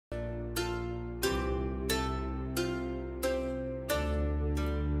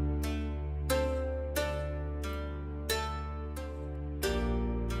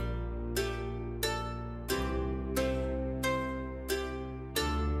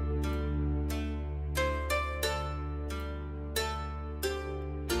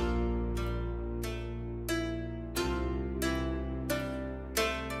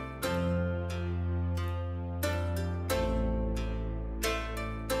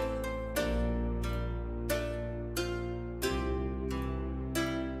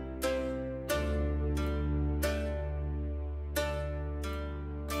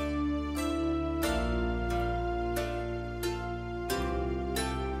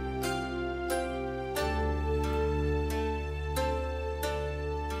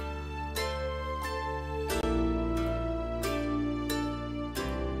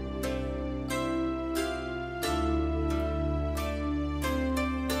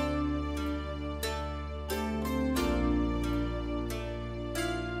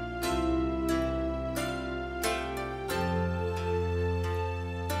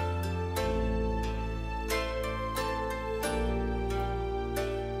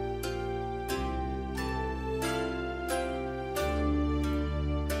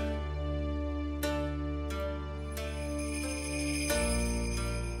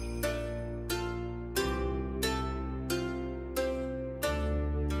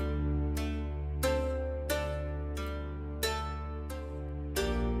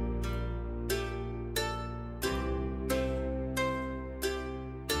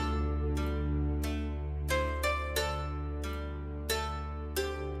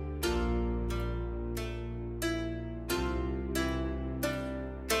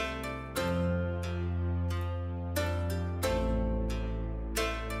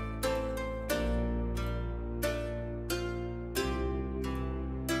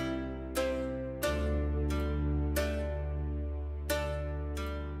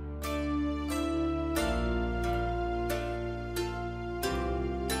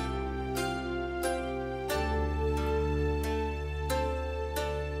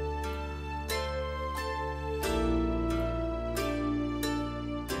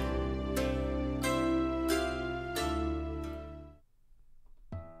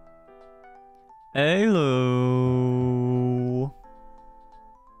Hello.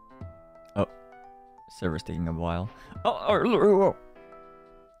 Oh, server's taking a while. Oh.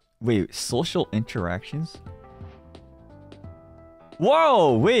 Wait, social interactions?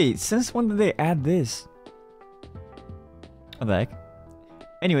 Whoa, wait, since when did they add this? What the heck?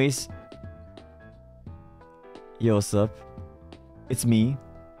 Anyways. Yo, what's up? It's me,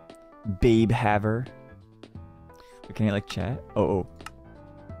 Babe Haver. Wait, can I like chat? Oh,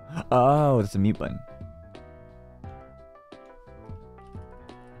 that's a mute button.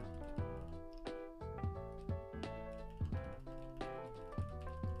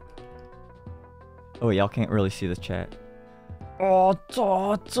 Oh, y'all can't really see the chat.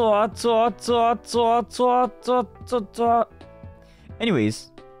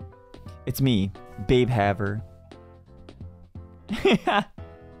 Anyways, it's me, Babe Haver.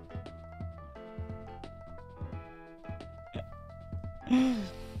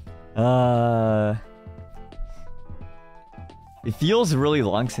 It feels really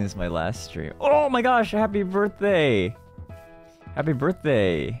long since my last stream. Oh my gosh, happy birthday! Happy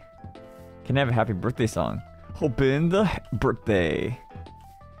birthday! Can I have a happy birthday song? Hope in the birthday.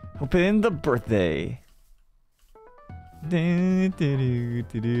 Hope in the birthday. Happy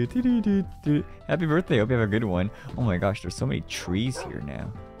birthday, hope you have a good one. Oh my gosh, there's so many trees here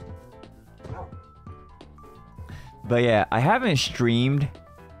now. But yeah, I haven't streamed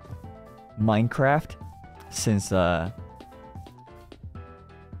Minecraft since the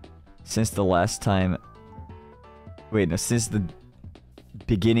last time. Wait, no, since the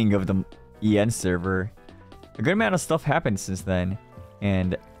beginning of the EN server. A good amount of stuff happened since then,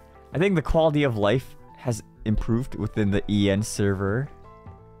 and I think the quality of life has improved within the EN server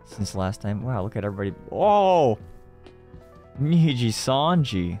since last time. Wow, look at everybody. Oh!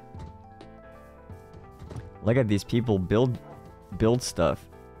 NIJISANJI. Look at these people build stuff.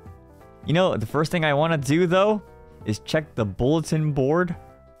 You know, the first thing I want to do though is check the bulletin board.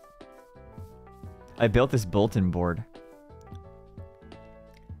 I built this bulletin board.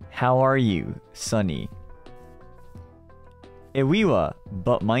 How are you, Sunny? Ewiwa,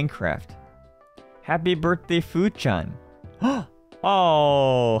 but Minecraft. Happy birthday, Fu-chan.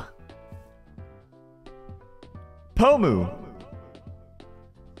 Oh. Pomu.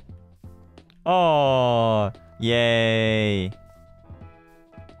 Oh, yay.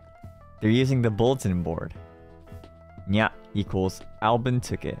 They're using the bulletin board. Nya equals Albin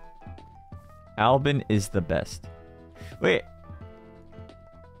took it. Albin is the best. Wait.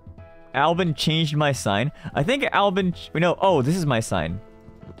 Albin changed my sign. I think Albin... No, oh, this is my sign.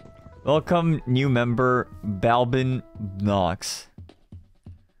 Welcome, new member, Balbin Knox.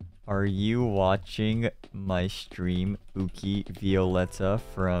 Are you watching my stream, Uki Violetta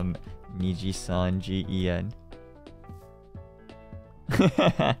from NIJISANJI EN?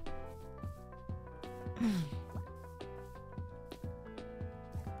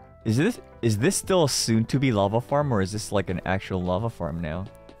 Is this still a soon-to-be lava farm, or is this like an actual lava farm now?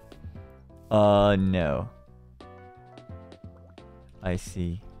 No. I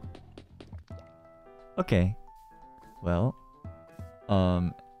see. Okay. Well.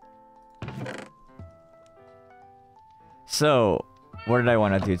 So, what did I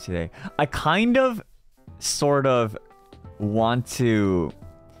want to do today? I kind of, sort of, want an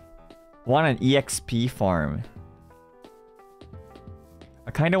EXP farm.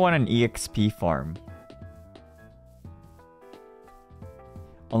 I kind of want an EXP farm.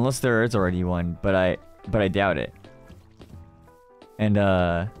 Unless there is already one, but I doubt it. And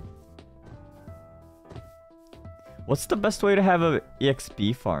what's the best way to have a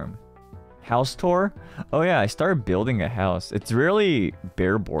EXP farm? House tour? Oh yeah, I started building a house. It's really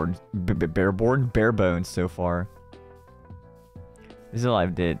bare bones so far. This is all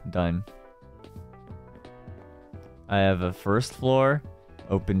I've done. I have a first floor,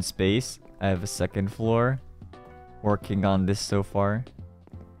 open space. I have a second floor. Working on this so far.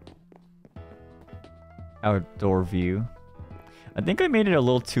 Outdoor view. I think I made it a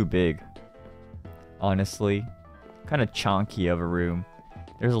little too big. Honestly. Kind of chunky of a room.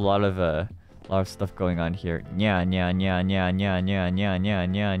 There's a lot of stuff going on here. Nya.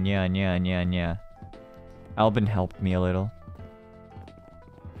 Albin helped me a little.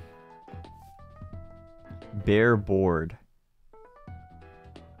 Bare board.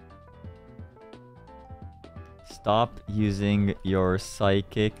 Stop using your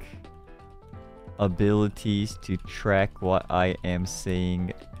psychic abilities to track what I am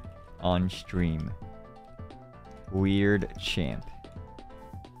saying on stream. Weird champ.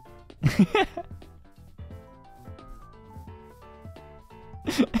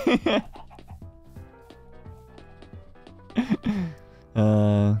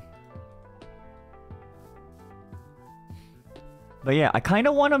 But yeah, I kind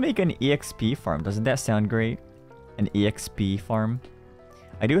of want to make an EXP farm. Doesn't that sound great? An EXP farm.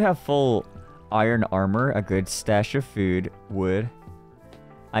 I do have full iron armor, a good stash of food, wood.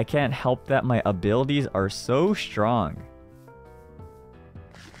 I can't help that my abilities are so strong.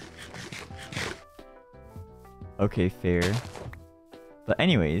 Okay, fair. But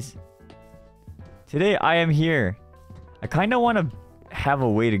anyways, today I am here. I kind of want to have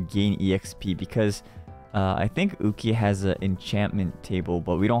a way to gain EXP because I think Uki has an enchantment table,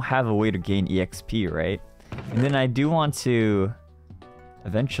 but we don't have a way to gain EXP, right? And then I do want to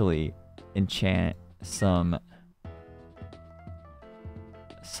eventually enchant some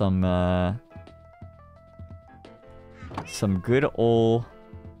good old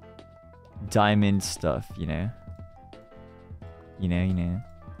diamond stuff, you know? You know.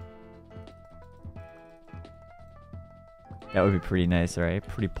 That would be pretty nice, right?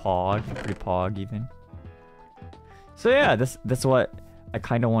 Pretty pog even. So yeah, that's what I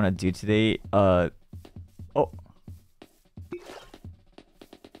kind of want to do today. Oh.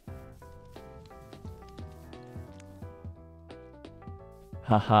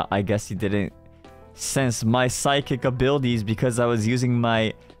 Haha, I guess you didn't sense my psychic abilities because I was using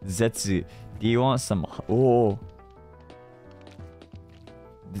my Zetsu. Do you want some... Oh.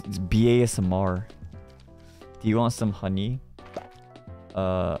 It's BASMR. Do you want some honey?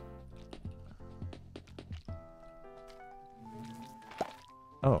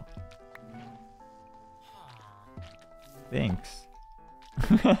 Oh. Thanks.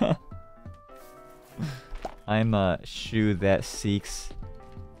 I'm a Shu that seeks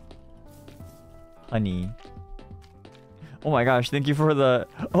honey. Oh my gosh, thank you for the...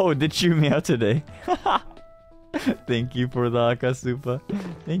 Oh, did you meow today? Thank you for the Akasupa.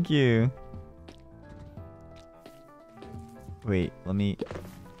 Thank you. Wait, let me...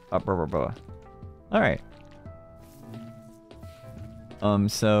 Alright.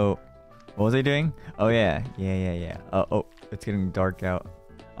 So... What was I doing? Oh yeah. Yeah. Oh, it's getting dark out.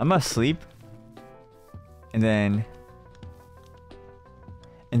 I'm gonna sleep. And then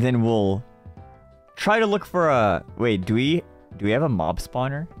we'll try to look for a... Wait, do we have a mob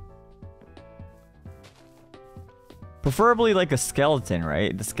spawner? Preferably like a skeleton,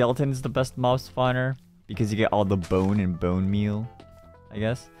 right? The skeleton is the best mob spawner because you get all the bone and bone meal, I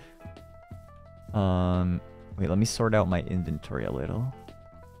guess. Wait, let me sort out my inventory a little.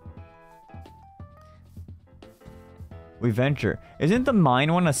 We venture. Isn't the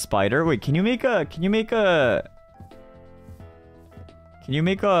mine one a spider? Wait, can you make a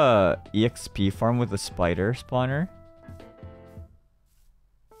EXP farm with a spider spawner?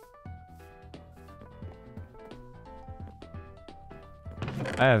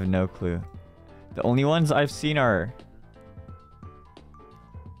 I have no clue. The only ones I've seen are...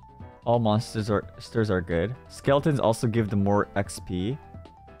 All monsters are good. Skeletons also give them more XP.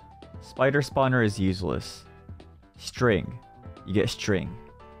 Spider spawner is useless. String. You get string.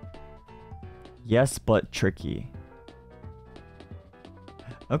 Yes, but tricky.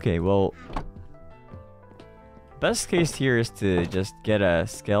 Okay, well... Best case here is to just get a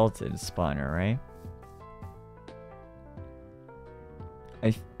skeleton spawner, right?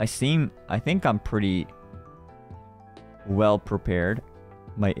 I think I'm pretty well prepared.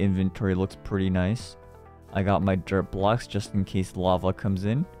 My inventory looks pretty nice. I got my dirt blocks just in case lava comes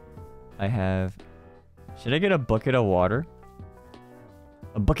in. I have... Should I get a bucket of water?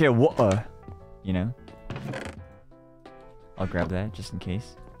 A bucket of water, you know? I'll grab that just in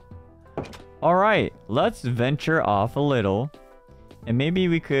case. Alright, let's venture off a little. And maybe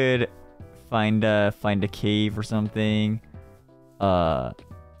we could find a cave or something. And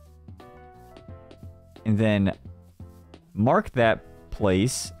then mark that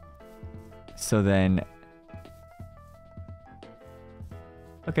place. So then...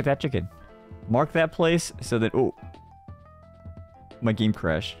 Look at that chicken. Mark that place so that... Oh. My game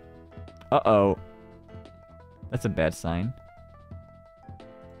crashed. Uh-oh. That's a bad sign.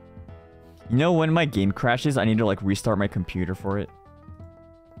 You know, when my game crashes, I need to, like, restart my computer for it.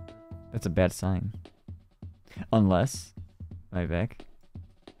 That's a bad sign. Unless... Am I back?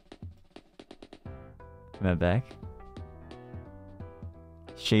 Am I back?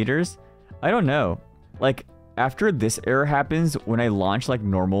 Shaders? I don't know. Like, after this error happens, when I launch, like,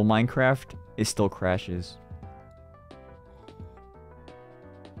 normal Minecraft, it still crashes.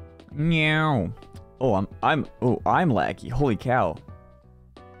 Meow. Oh, I'm laggy. Holy cow.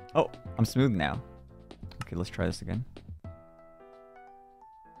 Oh, I'm smooth now. Okay, let's try this again.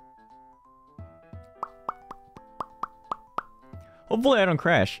 Hopefully I don't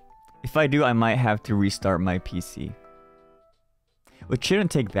crash. If I do, I might have to restart my PC. Which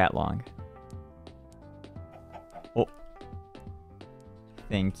shouldn't take that long. Oh.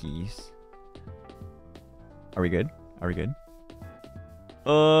 Thank yous. Are we good? Are we good?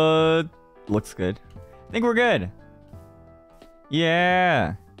 Looks good. I think we're good.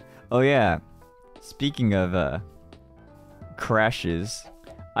 Yeah. Oh yeah. Speaking of crashes,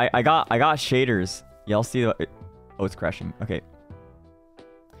 I got shaders. Y'all see the... Oh, it's crashing. Okay.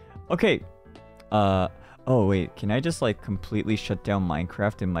 Okay. Oh wait, can I just like completely shut down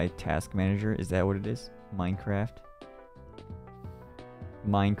Minecraft in my task manager? Is that what it is? Minecraft,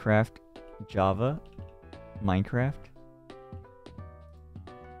 Java, Minecraft.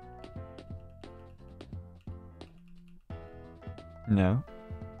 No?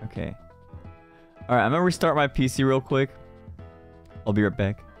 Okay. Alright, I'm gonna restart my PC real quick. I'll be right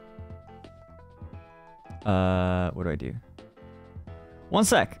back. What do I do? 1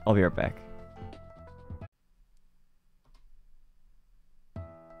 sec, I'll be right back.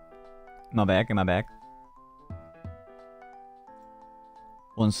 Am I back? Am I back?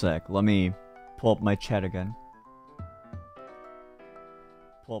 1 sec, let me pull up my chat again.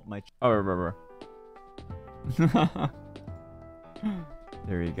 Pull up my oh, remember.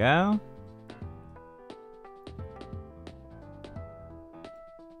 There we go.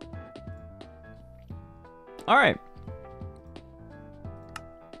 Alright.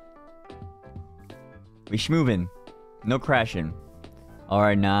 We schmovin'. No crashing.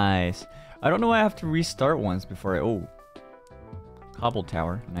 Alright, nice. I don't know why I have to restart once before I... Oh. Cobble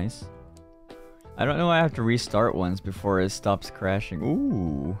tower. Nice. I don't know why I have to restart once before it stops crashing.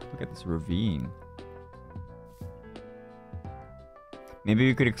 Ooh. Look at this ravine. Maybe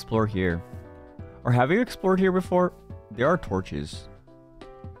we could explore here. Or have you explored here before? There are torches.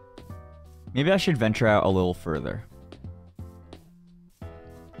 Maybe I should venture out a little further.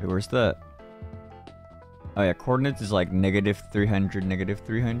 Wait, where's the... Oh yeah, coordinates is like -300,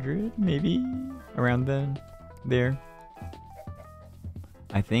 -300, maybe? Around then. There.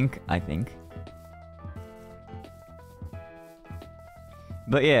 I think.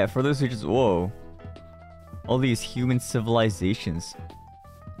 But yeah, for those who just... Whoa. All these human civilizations.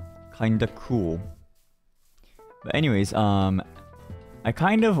 Kinda cool. But anyways, I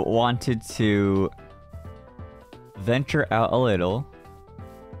kind of wanted to venture out a little.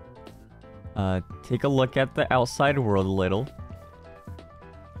 Take a look at the outside world a little.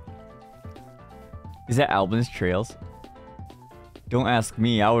 Is that Albin's Trails? Don't ask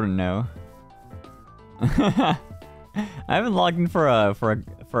me, I wouldn't know. I haven't logged in for a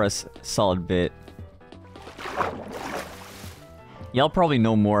solid bit. Y'all probably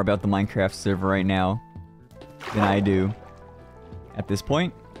know more about the Minecraft server right now than I do at this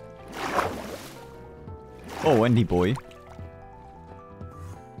point. Oh, Wendy boy.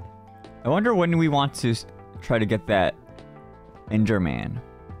 I wonder when we want to try to get that Enderman.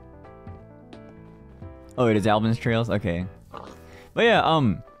 Oh, it is Albin's Trails? Okay. But yeah,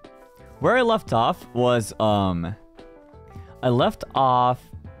 where I left off was, I left off...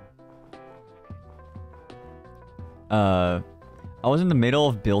 I was in the middle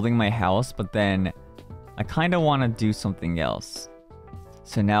of building my house, but then I kind of want to do something else.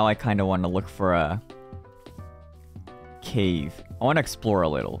 So now I kind of want to look for a cave. I want to explore a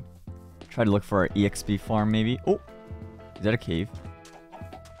little. Try to look for an EXP farm, maybe. Oh! Is that a cave?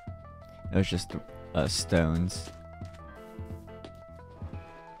 No, it's just stones.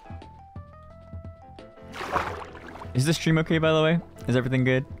 Is the stream okay, by the way? Is everything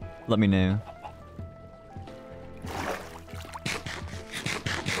good? Let me know.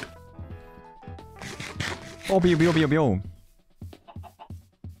 Oh, bio.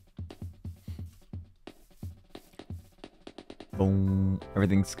 Boom.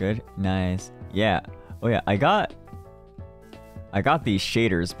 Everything's good. Nice. Yeah. Oh yeah, I got these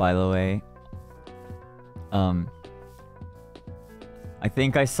shaders, by the way. I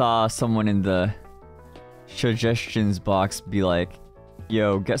think I saw someone in the suggestions box be like,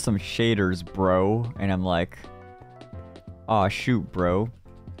 yo, get some shaders, bro. And I'm like, aw, shoot, bro.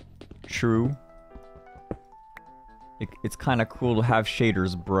 True. It's kind of cool to have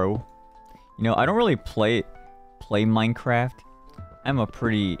shaders, bro. You know, I don't really play Minecraft. I'm a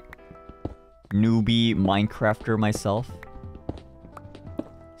pretty newbie Minecrafter myself.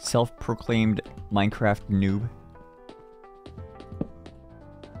 Self-proclaimed Minecraft noob.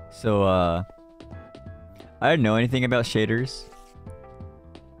 So, I didn't know anything about shaders.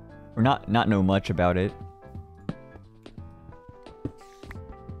 Or not know much about it.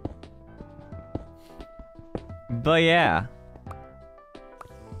 But yeah.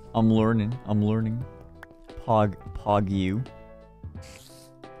 I'm learning. Pog you.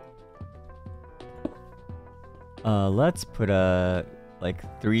 Let's put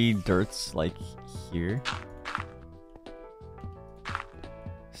like 3 dirts like here.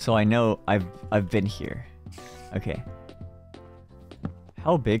 So I know I've been here. Okay.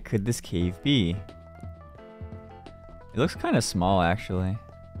 How big could this cave be? It looks kind of small, actually.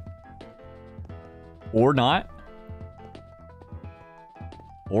 Or not.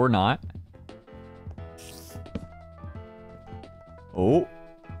 Or not. Oh.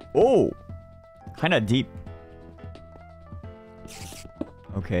 Oh! Kind of deep.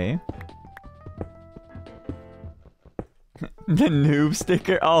 Okay. The noob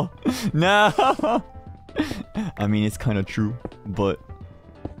sticker. Oh, no. I mean, it's kind of true, but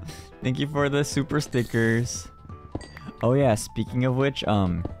thank you for the super stickers. Oh yeah, speaking of which,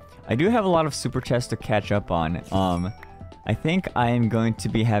 I do have a lot of super chats to catch up on. I think I am going to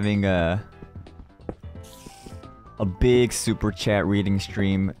be having a big super chat reading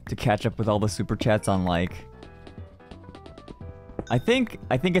stream to catch up with all the super chats on, like, I think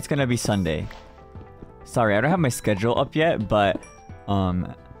it's gonna be Sunday. Sorry, I don't have my schedule up yet, but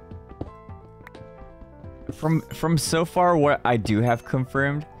from so far what I do have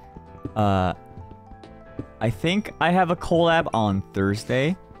confirmed, I think I have a collab on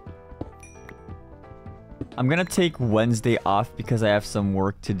Thursday. I'm gonna take Wednesday off because I have some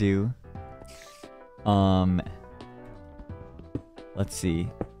work to do. Let's see.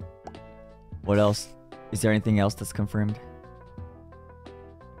 What else? Is there anything else that's confirmed?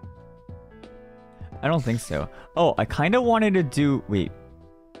 I don't think so. Oh, I kind of wanted to do... Wait.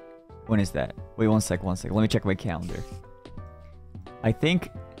 When is that? Wait, one sec. Let me check my calendar. I think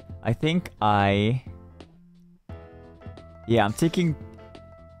yeah, I'm taking...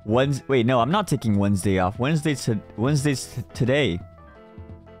 Wait, no, I'm not taking Wednesday off. Wednesday's today.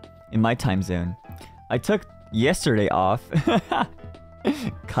 In my time zone. I took yesterday off.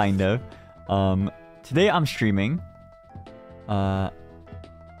 Kind of. Today I'm streaming.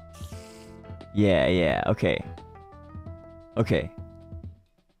 Yeah, okay.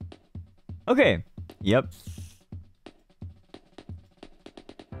 Okay, yep.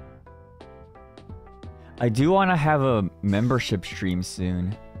 I do want to have a membership stream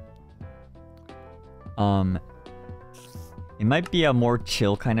soon. It might be a more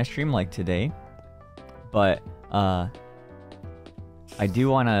chill kind of stream like today. But, I do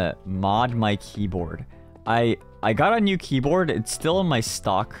want to mod my keyboard. I got a new keyboard. It's still in my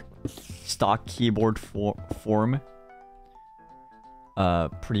stock keyboard form.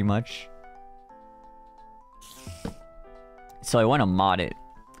 Pretty much. So I want to mod it.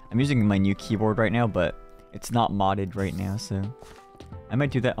 I'm using my new keyboard right now, but it's not modded right now, so I might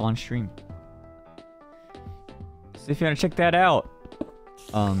do that on stream. So if you want to check that out,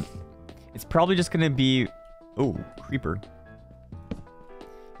 it's probably just gonna be... Oh, creeper.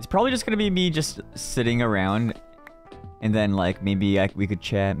 It's probably just gonna be me just sitting around, and then like maybe we could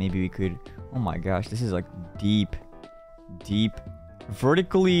chat, maybe we could... Oh my gosh, this is like deep,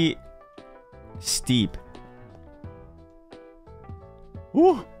 vertically steep.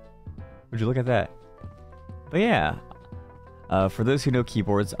 Woo! Would you look at that? But yeah, for those who know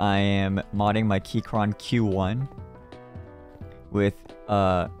keyboards, I am modding my Keychron Q1 with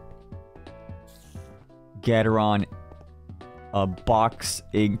Gateron Box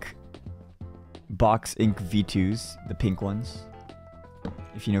Ink V2s, the pink ones.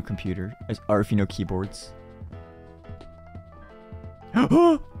 If you know computer, or if you know keyboards.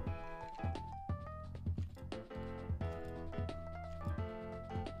 I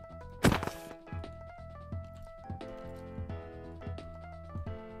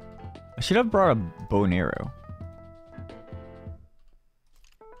should have brought a bow and arrow.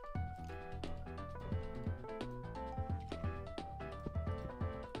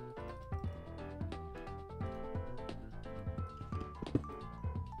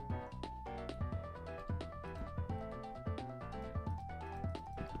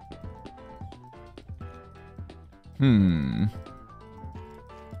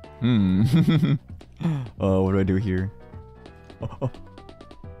 Oh, what do I do here? Oh.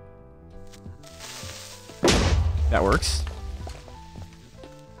 That works.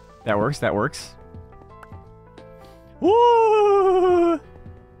 That works. Woo!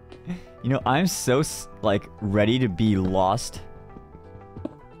 You know, I'm so, like, ready to be lost.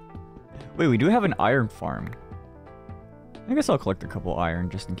 Wait, we do have an iron farm. I guess I'll collect a couple iron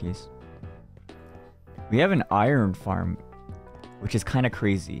just in case. We have an iron farm, which is kind of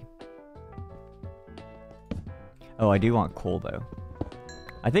crazy. Oh, I do want coal, though.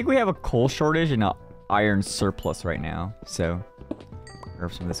 I think we have a coal shortage and an iron surplus right now, so...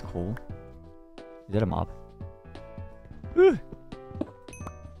 Grab some of this coal. Is that a mob? Whew.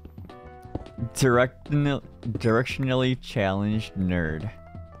 Directionally challenged nerd.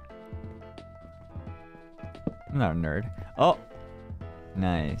 I'm not a nerd. Oh!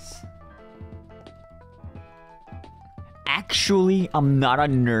 Nice. Actually, I'm not a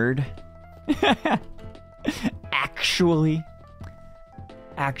nerd.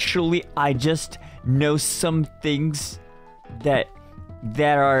 Actually, I just know some things that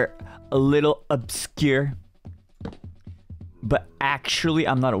are a little obscure. But actually,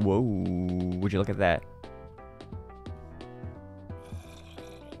 I'm not a... Whoa, would you look at that?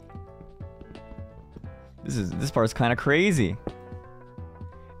 This part's kind of crazy.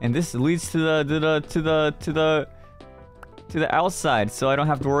 And this leads to the outside, so I don't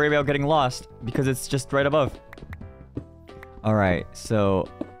have to worry about getting lost because it's just right above. All right, so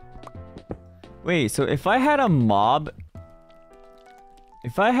wait, so if I had a mob,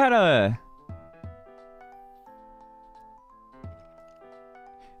 if I had a,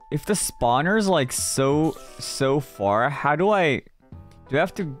 if the spawner's like so far, how do I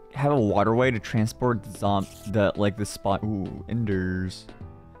have to have a waterway to transport the spawn? Ooh, enders.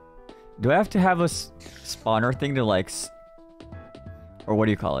 Do I have to have a spawner thing to like, or what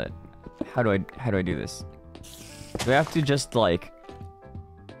do you call it? How do I do this? Do I have to just like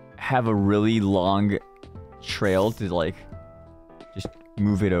have a really long trail to like just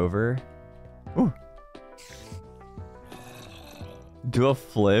move it over? Ooh. Do a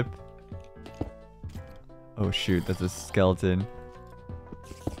flip. Oh shoot, that's a skeleton.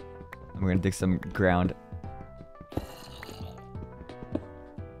 I'm gonna dig some ground.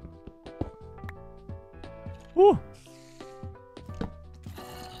 Woo!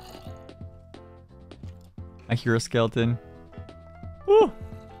 I hear a skeleton. Woo!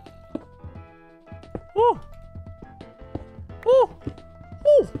 Woo! Woo!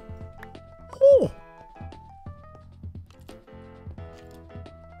 Woo! Woo!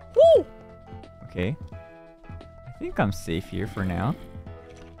 Woo! Okay. I think I'm safe here for now.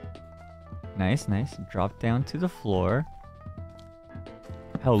 Nice, nice. Drop down to the floor.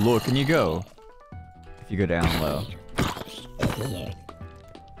 How low can you go? If you go down low.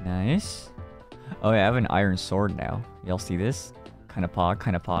 Nice. Oh yeah, I have an iron sword now. Y'all see this? Kinda pog,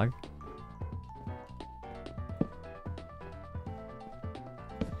 kinda pog.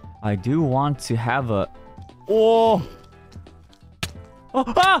 I do want to have a... Oh!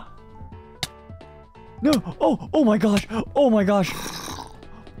 Oh! Ah! No! Oh! Oh my gosh! Oh my gosh!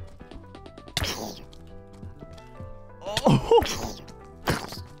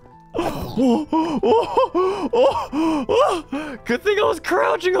 Oh, oh, oh, oh. Good thing I was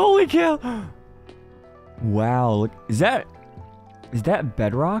crouching, holy cow! Wow, look, is that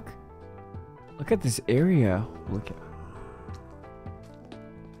bedrock? Look at this area. Look at...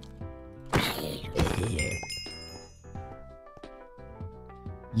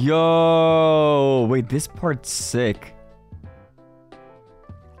 Yo, wait, this part's sick.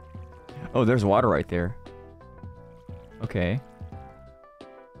 Oh, there's water right there. Okay.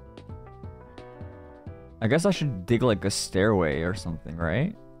 I guess I should dig like a stairway or something,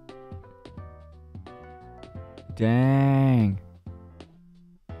 right? Dang.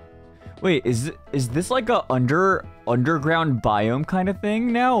 Wait, is this like a underground biome kind of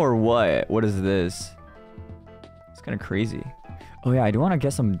thing now, or what? What is this? It's kind of crazy. Oh yeah, I do want to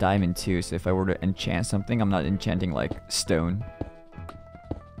get some diamond too, so if I were to enchant something, I'm not enchanting like stone.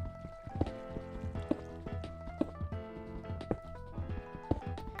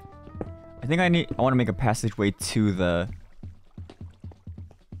 I think I want to make a passageway to the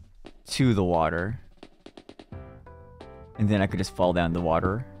water. And then I could just fall down the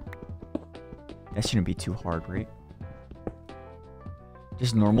water. That shouldn't be too hard, right?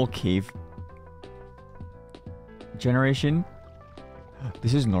 Just normal cave generation.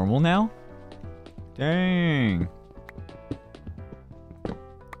 This is normal now? Dang.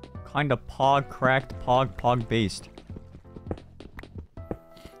 Kinda pog cracked, pog based.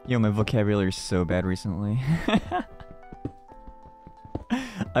 Yo, my vocabulary is so bad recently.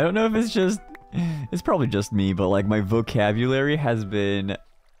 I don't know if it's just... It's probably just me, but like my vocabulary has been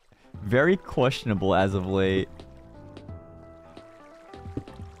very questionable as of late.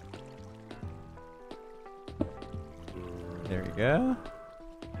 There we go.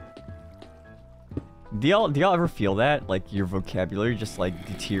 Do y'all ever feel that? Like your vocabulary just like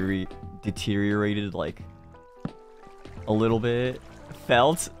deteriorated like a little bit?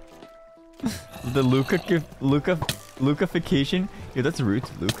 Felt? The Luca-fication? Yeah, that's rude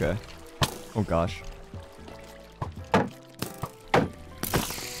to Luca. Oh gosh.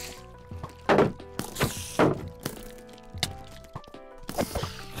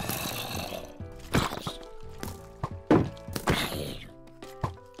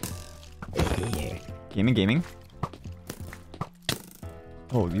 Gaming.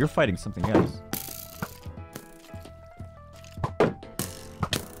 Oh, you're fighting something else.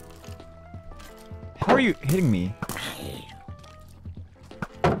 How are you hitting me?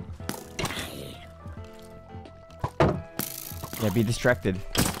 Yeah, be distracted.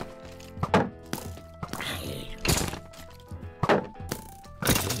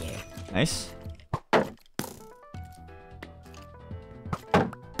 Nice.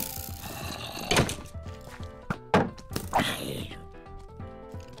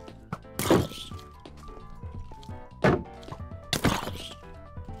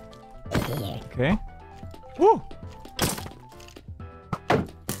 Okay. Woo!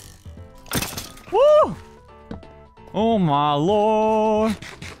 Woo! Oh my lord!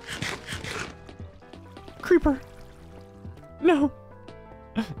 Creeper! No!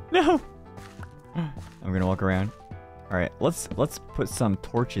 No! I'm gonna walk around. Alright, let's put some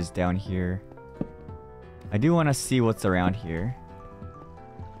torches down here. I do want to see what's around here.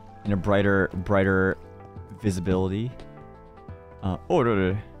 In a brighter visibility. Oh,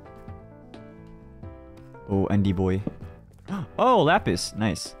 no. Oh, Andy boy. Oh, lapis.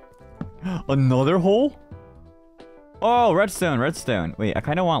 Nice. Another hole? Oh, redstone. Wait, I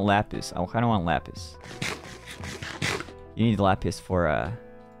kind of want lapis. You need lapis for,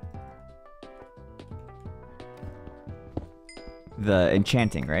 the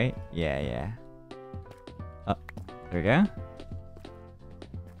enchanting, right? Yeah. Oh, there we go.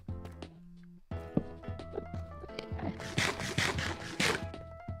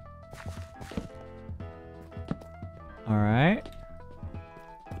 Alright.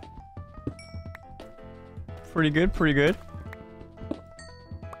 Pretty good.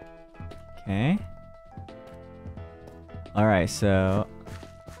 Okay. Alright, so...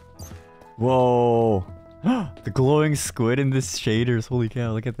 Whoa! The glowing squid in this shaders. Holy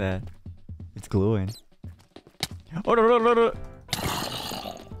cow, look at that. It's glowing. Oh, no.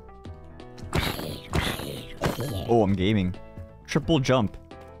 Oh, I'm gaming. Triple jump.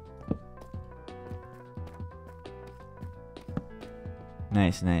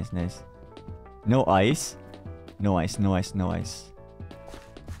 Nice. No ice. No ice.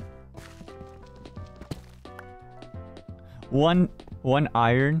 One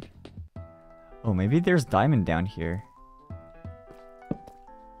iron. Oh, maybe there's diamond down here.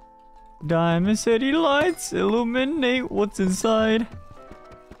 Diamond city lights illuminate what's inside.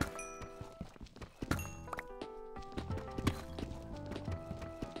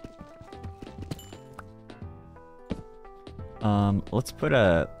 Let's put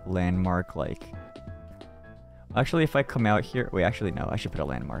a landmark like... Actually, if I come out here... Wait, actually, no. I should put a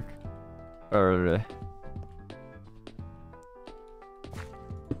landmark. There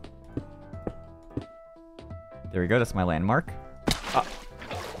we go. That's my landmark. Ah.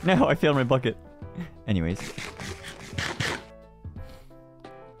 No, I failed my bucket. Anyways.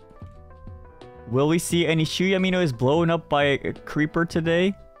 Will we see any Shu Yaminos blown up by a creeper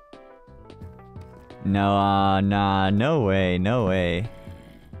today? No, no way.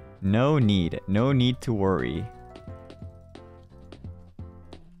 No need to worry.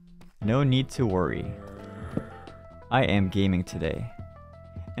 No need to worry. I am gaming today.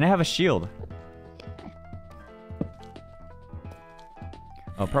 And I have a shield.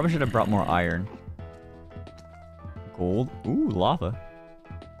 Oh, probably should have brought more iron. Gold. Ooh, lava.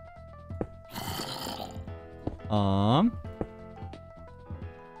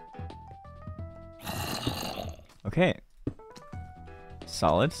 Okay.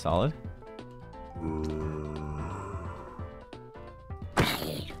 Solid.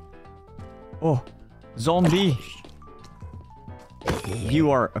 Oh, zombie. You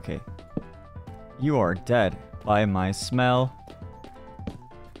are... Okay. You are dead by my smell.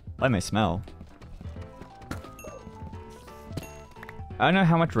 I don't know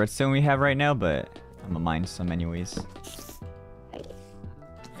how much redstone we have right now, but I'm gonna mine some anyways.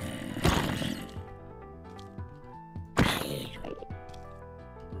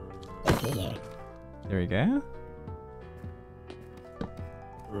 There we go.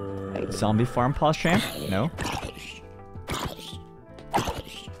 Zombie farm pause champ? No.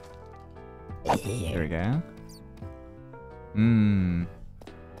 There we go.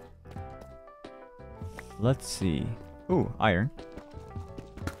 Let's see. Ooh, iron.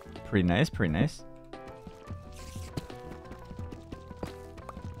 Pretty nice.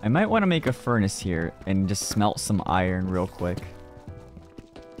 I might want to make a furnace here and just smelt some iron real quick.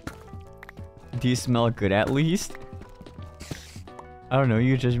 Do you smell good at least? I don't know,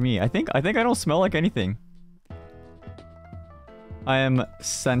 you judge me. I think I don't smell like anything. I am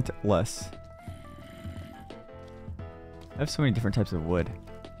scentless. I have so many different types of wood.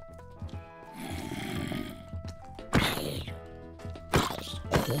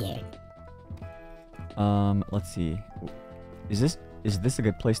 Let's see. Is this a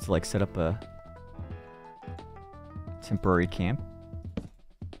good place to like set up a Temporary camp.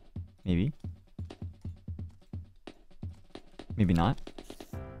 Maybe. Maybe not.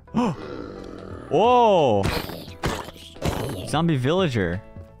 Whoa! Zombie villager.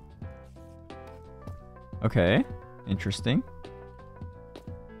 Okay. Interesting.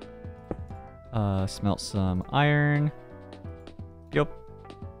 Smelt some iron. Yup.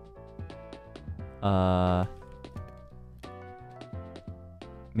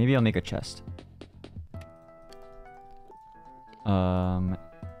 Maybe I'll make a chest. There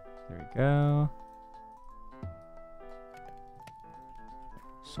we go.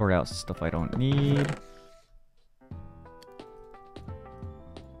 Sort out stuff I don't need.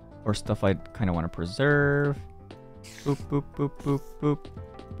 Or stuff I kind of want to preserve. Boop, boop, boop, boop, boop,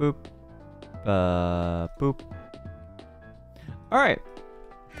 boop. Boop. Alright.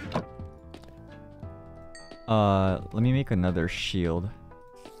 Let me make another shield.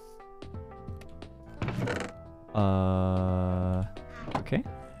 Okay.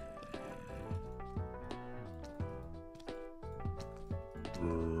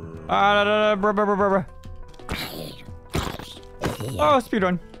 Oh,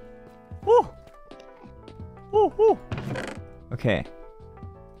 speedrun. Woo! Woo, woo. Okay.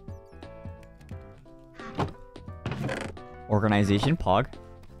 Organization pog.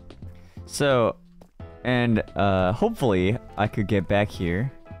 So, and hopefully I could get back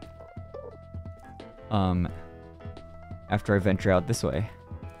here. After I venture out this way.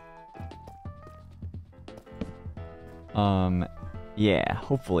 Yeah,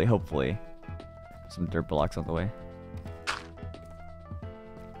 hopefully. Some dirt blocks on the way.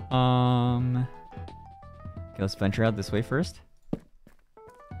 Okay, let's venture out this way first.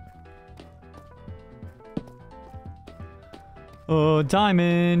 Oh,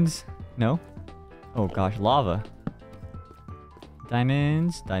 diamonds! No? Oh gosh, lava.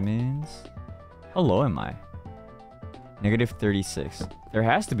 Diamonds. How low am I? Negative 36. There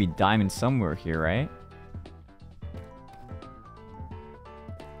has to be diamonds somewhere here, right?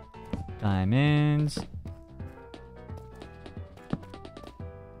 Diamonds.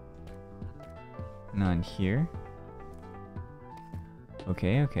 None here.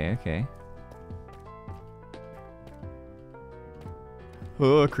 Okay.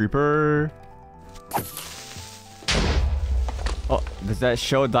 Oh, creeper. Oh, does that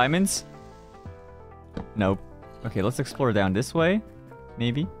show diamonds? Nope. Okay, let's explore down this way.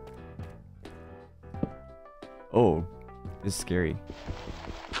 Maybe. Oh, this is scary.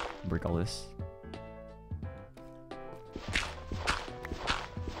 Break all this.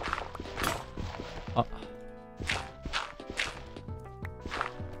 Oh.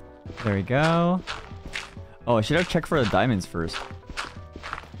 There we go. Oh, I should have checked for the diamonds first.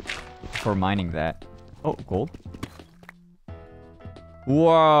 Before mining that. Oh, gold.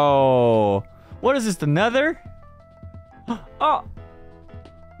 Whoa! What is this, the nether? Oh!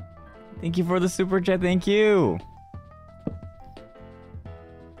 Thank you for the super chat, thank you!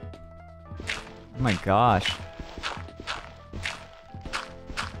 Oh my gosh.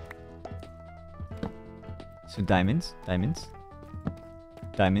 So diamonds.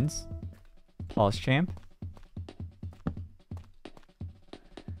 Pulse champ.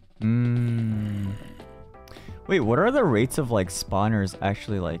 Wait, what are the rates of like spawners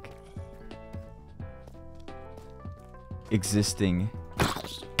actually like existing?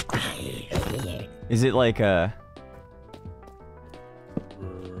 Is it like a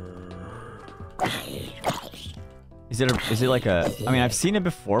Is it like a I mean, I've seen it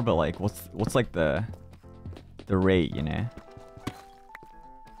before, but like what's like the rate, you know?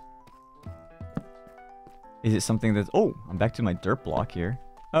 Is it something that's... Oh, I'm back to my dirt block here.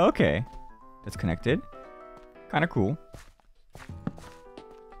 Oh, okay. That's connected. Kind of cool.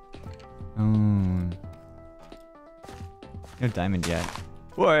 No diamond yet.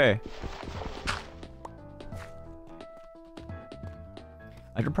 Whoa!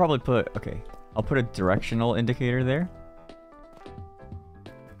 I could probably put... Okay. I'll put a directional indicator there.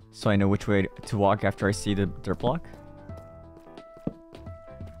 So I know which way to walk after I see the dirt block.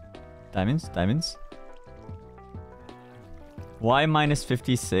 Diamonds. Why minus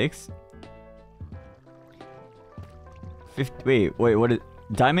 56? Wait, what is...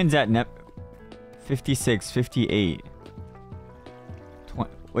 Diamonds at net... 56, 58.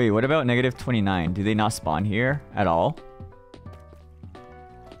 Wait, what about negative 29? Do they not spawn here at all?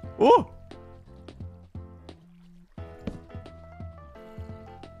 Oh!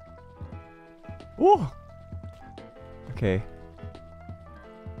 Oh! Okay.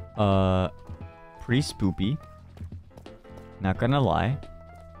 Pretty spoopy. Not gonna lie.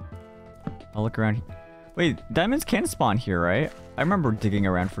 I'll look around. Wait, diamonds can spawn here, right? I remember digging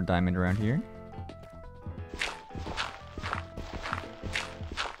around for diamond around here.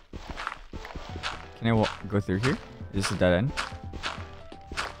 Can I go through here? Is this a dead end?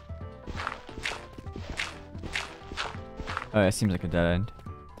 Oh, it seems like a dead end.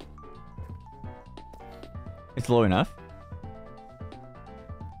 It's low enough.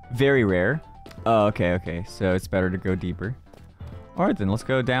 Very rare. Oh, okay, okay. So it's better to go deeper. Alright then, let's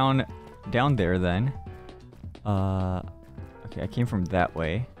go down there then. Okay, I came from that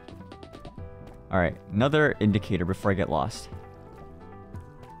way. Alright, another indicator before I get lost.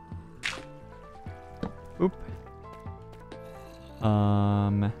 Oop.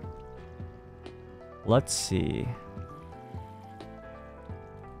 Let's see.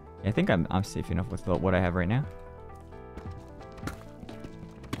 I think I'm safe enough with what I have right now.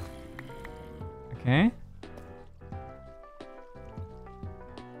 Okay.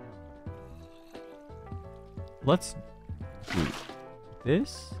 Let's do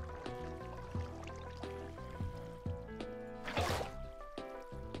this.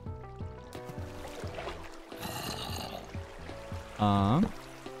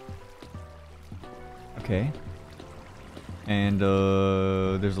 Okay. And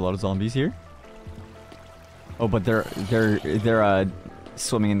there's a lot of zombies here. Oh, but they're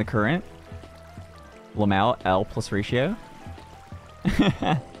swimming in the current. Lamau L plus ratio.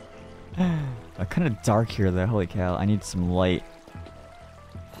 Kind of dark here though. Holy cow! I need some light.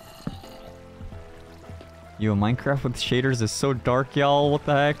 Yo, Minecraft with shaders is so dark, y'all. What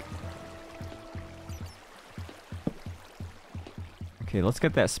the heck? Okay, let's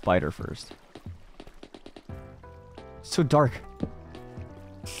get that spider first. So dark.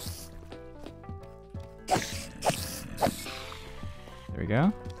 There we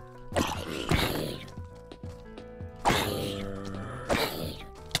go.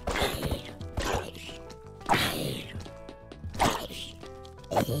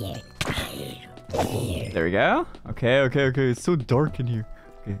 There we go. Okay, okay, okay. It's so dark in here.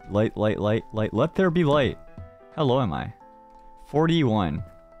 Okay, light, light, light, light. Let there be light. How low am I? 41.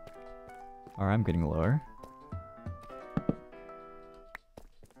 Alright, I'm getting lower.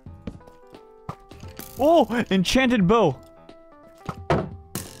 Oh! Enchanted bow!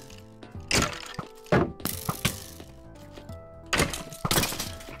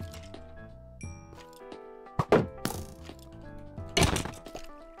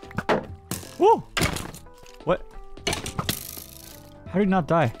 Whoa! What? How did he not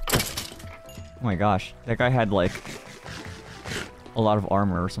die? Oh my gosh. That guy had like a lot of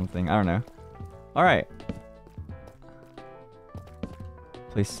armor or something. I don't know. Alright.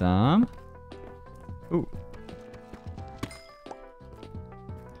 Place some. Ooh.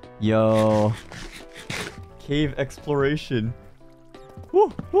 Yo. Cave exploration.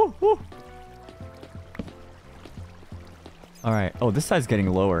 Woo, woo, woo. Alright. Oh, this side's getting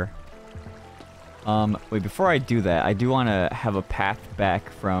lower. Wait, before I do that, I do want to have a path back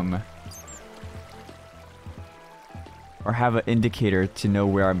from... Or have an indicator to know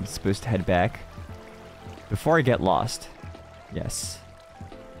where I'm supposed to head back. Before I get lost. Yes.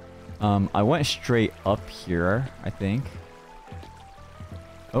 I went straight up here, I think.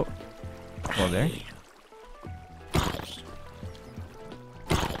 Oh. Well, there.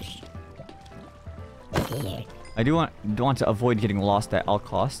 I do want to avoid getting lost at all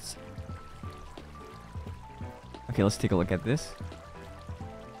costs. Okay, let's take a look at this.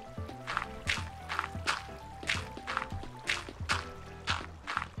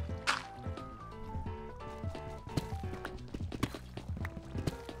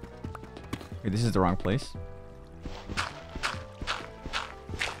 Okay, this is the wrong place.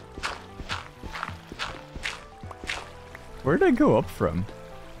 Where did I go up from?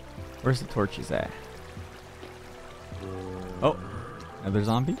 Where's the torches at? Oh, another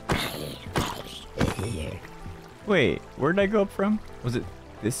zombie? Wait, where did I go up from? Was it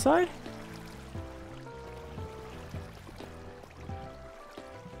this side?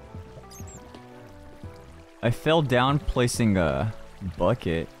 I fell down placing a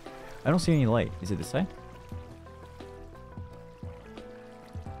bucket. I don't see any light. Is it this side?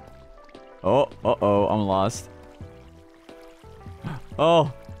 Oh, uh-oh, I'm lost.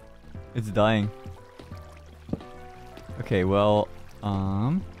 Oh, it's dying. Okay, well,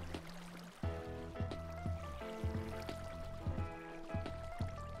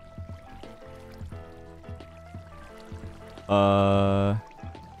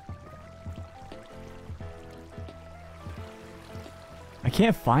 I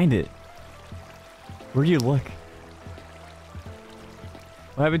can't find it. Where do you look?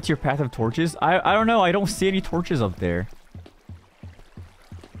 What happened to your path of torches? I don't know. I don't see any torches up there.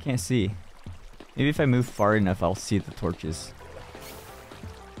 Can't see. Maybe if I move far enough, I'll see the torches.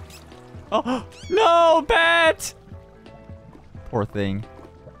 Oh no, bat! Poor thing.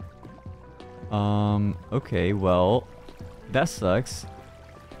 Okay, well, that sucks.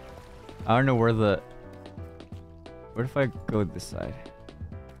 I don't know where the... What if I go this side?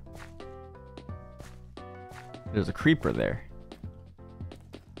 There's a creeper there.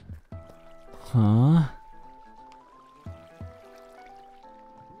 Huh?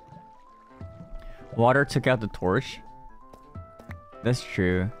 Water took out the torch. That's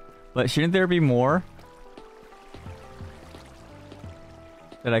true. But shouldn't there be more?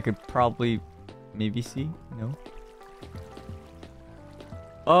 That I could probably maybe see? No?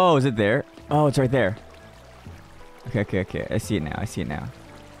 Oh, is it there? Oh, it's right there. Okay, okay, okay. I see it now. I see it now.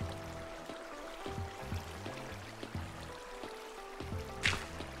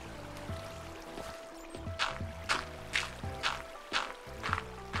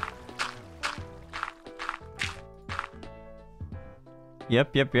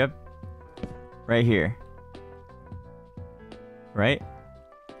 Yep, yep, yep. Right here. Right?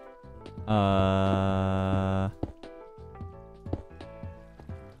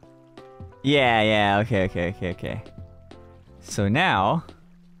 Yeah, yeah, okay, okay, okay, okay. So now...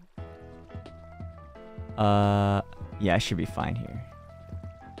 yeah, I should be fine here.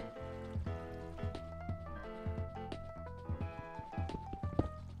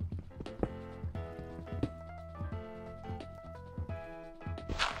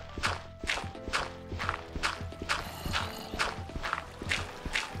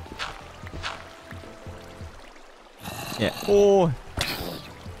 Yeah. Oh!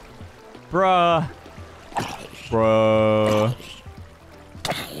 Bruh! Bruh!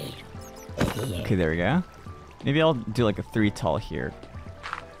 Okay, there we go. Maybe I'll do like a 3 tall here.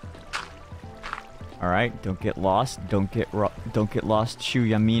 Alright, don't get lost. Don't get lost, Shu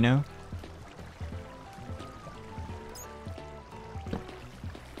Yamino.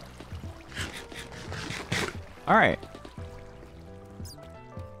 Alright.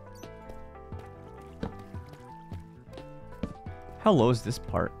 How low is this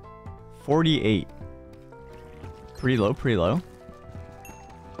part? 48. Pretty low, pretty low.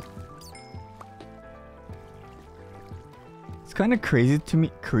 It's kind of crazy to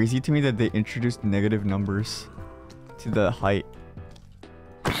me that they introduced negative numbers to the height.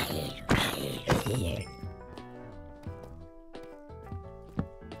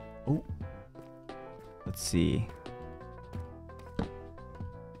 Oh. Let's see.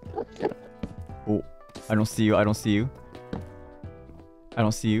 Oh, I don't see you. I don't see you. I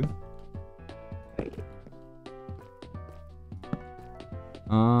don't see you.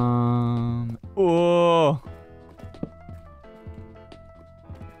 Oh.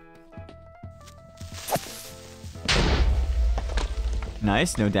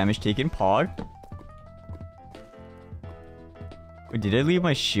 Nice, no damage taken, pog. Wait, did I leave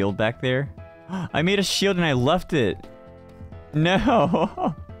my shield back there? I made a shield and I left it.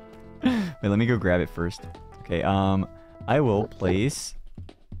 No. Wait, let me go grab it first. Okay, I will place...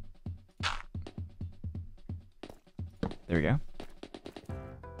 There we go.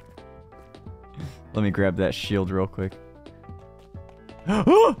 Let me grab that shield real quick.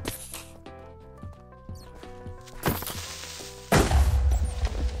 Oh!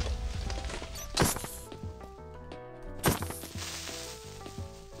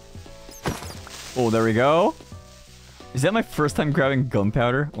 Oh, there we go. Is that my first time grabbing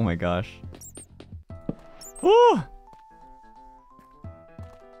gunpowder? Oh my gosh. Oh!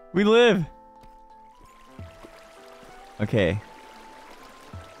 We live! Okay.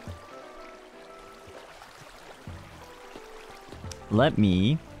 Let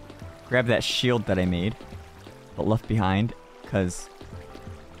me grab that shield that I made, but left behind, because,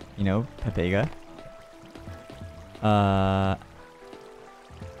 you know, Pepega.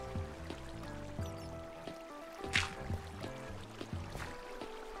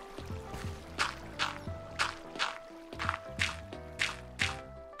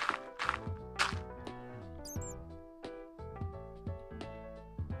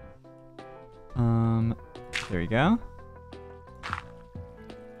 There we go.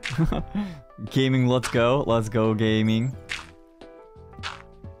 Gaming, let's go. Let's go, gaming.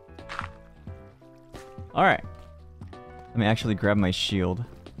 Alright. Let me actually grab my shield.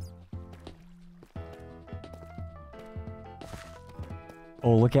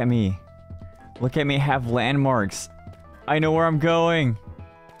 Oh, look at me. Look at me have landmarks. I know where I'm going.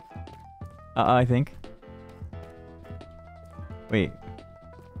 I think. Wait.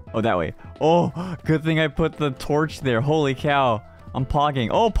 Oh, that way. Oh, good thing I put the torch there. Holy cow. I'm pogging.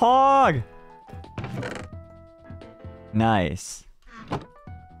 Oh, pog! Nice.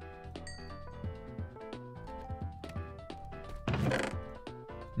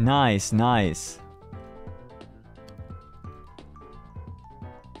 Nice, nice.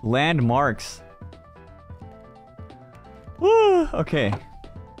 Landmarks. Woo! Okay.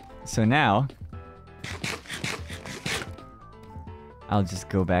 So now I'll just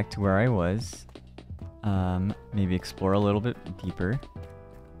go back to where I was. Maybe explore a little bit deeper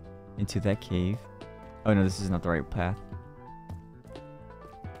into that cave. Oh no, this is not the right path.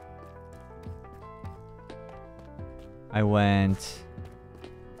 I went...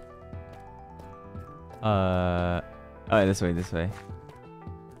 oh, this way, this way.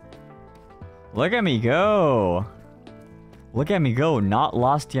 Look at me go! Look at me go, not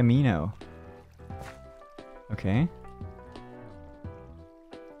lost Yamino. Okay.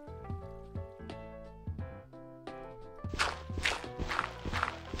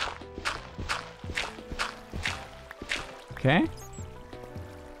 Okay.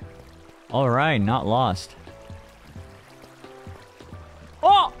 Alright, not lost.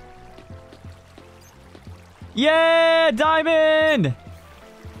 Oh! Yeah! Diamond!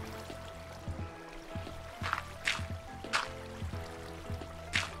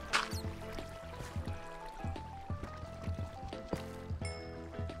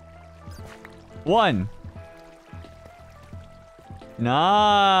 One.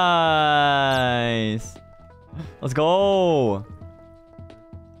 Nice. Let's go.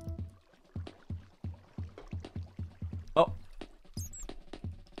 Oh.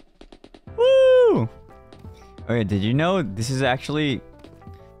 Woo! Okay, did you know this is actually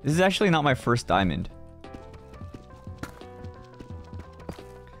not my first diamond.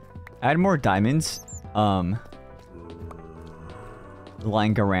 I had more diamonds lying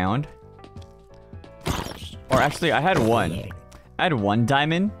around. Or actually, I had one. I had one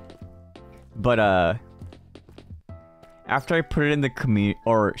diamond, but after I put it in the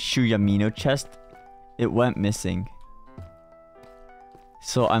Shu Yamino chest, it went missing.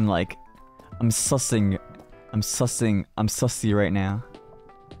 So I'm like, I'm sussy right now.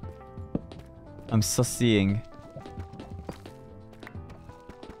 I'm sussying.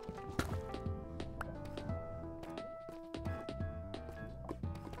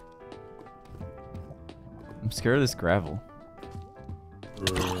 I'm scared of this gravel.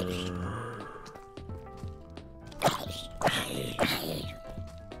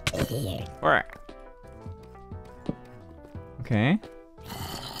 Alright. Okay.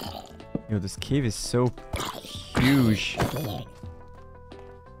 Yo, this cave is so huge.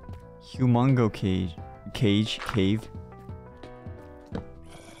 Humongo cave.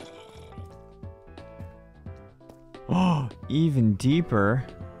 Oh, even deeper.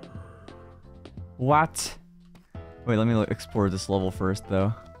 What? Wait, let me explore this level first,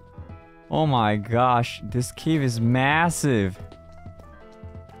 though. Oh my gosh, this cave is massive.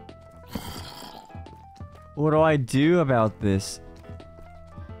 What do I do about this?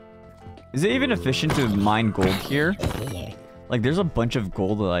 Is it even efficient to mine gold here? Like, there's a bunch of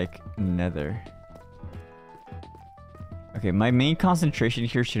gold, like, nether. Okay, my main concentration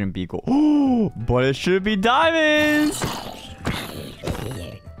here shouldn't be gold. Oh, but it should be diamonds!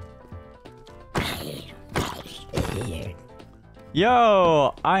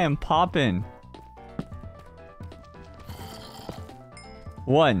 Yo, I am popping.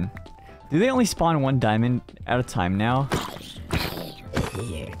 One. Do they only spawn one diamond at a time now?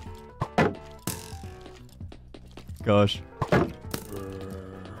 Gosh.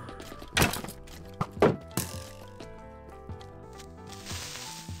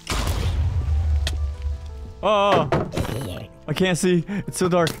 Oh, I can't see. It's so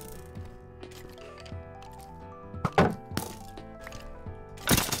dark.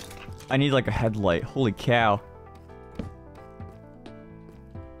 I need like a headlight. Holy cow.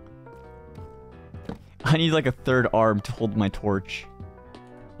 I need like a third arm to hold my torch.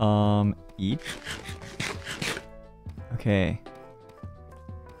 Eat. Okay.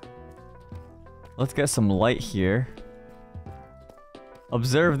 Let's get some light here.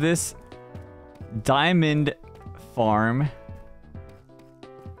 Observe this diamond farm.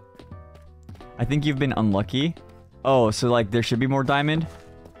 I think you've been unlucky. Oh, so like there should be more diamond?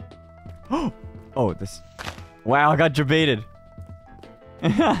 Oh, this... Wow, I got debated.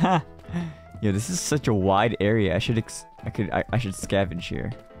 Yo, this is such a wide area. I should scavenge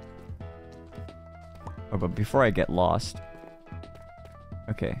here. Oh, but before I get lost.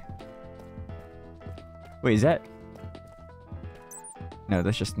 Okay. Wait, is that... No,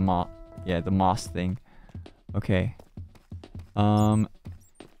 that's just moss. Yeah, the moss thing. Okay. Wait,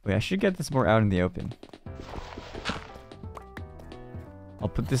 I should get this more out in the open. I'll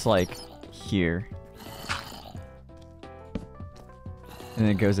put this like here. And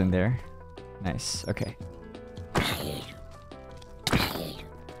it goes in there. Nice. Okay.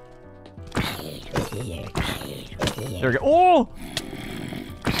 There we go. Oh!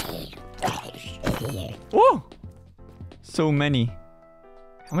 Whoa! So many.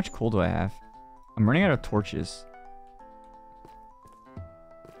 How much coal do I have? I'm running out of torches.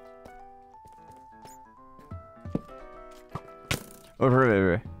 Oh,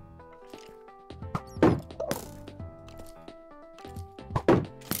 right.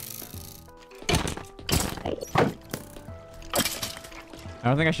 I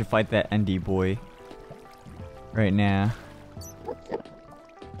don't think I should fight that ND boy right now.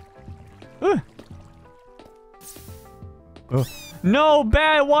 Oh. No,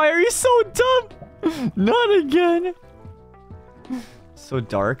 bad. Why are you so dumb? Not again. So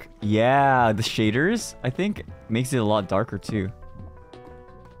dark. Yeah, the shaders, I think, makes it a lot darker too.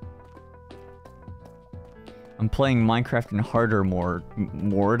 I'm playing Minecraft in harder mode.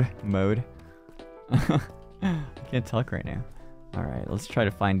 I can't talk right now. Alright, let's try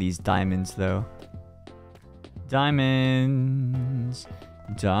to find these diamonds though. Diamonds.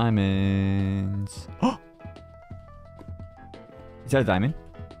 Diamonds. Oh! Is that a diamond?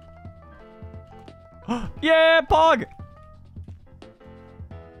 Yeah, Pog!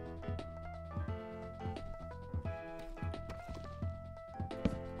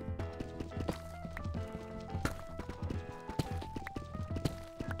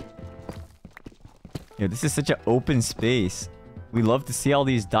 Yeah, this is such an open space. We love to see all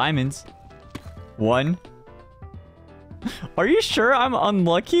these diamonds. One. Are you sure I'm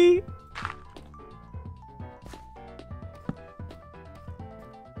unlucky?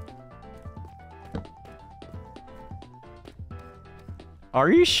 Are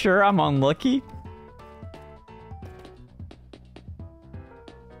you sure I'm unlucky?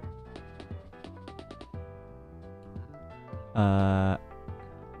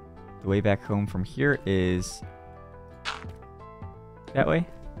 The way back home from here is that way.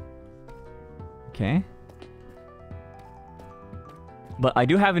 Okay. But I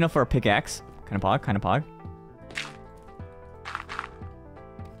do have enough for a pickaxe. Kind of pog.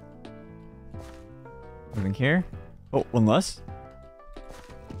 Nothing here. Oh, one less.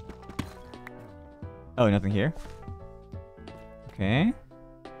 Oh, nothing here. Okay.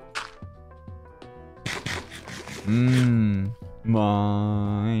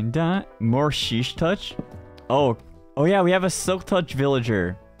 More sheesh touch. Oh yeah, we have a silk touch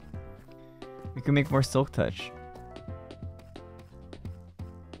villager. We can make more silk touch.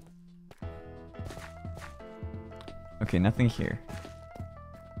 Okay, nothing here.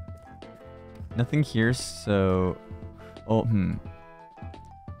 Nothing here, so... Oh,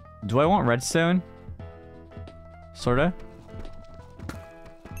 Do I want redstone? Sorta?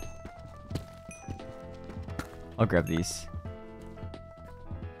 I'll grab these.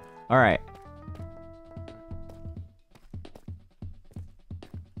 Alright.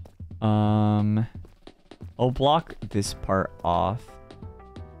 I'll block this part off.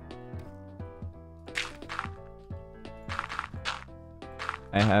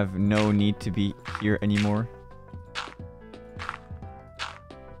 I have no need to be here anymore.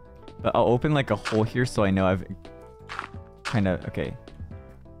 But I'll open like a hole here so I know I've kind of... Okay.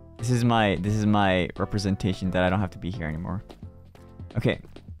 This is my representation that I don't have to be here anymore. Okay.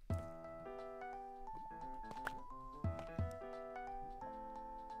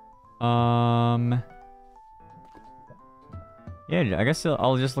 Yeah, I guess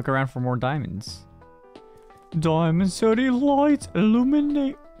I'll just look around for more diamonds. Diamond city lights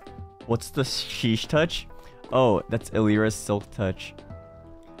illuminate. What's the sheesh touch? Oh, that's Illyra's silk touch.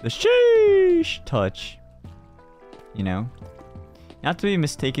 The sheesh touch. You know? Not to be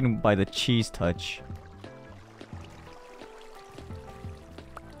mistaken by the cheese touch.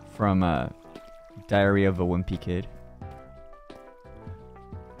 From Diary of a Wimpy Kid.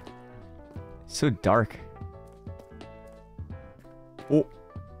 So dark. Oh.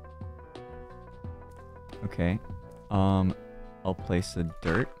 Okay. I'll place the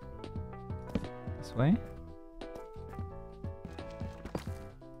dirt this way.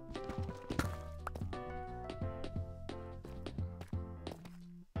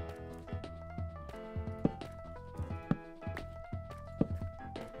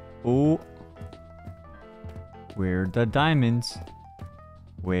 Oh. Where the diamonds?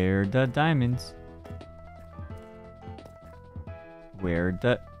 Where the diamonds? Where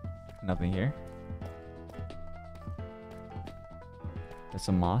the... Nothing here. That's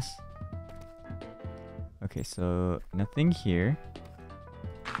some moss. Okay, so nothing here.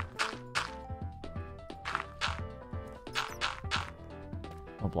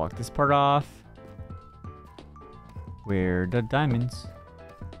 I'll block this part off. Where the diamonds?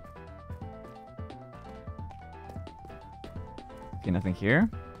 Okay, nothing here.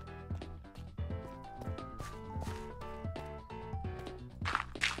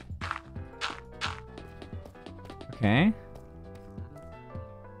 Okay.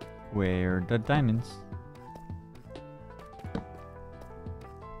 Where are the diamonds?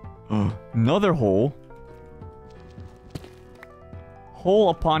 Another hole.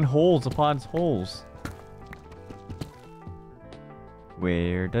 Hole upon holes upon holes.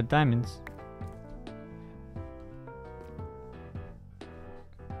 Where are the diamonds?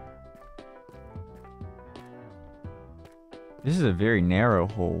 This is a very narrow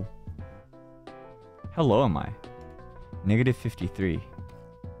hole. How low am I? Negative 53.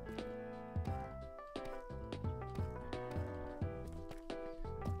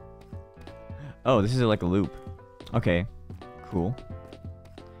 Oh, this is like a loop. Okay, cool.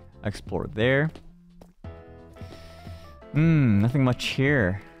 Explore there. Nothing much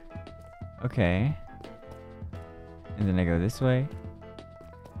here. Okay. And then I go this way.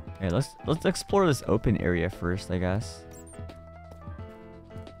 Okay, let's explore this open area first, I guess.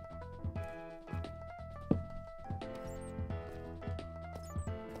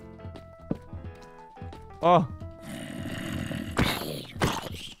 Oh.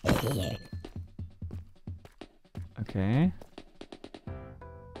 Okay.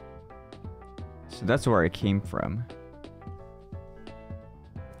 So that's where I came from.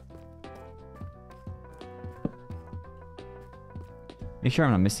 Make sure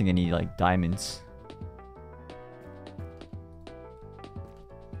I'm not missing any, like, diamonds.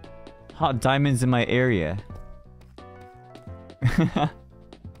 Hot diamonds in my area.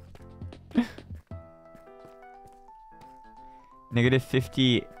 Negative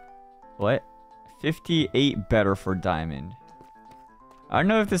 50... What? 58 better for diamond. I don't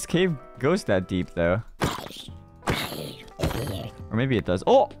know if this cave goes that deep, though. Or maybe it does.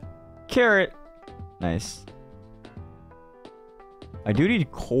 Oh! Carrot! Nice. I do need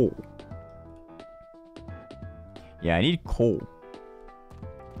coal. Yeah, I need coal.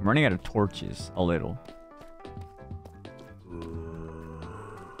 I'm running out of torches, a little.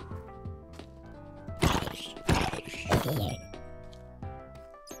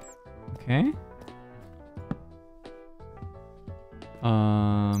 Okay.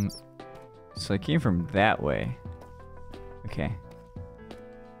 So I came from that way. Okay.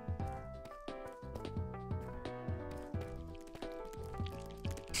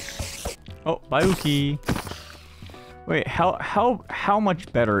 Oh, Bayuki. Wait, how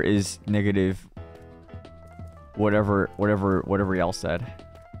much better is negative whatever y'all said?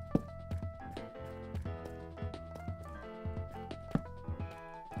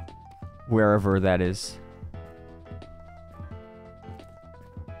 Wherever that is.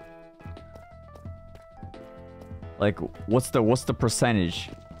 Like, what's the percentage?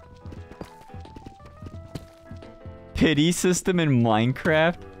 Pity system in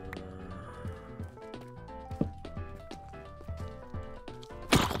Minecraft?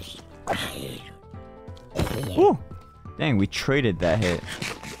 Woo! Dang, we traded that hit.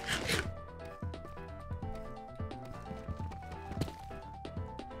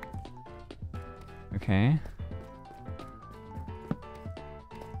 Okay.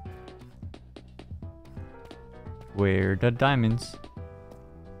 Where the diamonds?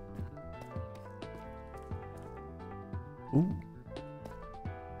 Ooh.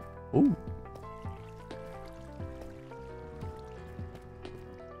 Ooh.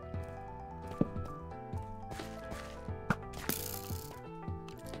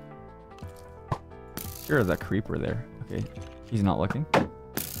 Sure, is that creeper there? Okay, he's not looking.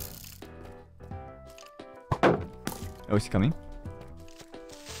 Oh, he's coming.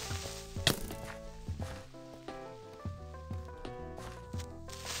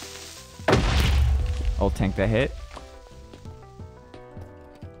 I'll tank that hit.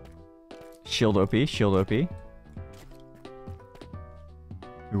 Shield OP, shield OP. Wait,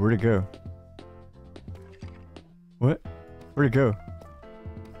 where'd it go? What? Where'd it go?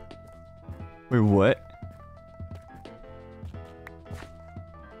 Wait, what?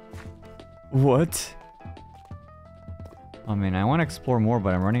 What? Oh man, I want to explore more,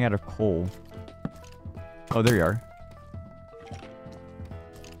 but I'm running out of coal. Oh, there you are.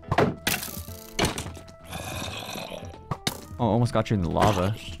 Oh, almost got you in the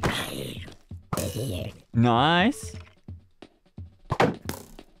lava. Nice.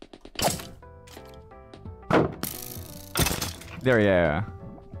 There, yeah.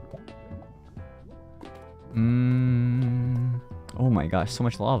 Oh my gosh, so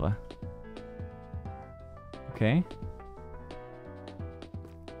much lava. Okay.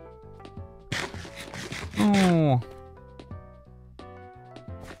 Oh.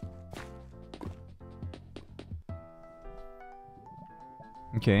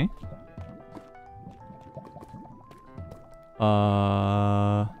 Okay.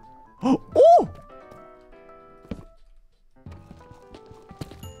 Oh!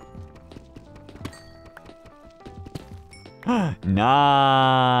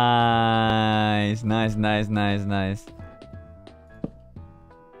 Nice. Nice, nice, nice, nice.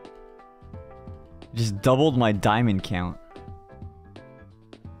 Just doubled my diamond count.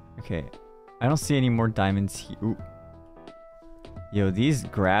 Okay. I don't see any more diamonds here. Ooh. Yo, these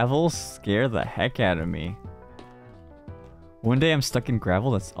gravels scare the heck out of me. One day I'm stuck in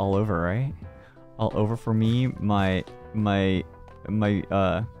gravel, that's all over, right? All over for me, my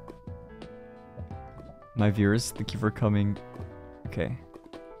viewers. Thank you for coming. Okay.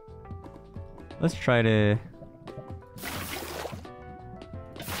 Let's try to...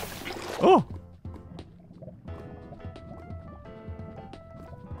 Oh!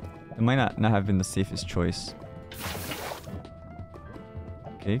 It might not have been the safest choice.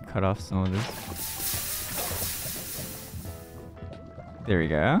 Okay, cut off some of this. There we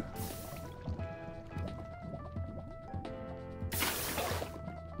go.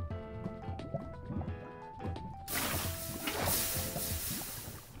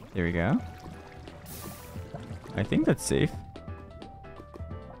 There we go. I think that's safe.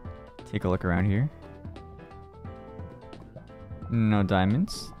 Take a look around here. No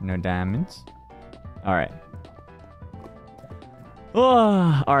diamonds. No diamonds. Alright.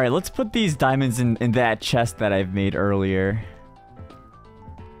 Oh, alright, let's put these diamonds in that chest that I've made earlier.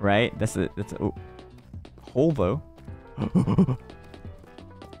 Right? That's a oh, hole though.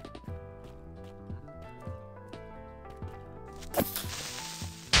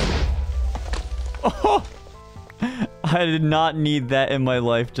 Oh! I did not need that in my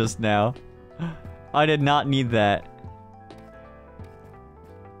life just now. I did not need that.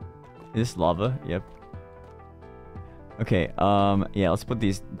 Is this lava? Yep. Okay, yeah, let's put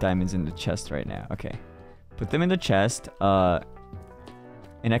these diamonds in the chest right now. Okay. Put them in the chest. And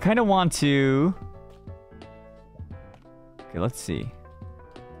I kind of want to... Okay, let's see.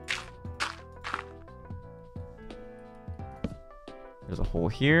 There's a hole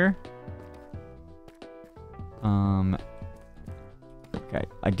here. Okay,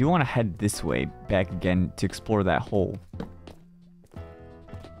 I do want to head this way back again to explore that hole.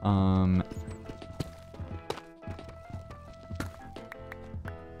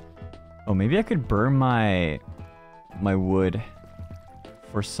 Oh, maybe I could burn my wood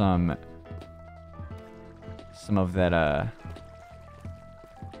for some of that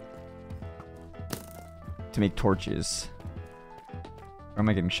to make torches. Where am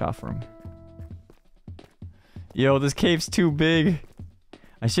I getting shot from? Yo, this cave's too big.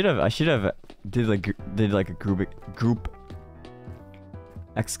 I should have did like a group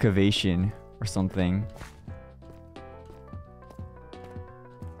excavation or something.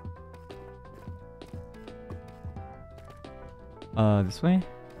 This way?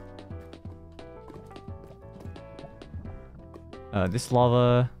 This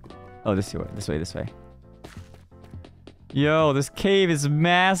lava... Oh, this way. Yo, this cave is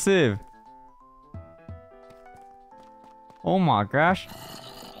massive! Oh my gosh.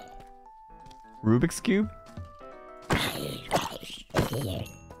 Rubik's Cube?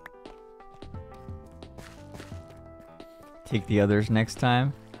 Take the others next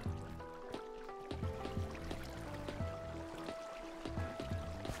time.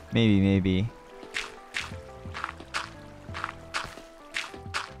 Maybe.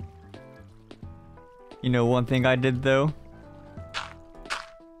 You know one thing I did though?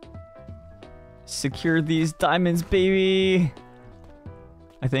 Secure these diamonds, baby!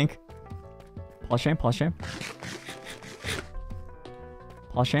 I think. Pause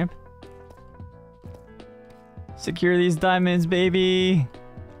champ. Secure these diamonds, baby!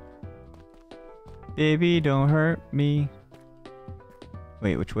 Baby, don't hurt me.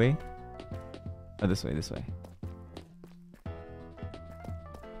 Wait, which way? Oh, this way.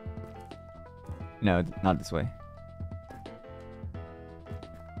 No, not this way.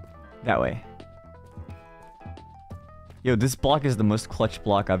 That way. Yo, this block is the most clutch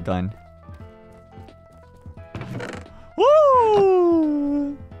block I've done.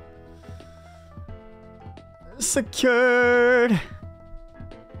 Woo! Secured!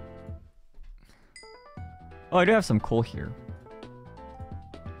 Oh, I do have some coal here.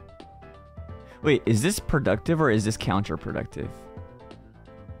 Wait, is this productive or is this counterproductive?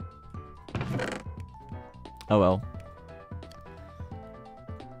 Oh well.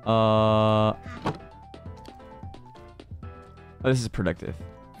 Oh, this is productive.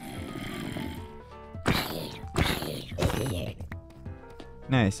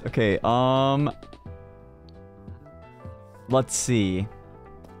 Nice. Okay, let's see.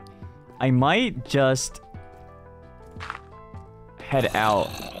 I might just head out.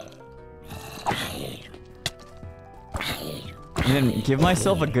 And then give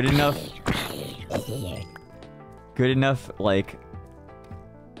myself a good enough like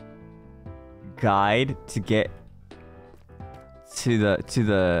guide to get to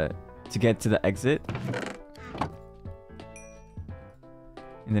the exit.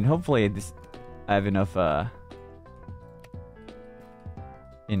 And then hopefully I have enough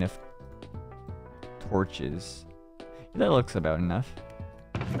torches. That looks about enough.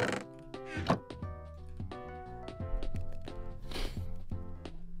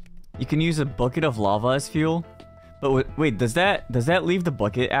 You can use a bucket of lava as fuel. But wait, does that leave the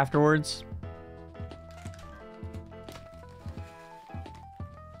bucket afterwards?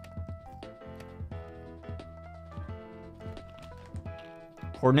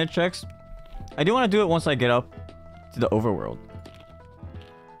 Coordinate checks? I do want to do it once I get up to the overworld.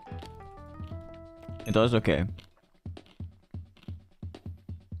 It does? Okay.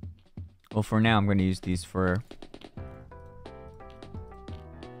 Well, for now, I'm going to use these for...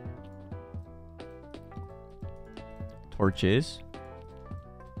 torches.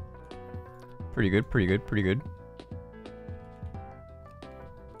 Pretty good, pretty good, pretty good.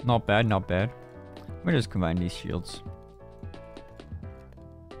 Not bad, not bad. I'm going to just combine these shields.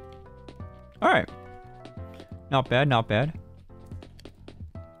 Alright. Not bad, not bad.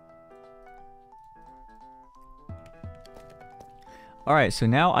 Alright, so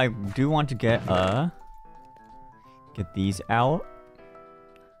now I do want to get these out.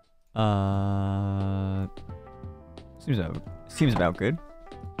 Seems about good.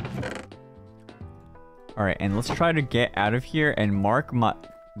 Alright, and let's try to get out of here and mark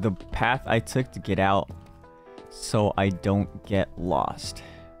the path I took to get out so I don't get lost.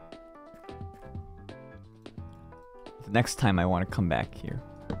 The next time I want to come back here.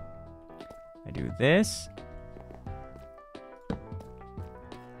 I do this.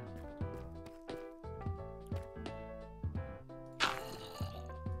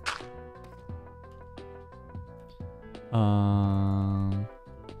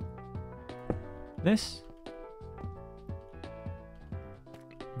 This.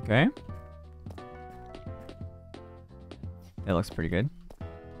 Okay. That looks pretty good.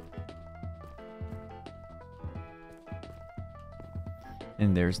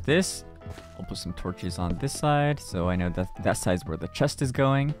 And there's this. I'll put some torches on this side, so I know that that side's where the chest is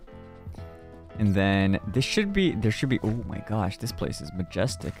going. And then there should be, oh my gosh, this place is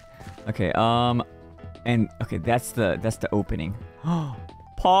majestic. Okay, and okay, that's the opening.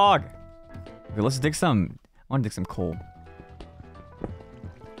 Pog! Okay, let's dig some, I want to dig some coal.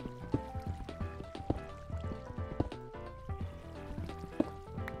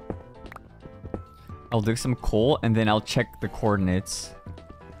 I'll dig some coal and then I'll check the coordinates.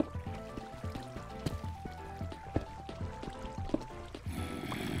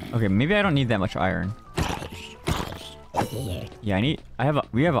 Okay, maybe I don't need that much iron. Yeah,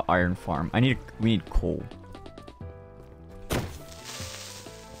 we have an iron farm. We need coal.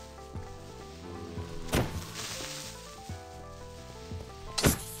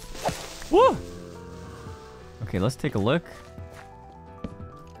 Woo! Okay, let's take a look.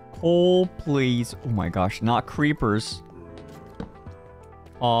 Coal, please. Oh my gosh, not creepers.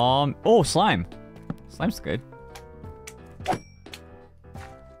 Oh, slime. Slime's good.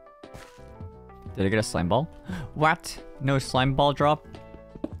 Did I get a slime ball? What? No slime ball drop?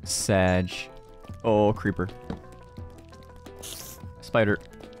 Sag. Oh, creeper. Spider.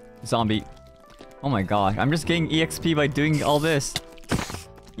 Zombie. Oh my gosh, I'm just getting EXP by doing all this.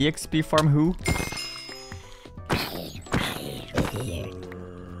 EXP farm who?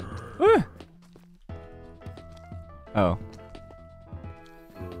 Oh.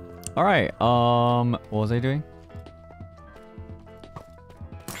 Alright, what was I doing?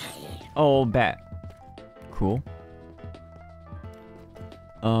 Oh, bat. Cool.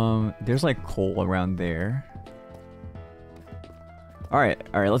 There's like coal around there. Alright,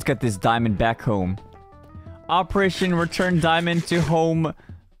 let's get this diamond back home. Operation Return Diamond to Home.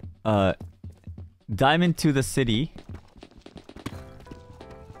 Diamond to the city.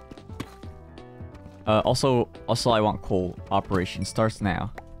 Also I want coal. Operation starts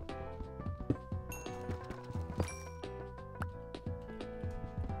now.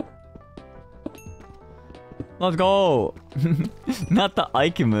 Let's go! Not the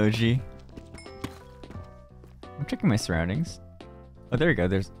Ike emoji. I'm checking my surroundings. Oh, there you go.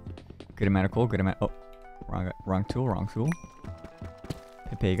 There's good amount of coal, good amount. Oh, wrong tool, wrong tool.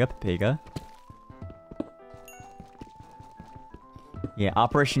 Pepega. Yeah,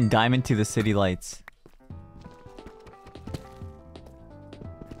 Operation Diamond to the city lights.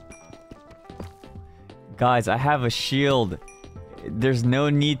 Guys, I have a shield. There's no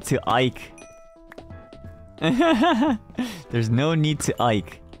need to Ike. There's no need to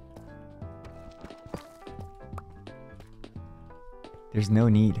Ike. There's no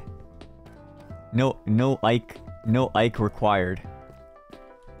need. No Ike required.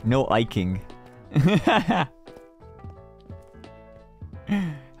 No Iking.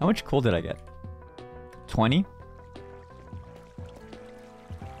 How much coal did I get? 20?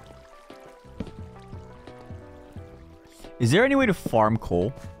 Is there any way to farm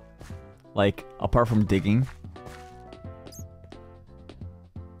coal? Like, apart from digging?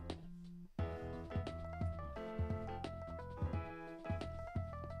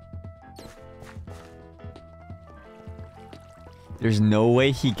 There's no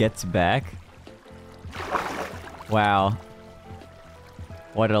way he gets back? Wow.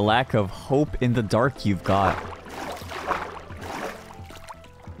 What a lack of hope in the dark you've got.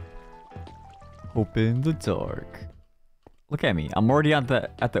 Hope in the dark. Look at me. I'm already at the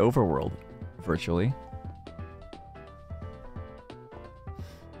overworld, virtually.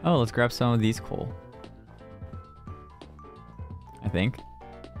 Oh, let's grab some of these coal. I think.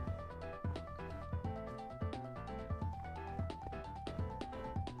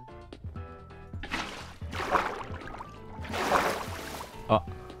 Oh.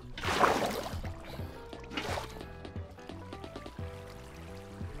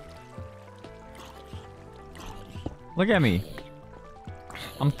 Look at me.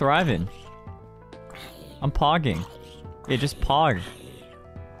 I'm thriving. I'm pogging. Yeah, just pog.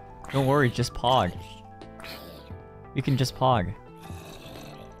 Don't worry, just pog. You can just pog.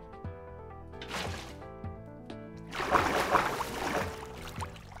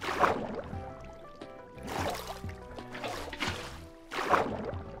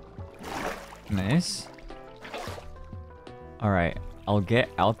 Nice. Alright, I'll get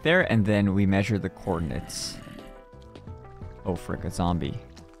out there and then we measure the coordinates. Oh frick, a zombie.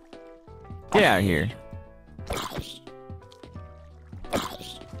 Get out of here.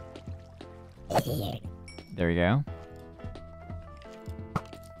 There we go.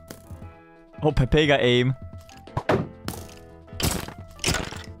 Oh, Pepe got aim.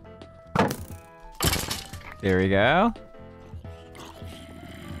 There we go.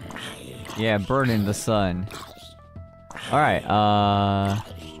 Yeah, burn in the sun. Alright, I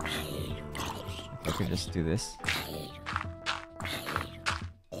could just do this.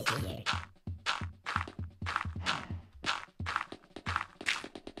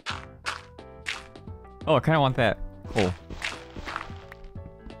 Oh, I kind of want that coal.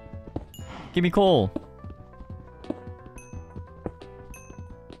 Give me coal.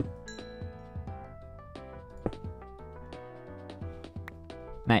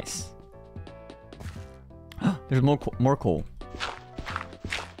 Nice. There's more coal.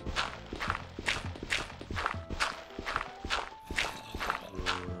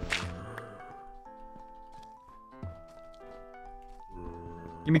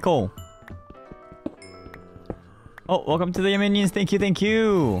 Give me coal. Oh, welcome to the Yaminions. Thank you, thank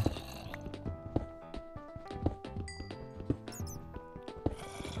you.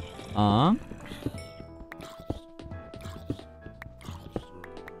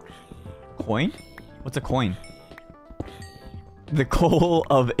 Coin? What's a coin? The coal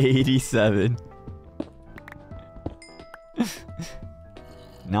of 87.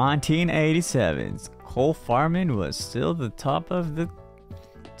 1987's coal farming was still the top of the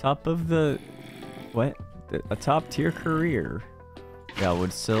what? A top tier career that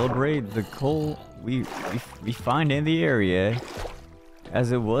would celebrate the coal we find in the area,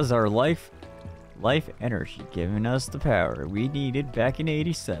 as it was our life energy giving us the power we needed back in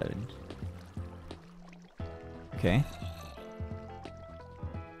 87. Okay.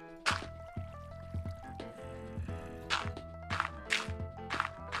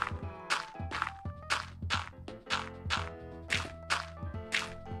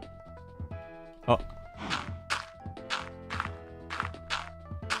 Oh.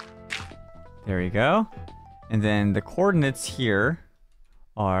 There you go. And then the coordinates here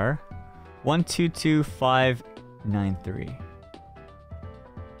are 122593.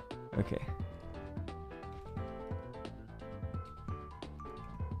 Okay.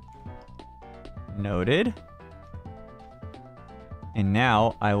 Noted. And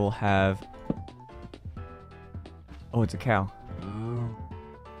now I will have... Oh, it's a cow.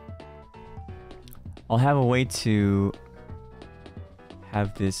 I'll have a way to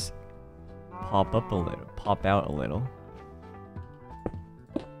have this pop up a little, pop out a little.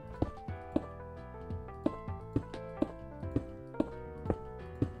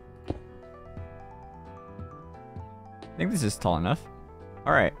 I think this is tall enough.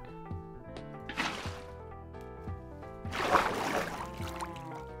 All right.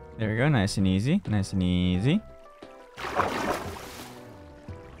 There we go, nice and easy, nice and easy.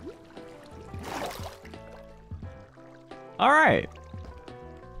 All right.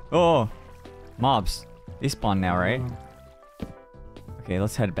 Oh, Mobs. They spawn now, right? Okay,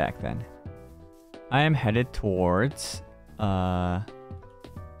 let's head back then. I am headed towards... I'm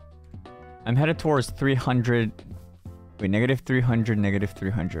headed towards 300... Wait, negative 300, negative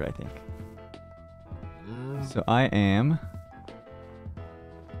 300, I think. So I am...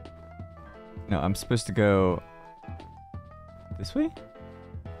 No, I'm supposed to go... This way?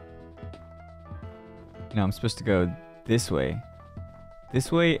 No, I'm supposed to go this way.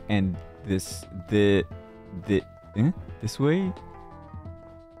 This way and this... This way?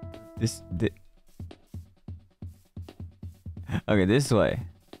 Okay, this way.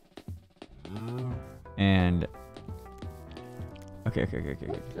 And... Okay.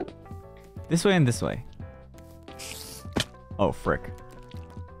 This way and this way. Oh, frick.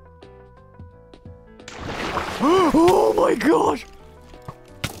 Oh my gosh!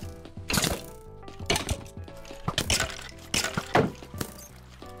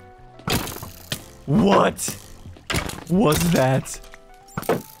 What was that?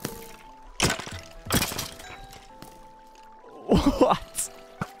 What?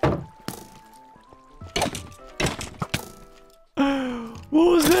 What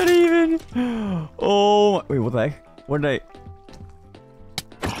was that even? Oh, wait, what the heck? What did I...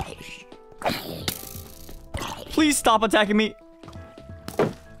 Please stop attacking me.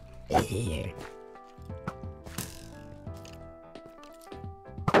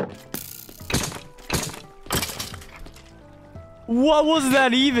 What was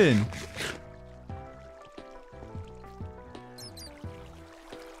that even?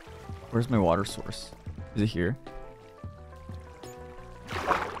 Where's my water source? Is it here?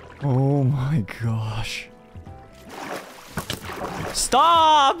 Oh my gosh.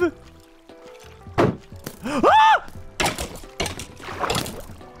 Stop! Ah!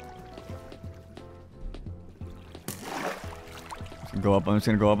 I'm just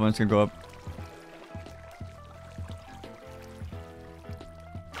gonna go up.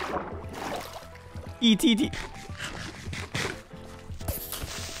 ETT.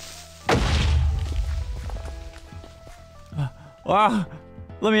 Wow,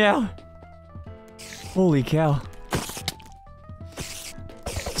 let me out. Holy cow.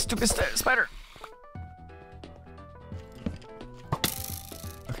 Stupid spider.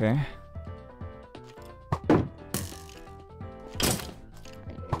 Okay.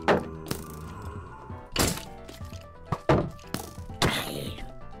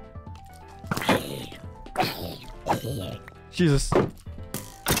 Jesus.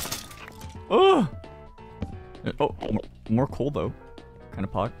 Oh! Oh, more coal though. Kind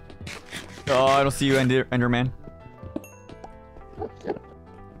of pot. Oh, I don't see you, Enderman.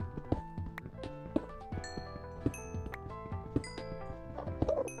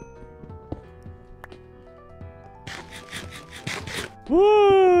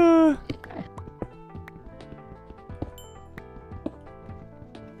 Woo!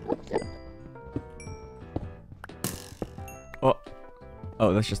 Oh.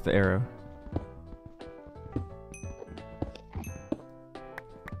 Oh, that's just the arrow.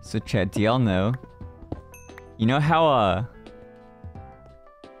 So chat, do y'all know? You know how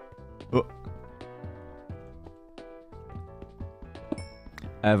oh.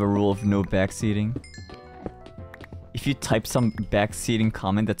 I have a rule of no backseating. If you type some backseating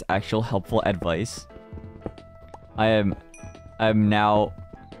comment that's actual helpful advice, I'm now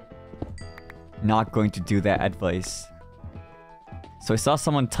not going to do that advice. So I saw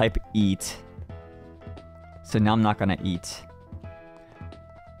someone type eat. So now I'm not gonna eat.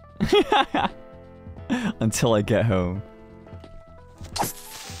 Until I get home.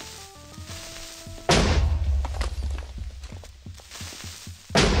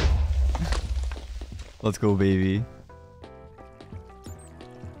 Let's go, baby.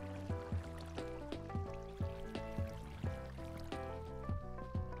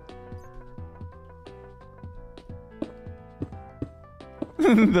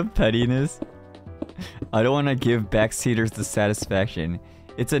 The pettiness. I don't want to give backseaters the satisfaction.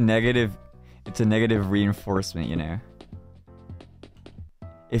 It's a negative reinforcement, you know.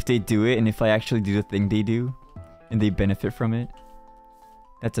 If they do it, and if I actually do the thing they do, and they benefit from it,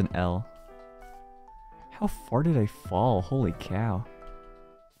 that's an L. How far did I fall? Holy cow.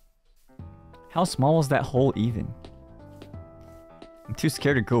 How small was that hole even? I'm too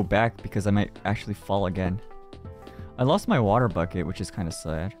scared to go back because I might actually fall again. I lost my water bucket, which is kind of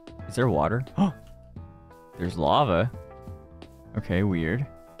sad. Is there water? Oh! There's lava. Okay, weird.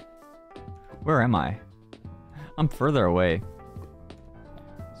 Where am I? I'm further away.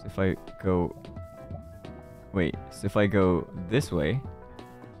 So if I go... Wait, so if I go this way...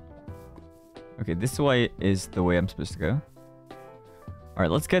 Okay, this way is the way I'm supposed to go. Alright,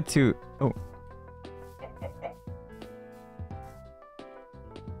 let's get to... Oh,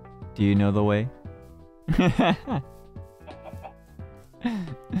 Do you know the way?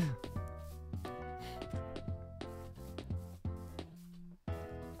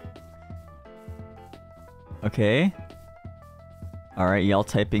 Okay. Alright, y'all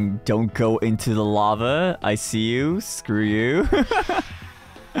typing, don't go into the lava. I see you. Screw you.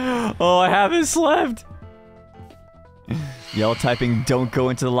 Oh, I haven't slept. Y'all typing, don't go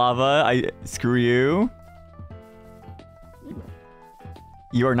into the lava. Screw you.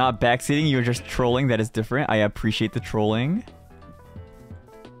 You are not backseating, you are just trolling. That is different. I appreciate the trolling.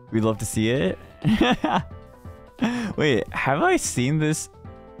 We'd love to see it. Wait, have I seen this?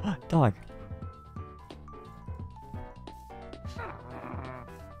 Dog.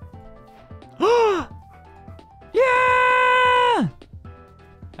 Yeah!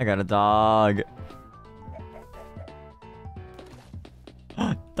 I got a dog.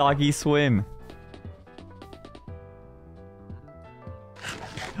 Doggy swim.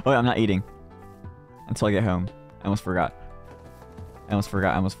 Oh, wait, I'm not eating until I get home. I almost forgot. I almost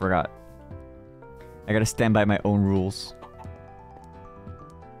forgot. I gotta stand by my own rules.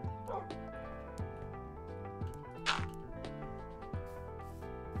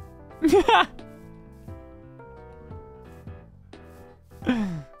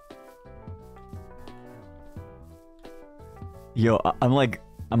 Yo, I'm like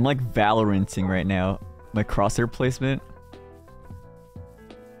Valoranting right now. My crosshair placement.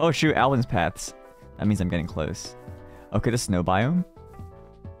 Oh shoot, Alvin's paths. That means I'm getting close. Okay, the snow biome.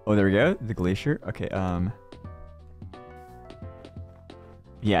 Oh, there we go. The glacier. Okay,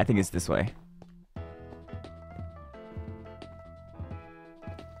 yeah, I think it's this way.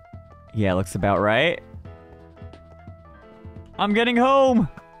 Yeah, looks about right. I'm getting home!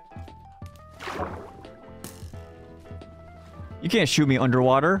 You can't shoot me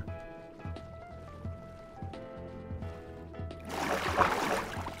underwater.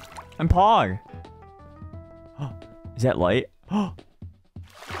 I'm Pog. Is that light? I'm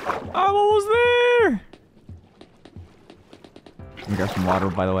almost there! Let me grab some water,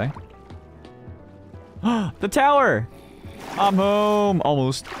 by the way. The tower! I'm home!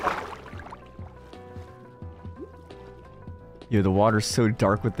 Almost. Yo, the water's so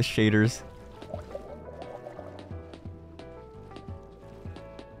dark with the shaders.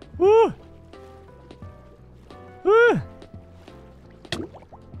 Woo! Woo!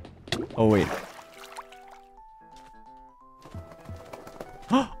 Oh, wait.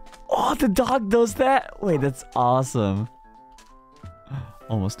 Oh, the dog does that? Wait, that's awesome.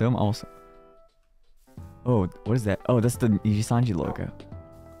 Almost home, almost. Oh, what is that? Oh, that's the NIJISANJI logo.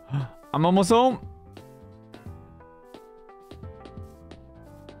 I'm almost home.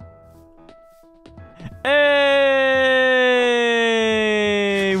 Hey!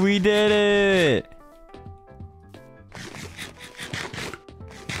 We did it!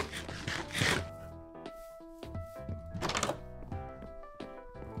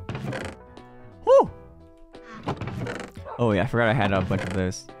 Woo! Oh yeah, I forgot I had a bunch of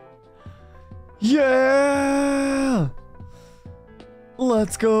those. Yeah!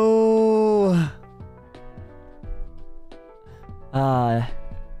 Let's go!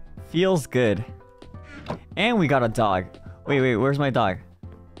 Feels good. And we got a dog. Wait, where's my dog?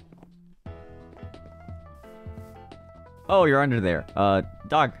 Oh, you're under there.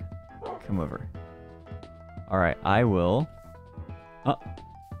 Dog. Come over. Alright, I will...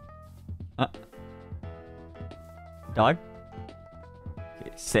 Dog?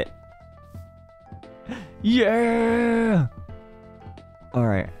 Okay, sit. Yeah!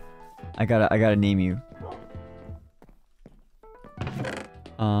 Alright. I gotta name you.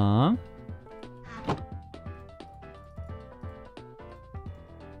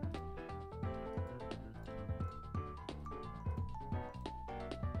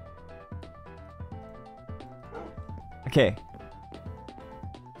 Okay.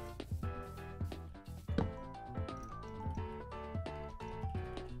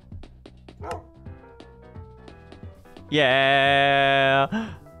 Yeah!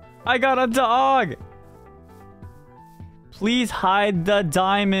 I got a dog! Please hide the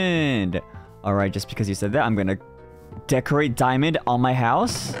diamond! Alright, just because you said that, I'm gonna decorate diamond on my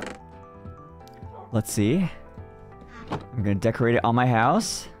house. Let's see. I'm gonna decorate it on my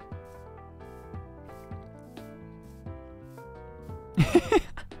house.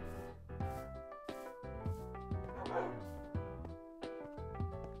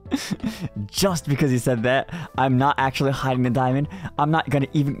 Just because you said that, I'm not actually hiding the diamond. I'm not gonna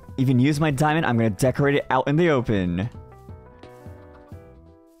even use my diamond. I'm gonna decorate it out in the open.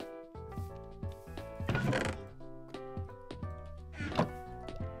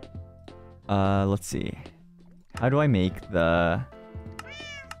 Let's see. How do I make the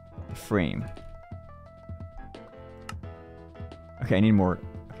frame. Okay, I need more.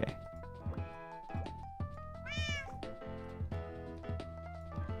 Okay.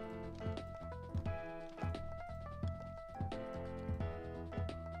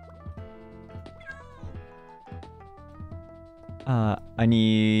 I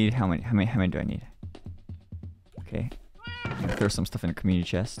need how many do I need? Okay. I'm gonna throw some stuff in a community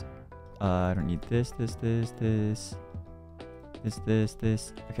chest. I don't need this.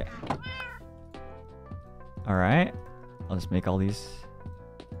 Okay. Alright. I'll just make all these.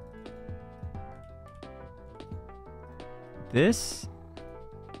 This.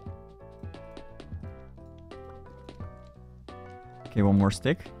 Okay, one more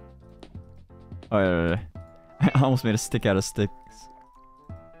stick. Oh, I almost made a stick out of sticks.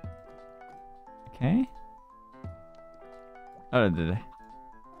 Okay. Oh, did I?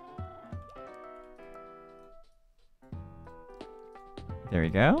 There we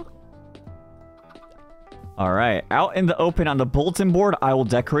go. Alright, out in the open on the bulletin board, I will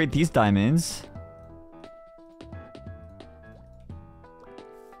decorate these diamonds.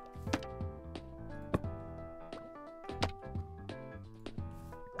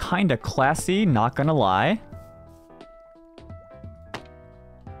 Kinda classy, not gonna lie.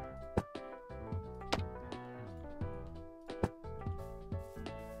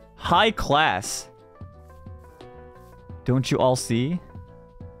 High class. Don't you all see?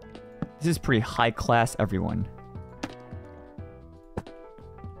 This is pretty high class, everyone.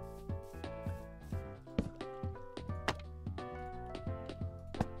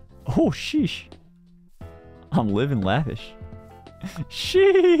 Oh, sheesh. I'm living lavish.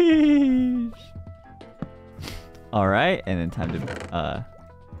 Sheesh. Alright, and then time to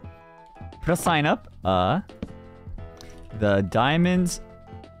put a sign up. The diamonds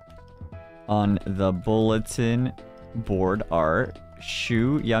on the bulletin board are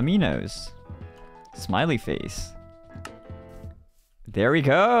Shu Yaminos. Smiley face. There we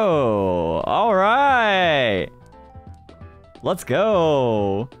go. All right. Let's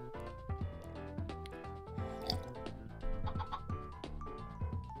go.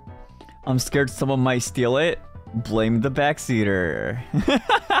 I'm scared someone might steal it. Blame the backseater.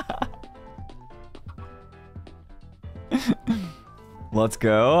 Let's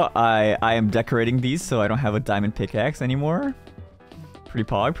go. I am decorating these so I don't have a diamond pickaxe anymore. Pretty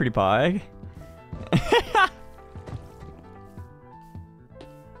pog, pretty pog.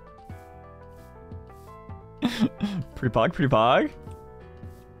 Pretty pog, pretty pog.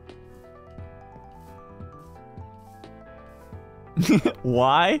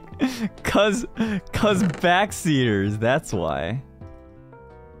 Why? Cause backseaters, that's why.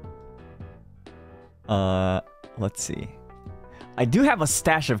 Let's see. I do have a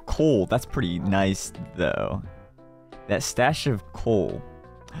stash of coal. That's pretty nice, though. That stash of coal.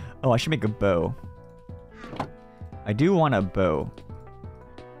 Oh, I should make a bow. I do want a bow.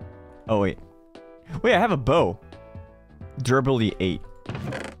 Oh, wait. Wait, I have a bow. Durability 8.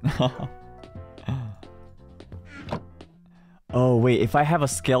 Oh, wait. If I have a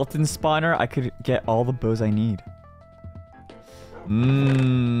skeleton spawner, I could get all the bows I need.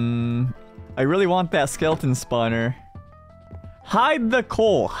 I really want that skeleton spawner. Hide the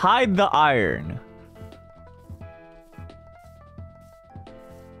coal. Hide the iron.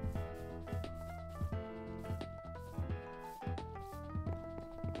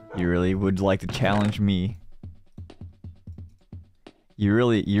 You really would like to challenge me. You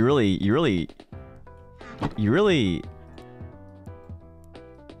really do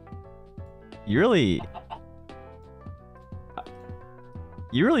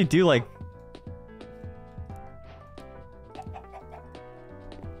like...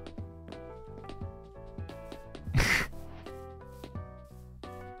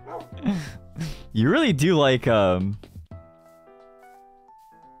 You really do like,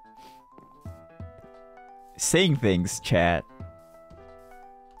 saying things, chat.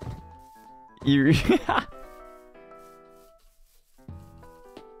 You...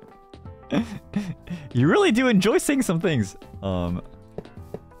 You really do enjoy saying some things. Kinda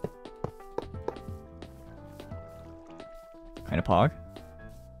pog.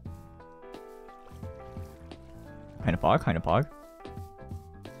 Kinda pog, kinda pog.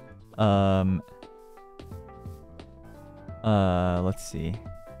 Let's see.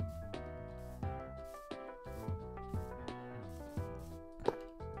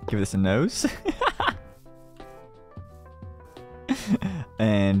 Give this a nose.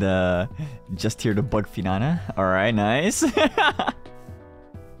 And, just here to bug Finana. Alright, nice.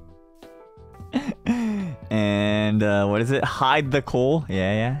 And, what is it? Hide the coal.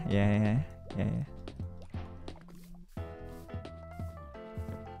 Yeah.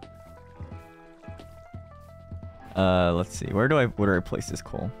 Let's see. Where do I place this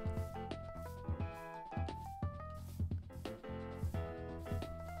coal?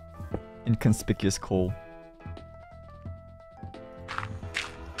 Inconspicuous coal.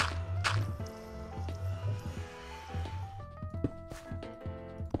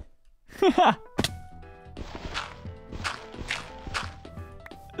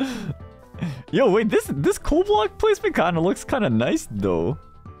 Yo, wait, this coal block placement kind of looks kind of nice though.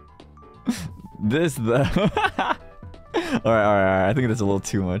 Alright, I think that's a little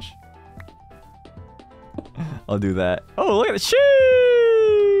too much. I'll do that. Oh, look at the sheesh!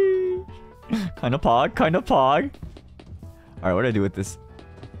 Kind of pog. Alright, what do I do with this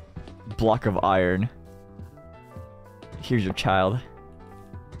block of iron? Here's your child.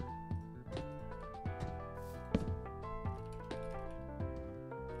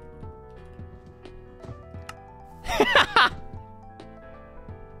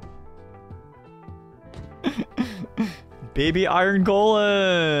 Baby iron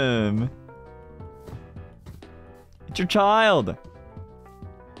golem. It's your child.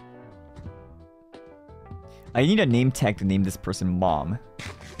 I need a name tag to name this person Mom.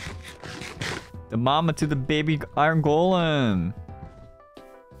 The mama to the baby iron golem.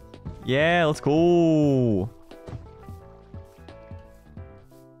 Yeah, let's go.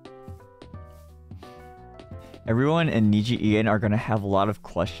 Everyone in NIJISANJI EN are gonna have a lot of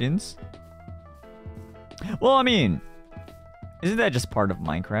questions. Well, I mean, isn't that just part of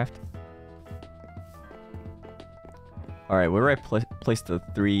Minecraft? Alright, where do I place the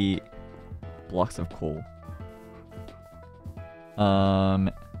 3 blocks of coal?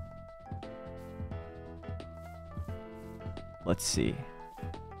 Let's see.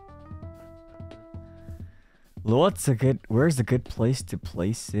 Where's a good place to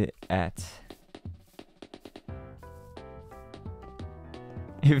place it at?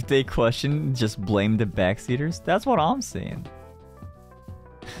 If they question, just blame the backseaters. That's what I'm saying.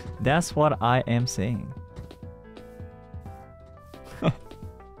 That's what I am saying.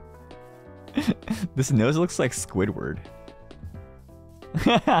 This nose looks like Squidward.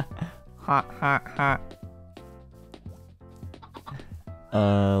 Ha ha ha.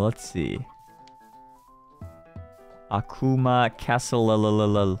 Let's see. Akuma Castle.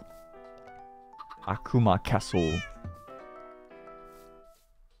 Akuma Castle.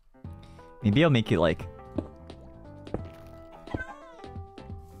 Maybe I'll make it like...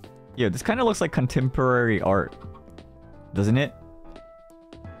 Yo, this kind of looks like contemporary art. Doesn't it?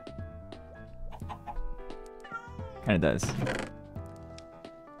 Kind of does.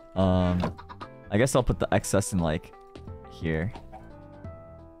 I guess I'll put the excess in like... here.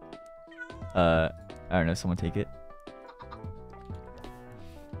 I don't know, someone take it.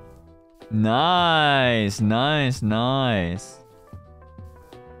 Nice!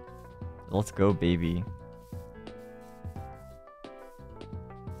 Let's go, baby.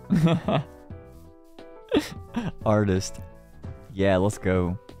 Artist. Yeah, let's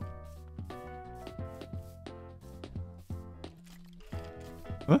go.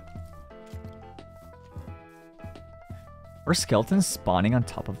 What? Are skeletons spawning on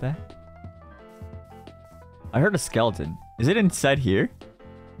top of that? I heard a skeleton. Is it inside here?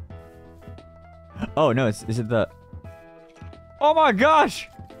 Oh no, is it the... Oh my gosh!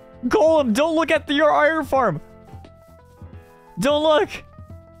 Golem, don't look at your iron farm! Don't look!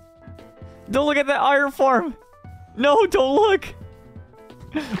 Don't look at that iron farm! No, don't look!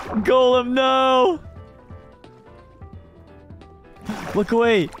 Golem, no! Look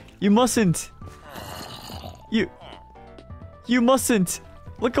away! You mustn't! You mustn't!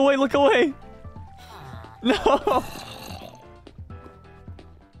 Look away, look away! No!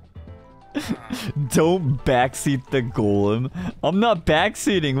 Don't backseat the golem. I'm not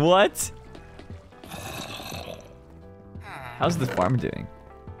backseating, what? How's the farm doing?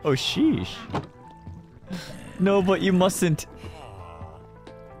 Oh, sheesh. No, but you mustn't.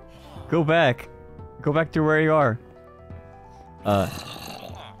 Go back. Go back to where you are.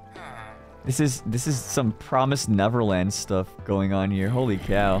 This is some Promised Neverland stuff going on here. Holy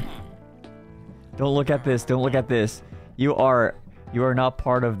cow. Don't look at this. Don't look at this. You are not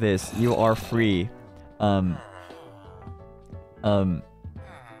part of this. You are free. Don't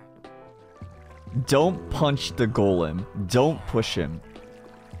punch the golem. Don't push him.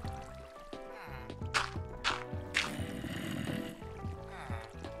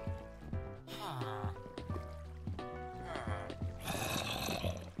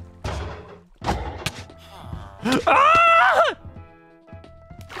 Ah!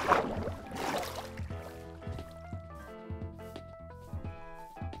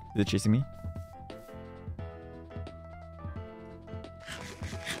 Is it chasing me?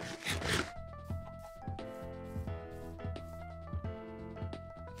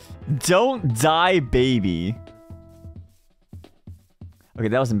 Don't die, baby. Okay,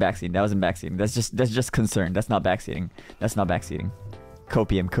 that wasn't backseating. That wasn't backseating. That's just concern. That's not backseating. That's not backseating.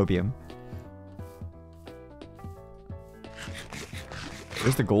 Copium, copium.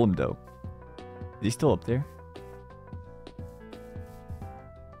 Where's the golem though? Is he still up there?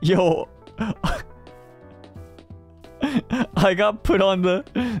 Yo, I got put on the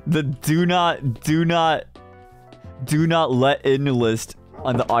do not let in list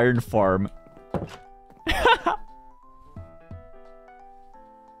on the iron farm.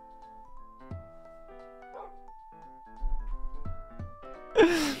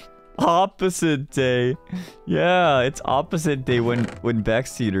 Opposite day. Yeah, it's opposite day when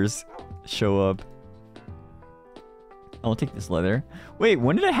backseaters show up. I'll take this leather. Wait,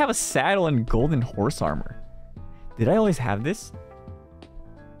 when did I have a saddle and golden horse armor? Did I always have this?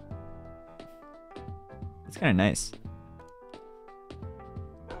 It's kind of nice.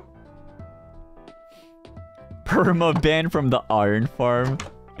 Perma ban from the iron farm.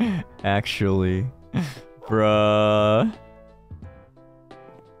 Actually. Bruh.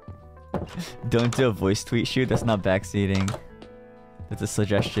 Don't do a voice tweet shoot. That's not backseating. That's a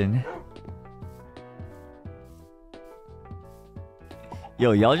suggestion.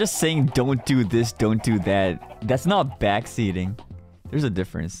 Yo, y'all just saying don't do this, don't do that. That's not backseating. There's a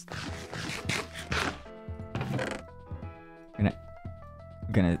difference. I'm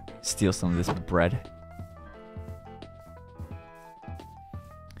gonna steal some of this bread.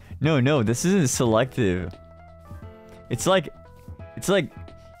 No, this isn't selective. It's like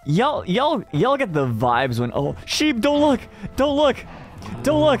y'all get the vibes when sheep, don't look,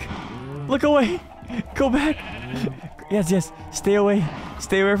 look away, go back. Yes, stay away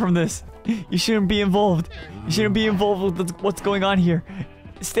from this. You shouldn't be involved. You shouldn't be involved with what's going on here.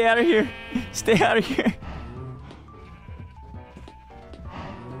 Stay out of here.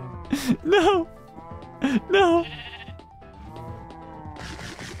 No.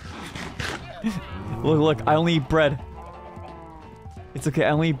 Look, I only eat bread. It's okay,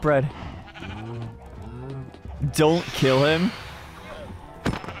 I only eat bread. Don't kill him.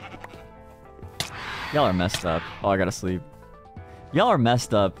 Y'all are messed up. Oh, I gotta sleep. Y'all are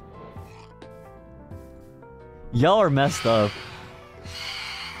messed up.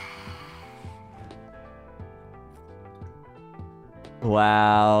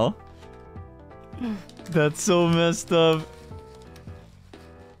 Wow. That's so messed up.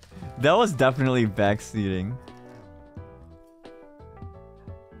 That was definitely backseating.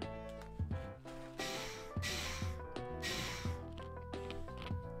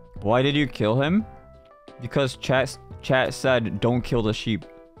 Why did you kill him? Because chat said don't kill the sheep.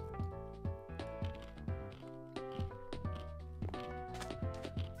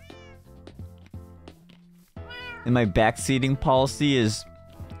 And my backseating policy is,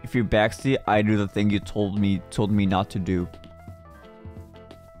 if you backseat, I do the thing you told me not to do.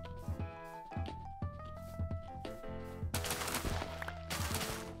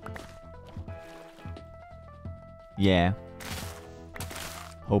 Yeah.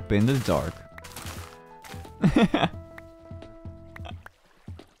 Hope in the dark.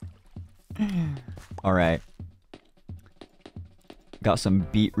 Alright. Got some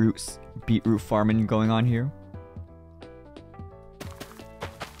beetroot farming going on here.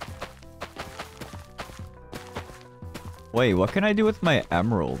 Wait, what can I do with my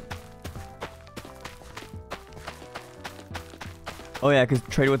emerald? Oh yeah, I could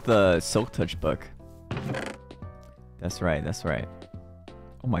trade with the Silk Touch book. That's right.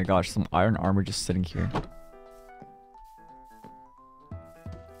 Oh my gosh, some iron armor just sitting here.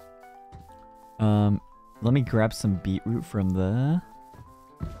 Let me grab some beetroot from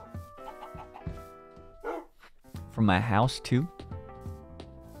my house too.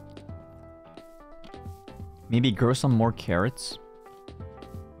 Maybe grow some more carrots.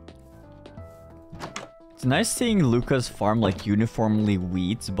 It's nice seeing Luca's farm like uniformly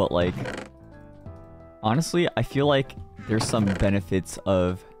weeds, but like honestly, I feel like there's some benefits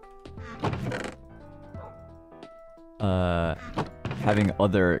of having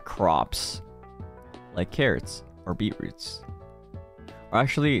other crops like carrots or beetroots. Or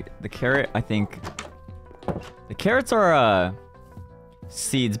actually, the carrot, I think the carrots are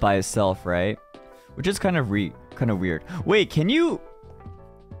seeds by itself, right? Which is kind of weird. Wait,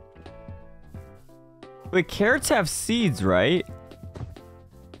 wait, carrots have seeds, right?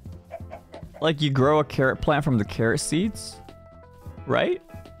 Like you grow a carrot plant from the carrot seeds, right?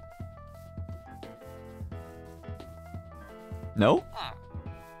 No?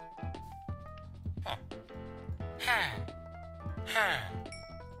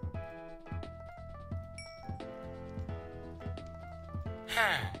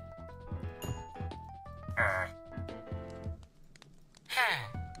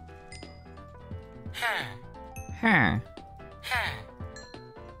 Huh.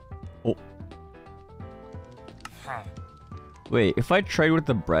 Oh. Wait, if I trade with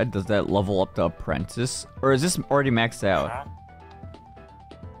the bread, does that level up the apprentice? Or is this already maxed out?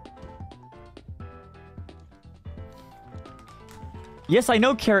 Yes, I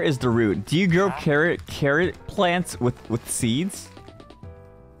know carrot is the root. Do you grow carrot plants with seeds?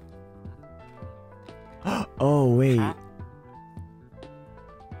 Oh wait.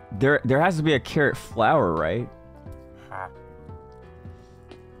 There has to be a carrot flower, right?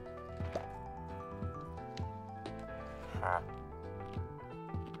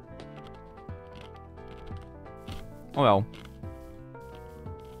 Oh well.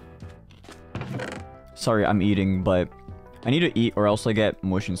 Sorry, I'm eating, but I need to eat or else I get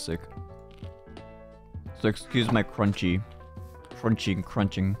motion sick. So excuse my crunching.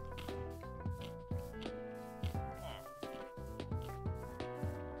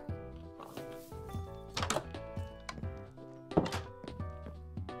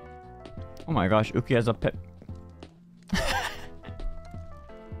 Oh my gosh, Uki has a pet.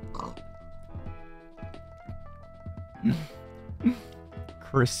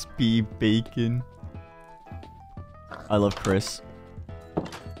 Crispy bacon. I love Chris.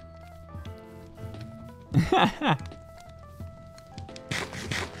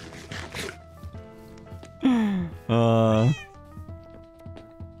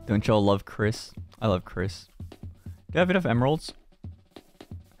 Don't y'all love Chris? I love Chris. Do you have enough emeralds?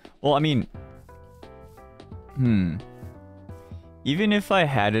 Well, I mean... Even if I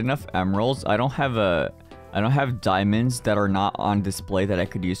had enough emeralds, I don't have diamonds that are not on display that I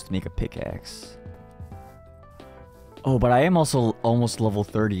could use to make a pickaxe. Oh, but I am also almost level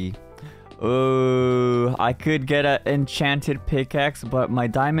 30. Oh, I could get an enchanted pickaxe, but my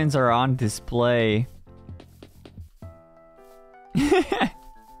diamonds are on display.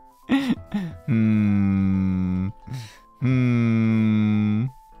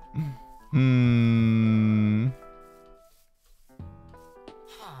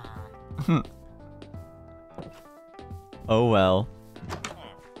 Oh well.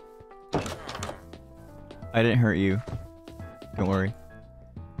 I didn't hurt you. Don't worry.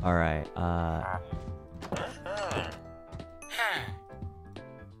 Alright,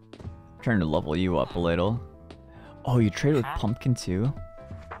 trying to level you up a little. Oh, you trade with pumpkin too?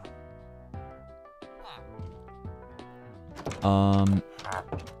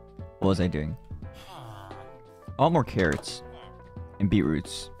 What was I doing? I want more carrots. And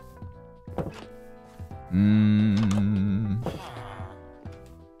beetroots.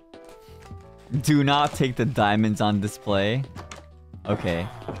 Do not take the diamonds on display. Okay.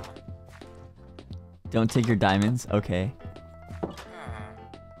 Don't take your diamonds? Okay.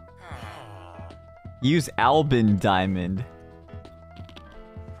 Use Albin diamond.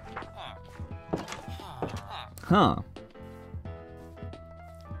 Huh.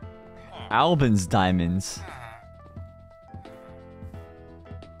 Albin's diamonds.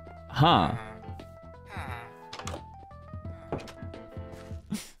 Huh.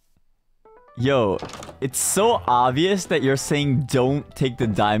 Yo, it's so obvious that you're saying don't take the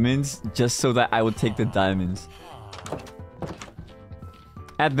diamonds just so that I would take the diamonds.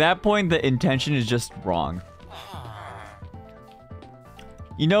 At that point, the intention is just wrong.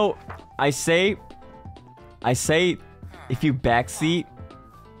 You know, I say if you backseat,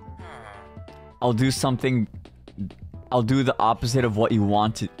 I'll do something. I'll do the opposite of what you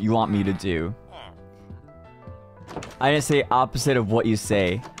want me to do. I didn't say opposite of what you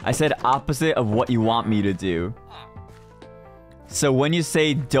say. I said opposite of what you want me to do. So when you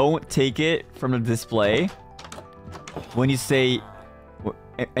say don't take it from the display, when you say,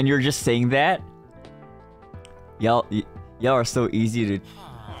 and you're just saying that, y'all are so easy to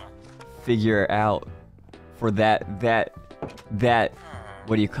figure out for that,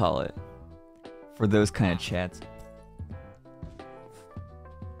 what do you call it? For those kind of chats.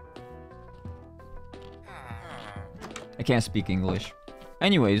 I can't speak English.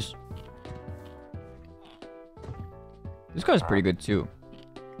 Anyways. This guy's pretty good too.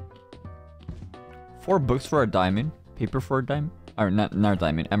 4 books for a diamond. Paper for a diamond. Or not a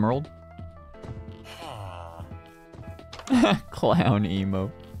diamond. Emerald. Clown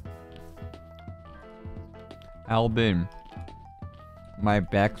emo. Albin. My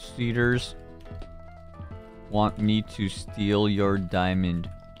backseaters want me to steal your diamond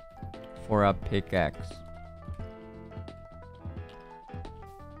for a pickaxe.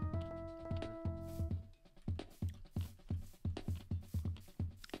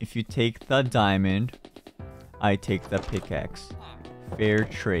 If you take the diamond, I take the pickaxe. Fair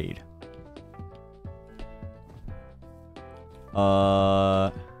trade.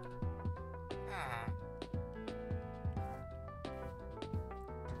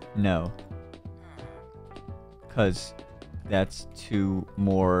 No. 'Cause that's 2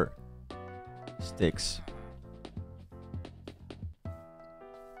 more sticks.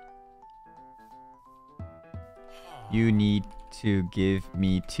 You need to give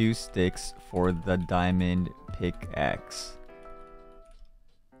me 2 sticks for the diamond pickaxe.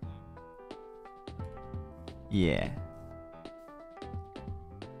 Yeah.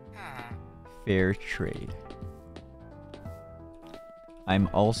 Fair trade. I'm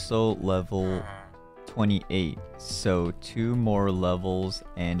also level 28, so 2 more levels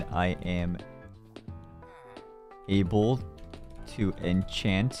and I am able to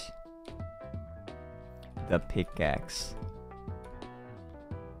enchant the pickaxe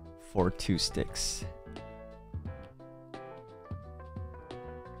for 2 sticks.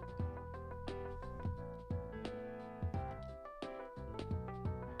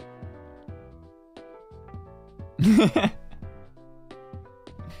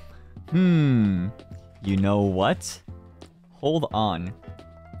 You know what? Hold on.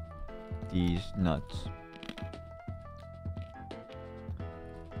 These nuts.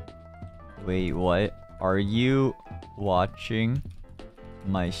 Wait, what? Are you watching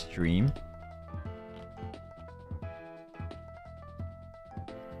my stream?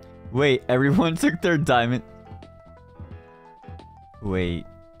 Wait, everyone took their diamond. Wait,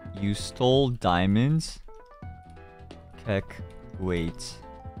 you stole diamonds? Heck, wait.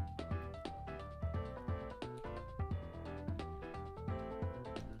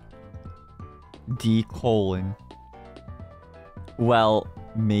 D:. Well,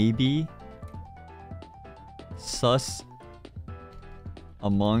 maybe. Sus.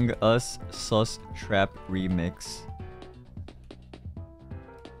 Among Us Sus Trap Remix.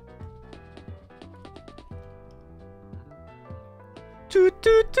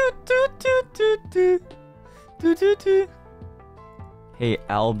 Hey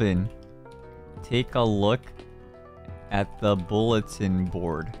Albin, take a look at the bulletin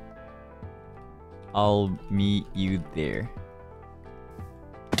board. I'll meet you there.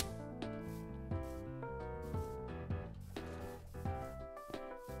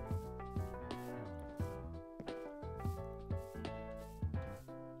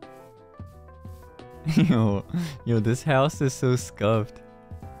 Yo, this house is so scuffed.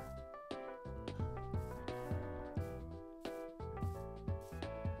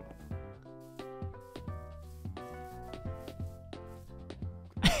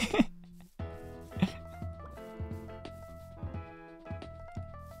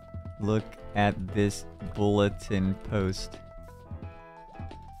 Look at this bulletin post.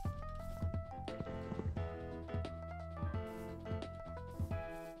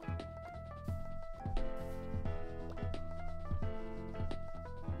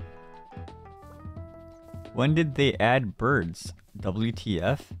 When did they add birds?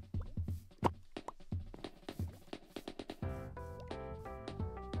 WTF?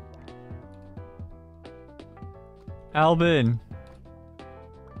 Albin!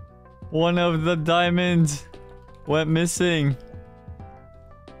 One of the diamonds went missing.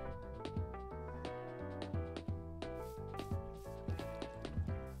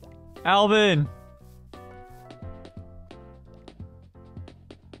 Albin!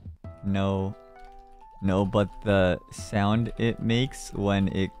 No. No, but the sound it makes when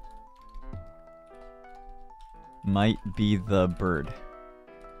it might be the bird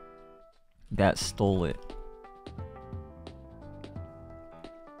that stole it.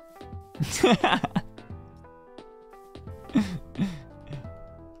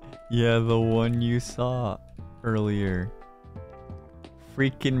 Yeah, the one you saw earlier.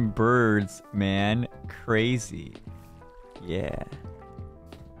 Freaking birds, man. Crazy. Yeah.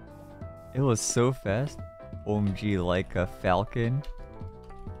 It was so fast. OMG, like a falcon.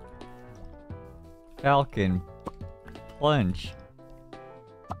 Falcon. Plunge.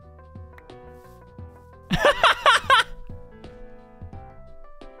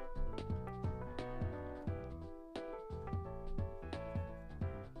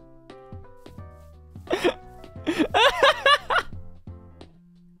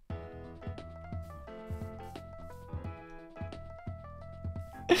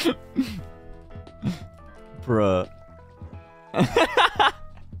 Bruh.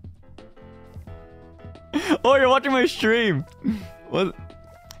 Oh, you're watching my stream. What?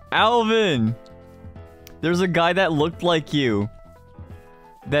 Alvin. There's a guy that looked like you.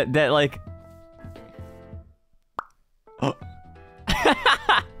 That like. Oh.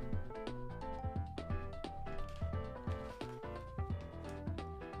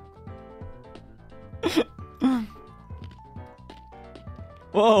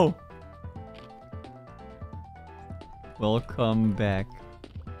 Welcome back.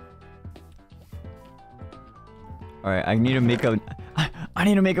 Alright, I need to make a... I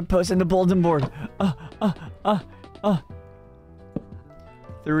need to make a post in the bulletin board.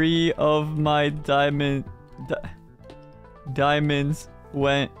 3 of my diamonds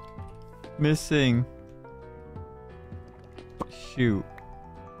went missing. Shoot.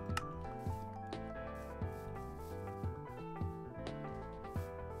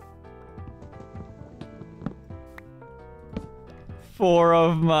 Four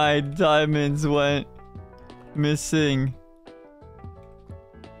of my diamonds went missing.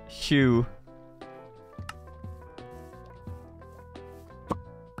 Shoe.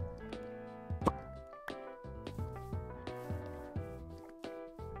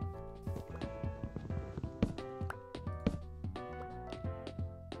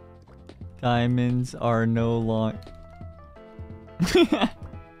 Diamonds are no longer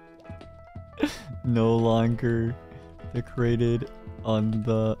decorated on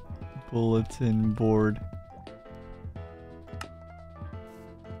the bulletin board.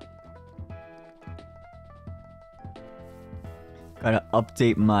 Gotta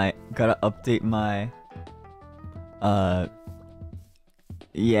update my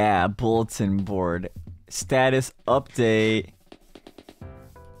yeah, bulletin board. Status update.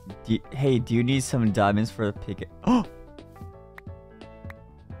 Hey, do you need some diamonds for the picket? Oh!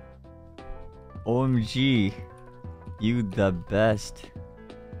 OMG. You the best.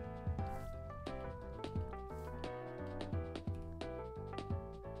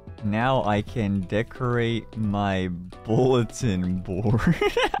 Now I can decorate my bulletin board.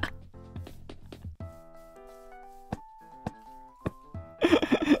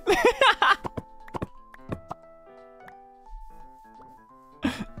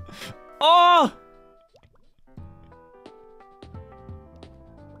 Oh!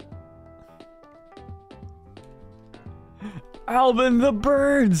 Alvin, the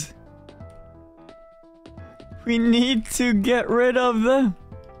birds! We need to get rid of them.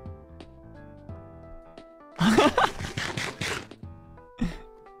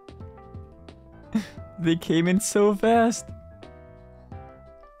 They came in so fast.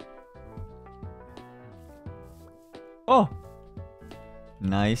 Oh!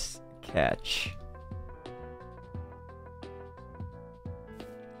 Nice catch.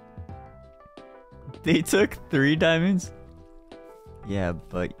 They took 3 diamonds? Yeah,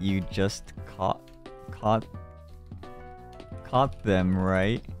 but you just caught them,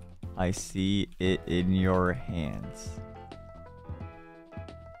 right? I see it in your hands.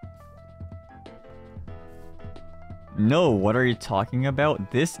 No, what are you talking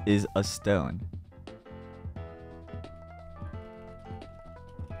about? This is a stone.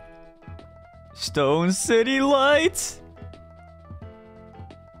 Stone City Lights!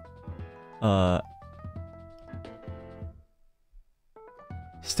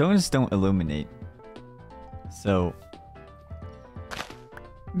 Stones don't illuminate. So...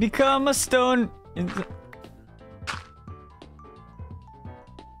 become a stone in the...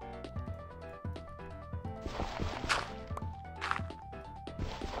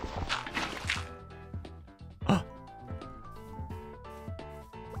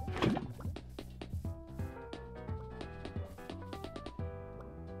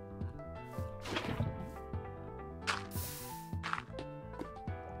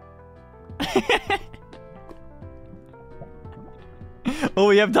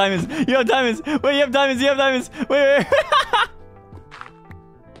 Oh, you have diamonds! You have diamonds! Wait, you have diamonds! You have diamonds! Wait,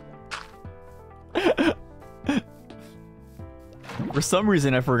 wait! For some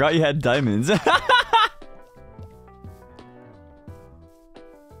reason, I forgot you had diamonds.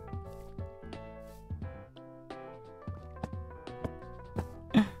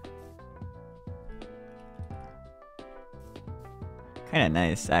 Kinda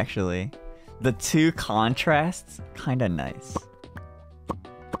nice, actually. The 2 contrasts, kinda nice.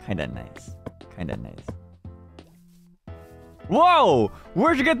 Kinda nice. Kinda nice. Whoa!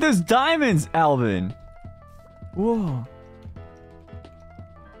 Where'd you get those diamonds, Alvin? Whoa.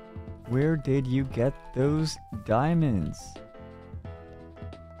 Where did you get those diamonds?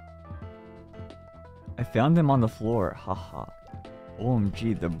 I found them on the floor. Haha.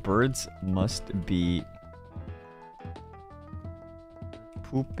 OMG, the birds must be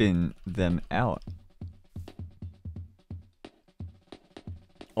pooping them out.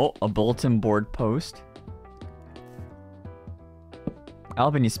 Oh, a bulletin board post.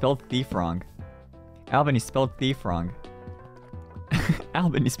 Alvin, you spelled thief wrong. Alvin, you spelled thief wrong.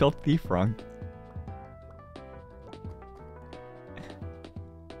 Alvin, you spelled thief wrong.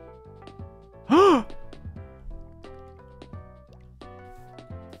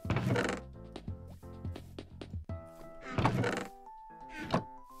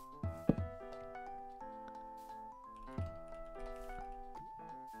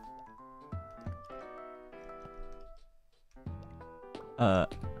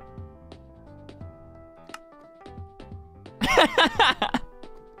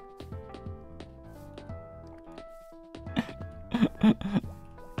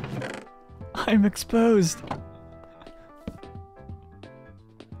 I'm exposed.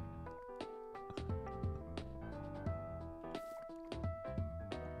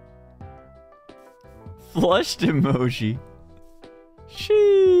 Flushed emoji.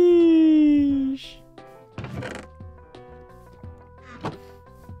 Sheesh.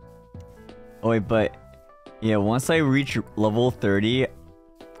 Oh wait, but yeah, once I reach level 30,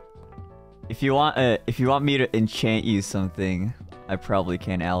 if you want me to enchant you something, I probably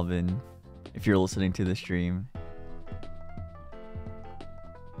can, Alvin. If you're listening to the stream.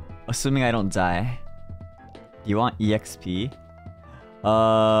 Assuming I don't die. Do you want EXP?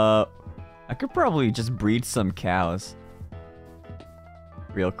 I could probably just breed some cows.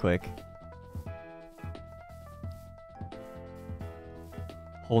 Real quick.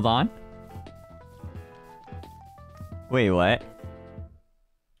 Hold on. Wait, what?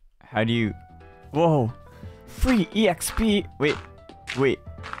 How do you... Whoa! Free EXP! Wait.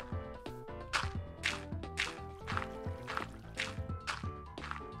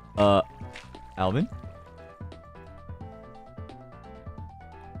 Alvin?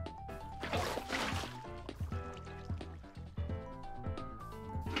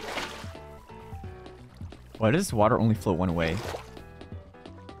 Why does water only flow one way?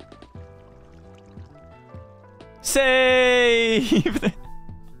 Save!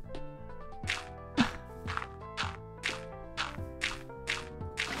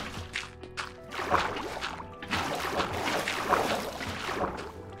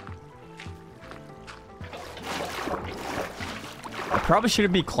 Probably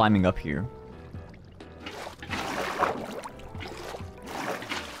shouldn't be climbing up here.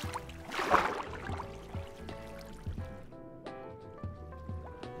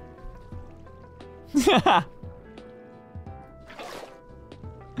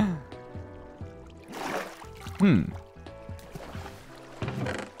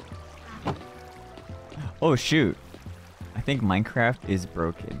 Oh shoot. I think Minecraft is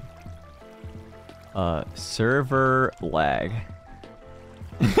broken. Server lag.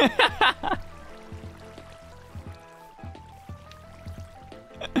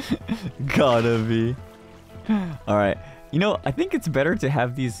 Gotta be. Alright. You know, I think it's better to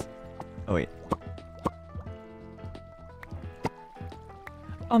have these... Oh, wait.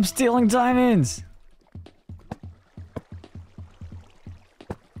 I'm stealing diamonds!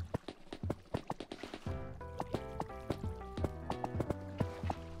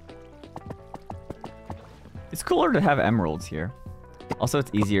 It's cooler to have emeralds here. Also,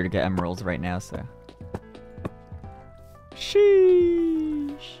 it's easier to get emeralds right now, so...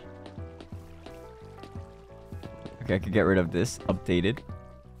 Sheesh! Okay, I could get rid of this. Updated.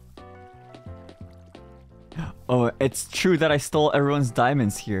 Oh, it's true that I stole everyone's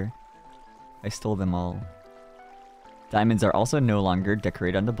diamonds here. I stole them all. Diamonds are also no longer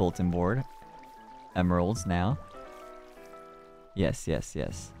decorated on the bulletin board. Emeralds now. Yes.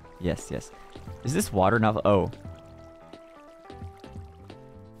 Is this water now? Oh.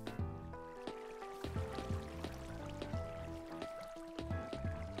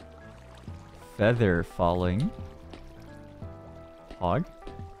 Feather falling. Pog.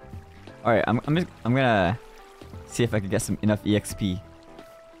 All right, I'm gonna see if I can get enough EXP.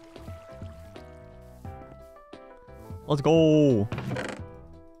 Let's go.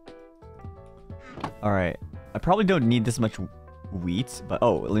 All right, I probably don't need this much wheat, but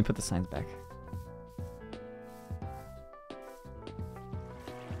oh, let me put the signs back.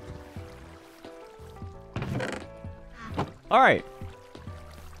 All right,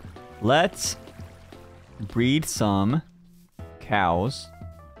 let's breed some cows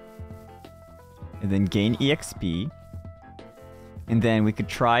and then gain EXP, and then we could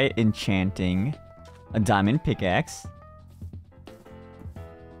try enchanting a diamond pickaxe.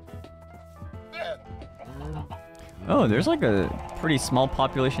 Oh, there's like a pretty small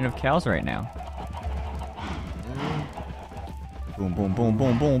population of cows right now. Boom, boom, boom,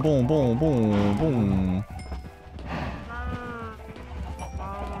 boom, boom, boom, boom, boom, boom.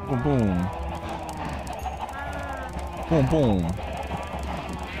 Boom, boom. Boom, boom.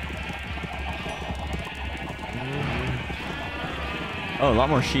 Oh, a lot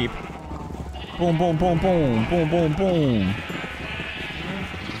more sheep. Boom, boom, boom, boom, boom, boom, boom.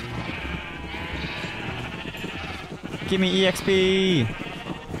 Give me EXP.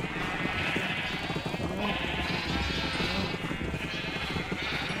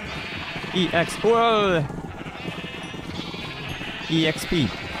 Whoa. EXP.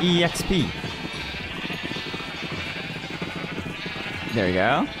 There we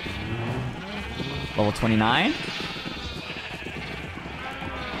go. Level 29.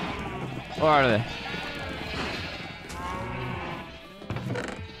 Where are they?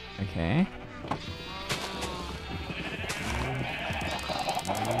 Okay.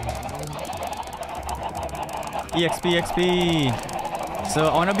 EXP, XP. So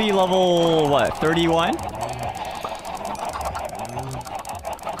I want to be level, what, 31?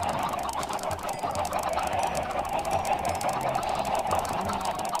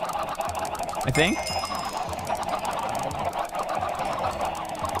 I think.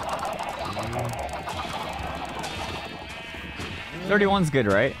 31's good,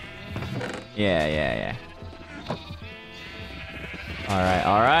 right? Yeah.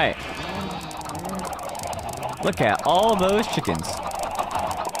 Alright. Look at all those chickens.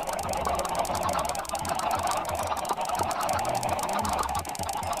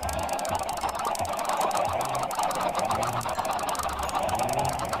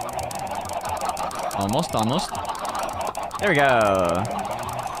 Almost. There we go.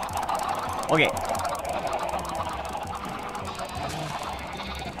 Okay.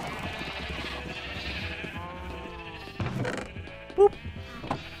 Boop.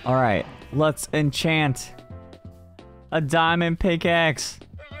 Alright, let's enchant a diamond pickaxe.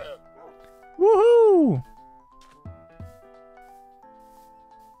 Woohoo!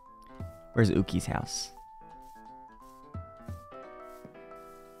 Where's Uki's house?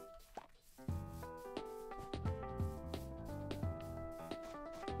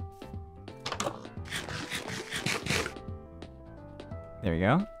 There we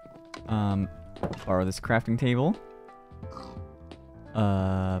go. Borrow this crafting table.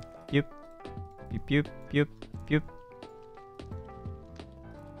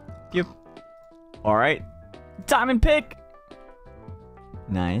 Yep. Alright. Diamond pick!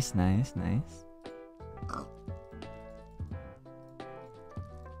 Nice.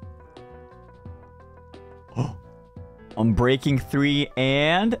 Oh, I'm breaking 3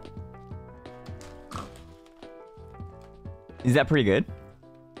 and... Is that pretty good?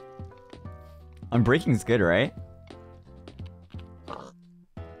 Unbreaking is good, right?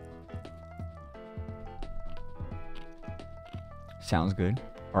 Sounds good.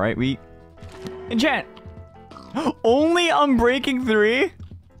 Alright, we... enchant! Only Unbreaking 3?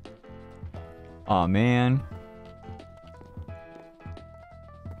 Aw, man.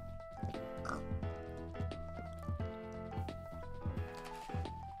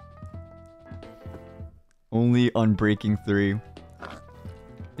 Only Unbreaking 3.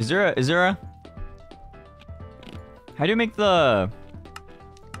 Is there a... How do you make the...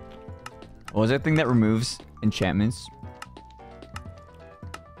 What was that thing that removes enchantments?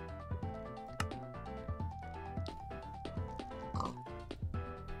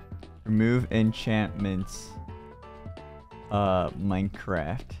 Remove enchantments.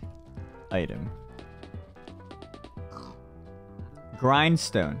 Minecraft item.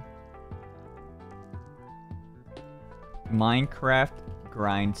 Grindstone. Minecraft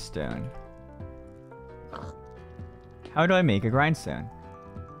grindstone. How do I make a grindstone?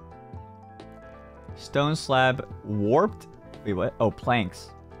 Stone slab warped? Wait, what? Oh,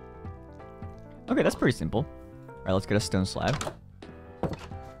 planks. Okay, that's pretty simple. Alright, let's get a stone slab.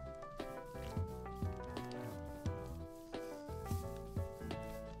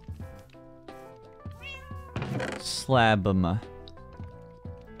 Slab 'em.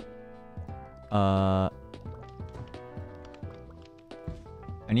 I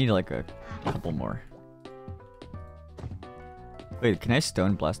need like a couple more. Wait, can I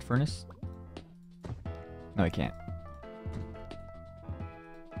stone blast furnace? No, I can't.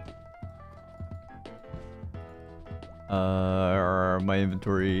 My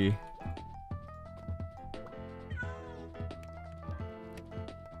inventory.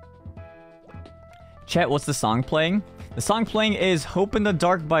 Chat, what's the song playing? The song playing is Hope in the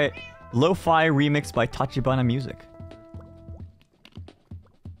Dark by Lo-Fi remixed by Tachibana Music.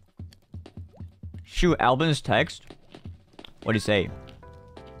 Shu, Albin's text? What do you say?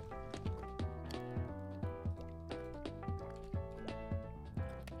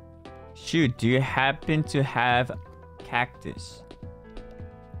 Shu, do you happen to have cactus?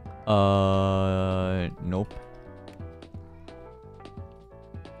 Nope.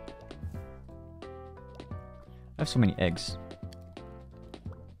 I have so many eggs.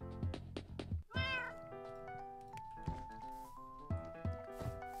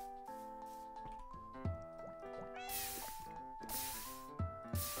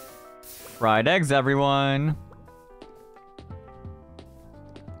 Fried eggs, everyone!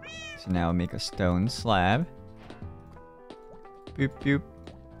 So now make a stone slab. Boop, boop.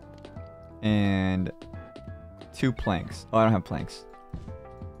 And 2 planks. Oh, I don't have planks.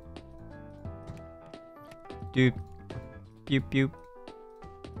 Doop. Pew pew.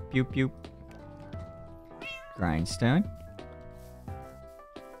 Pew pew. Grindstone.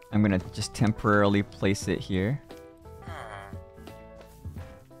 I'm gonna just temporarily place it here.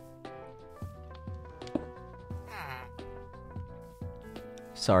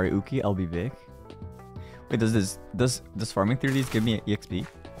 Sorry, Uki, I'll be big. Wait, does farming 3Ds give me EXP?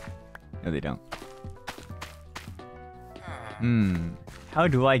 No, they don't. How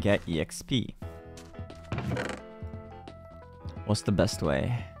do I get EXP? What's the best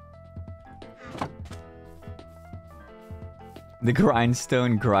way? The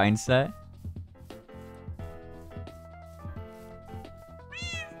grindstone grind set?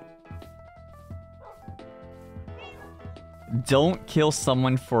 Don't kill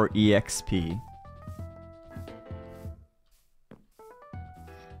someone for EXP.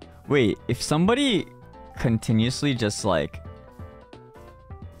 Wait, if somebody continuously just like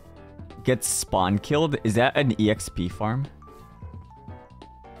gets spawn killed, is that an EXP farm?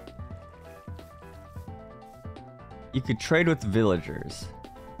 You could trade with villagers.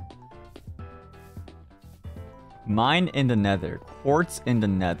 Mine in the nether. Quartz in the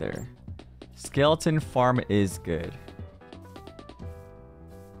nether. Skeleton farm is good.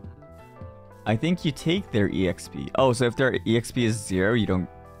 I think you take their EXP. Oh, so if their EXP is 0, you don't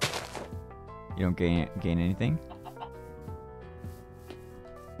gain anything?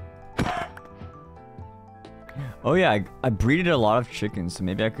 Oh yeah, I breeded a lot of chickens, so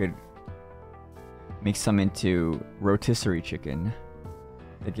maybe I could make some into rotisserie chicken.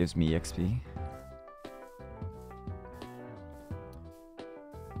 That gives me EXP.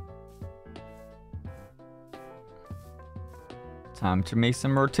 Time to make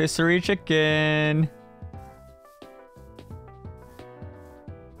some rotisserie chicken.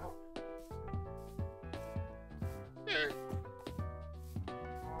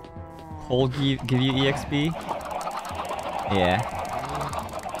 Coal give you EXP? Yeah.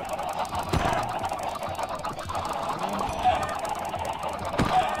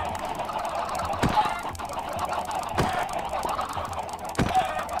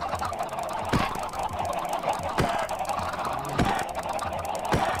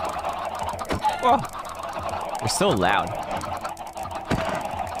 Oh, they're so loud.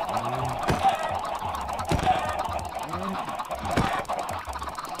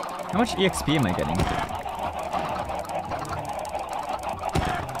 How much EXP am I getting?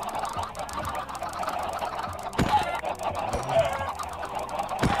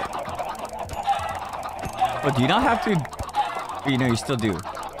 Oh, do you not have to? Wait, no, you still do.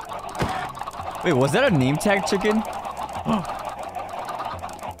 Wait, was that a name tag chicken?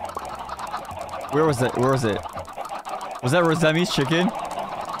 Where was it? Where was it? Was that Rosemi's chicken?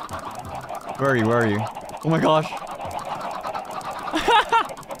 Where are you? Where are you? Oh my gosh.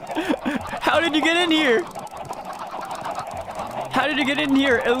 How did you get in here? How did you get in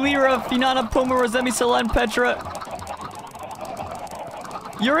here? Elira, Finana, Puma, Rosemi, Solan, Petra.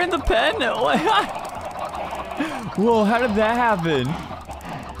 You're in the pen? Whoa, how did that happen?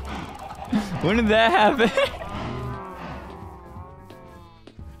 When did that happen?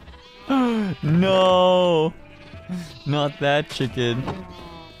 No, not that chicken.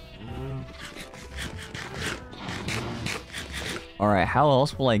 Alright, how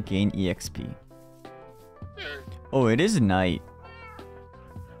else will I gain EXP? Oh, it is night.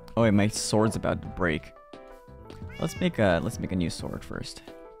 Oh wait, my sword's about to break. Let's make a new sword first.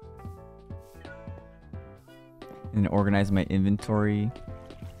 And organize my inventory.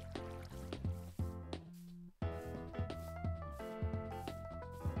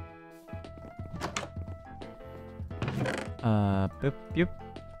 Boop, boop.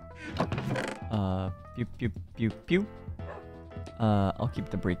 Boop, boop, boop, boop. I'll keep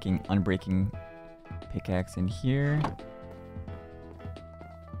the unbreaking pickaxe in here.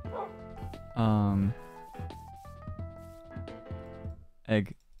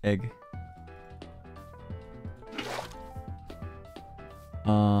 Egg.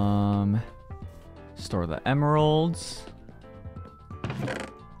 Store the emeralds.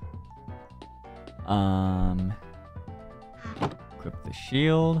 Equip the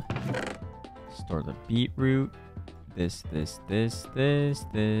shield. Store the beetroot. This.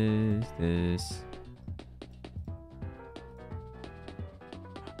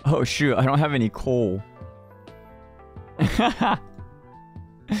 Oh shoot, I don't have any coal.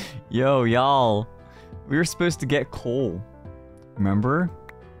 Yo, y'all. We were supposed to get coal. Remember?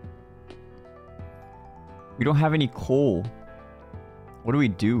 We don't have any coal. What do we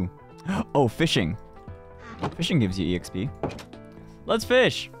do? Oh, fishing. Fishing gives you EXP. Let's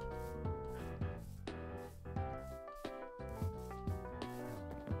fish.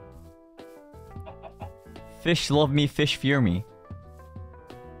 Fish love me, fish fear me.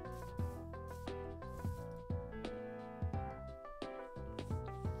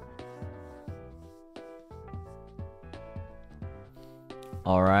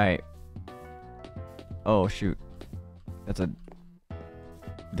 All right. Oh shoot. That's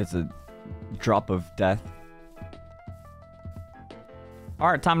a drop of death. All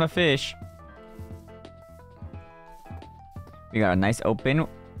right, time to fish. We got a nice open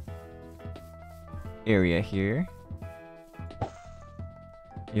area here.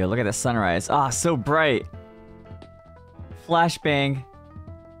 Yo, look at the sunrise. Ah, so bright. Flashbang.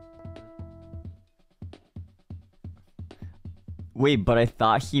 Wait, but I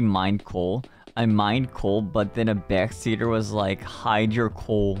thought he mined coal. I mined coal, but then a backseater was like, hide your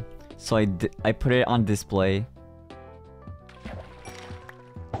coal. So I put it on display.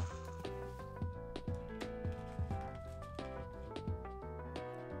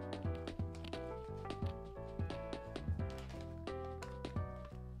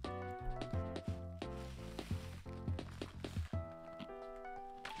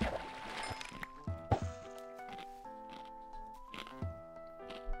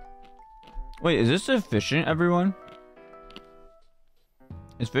 Wait, is this efficient, everyone?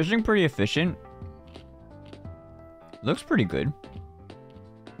 Is fishing pretty efficient? Looks pretty good.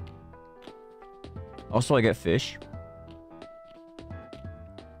 Also, I get fish.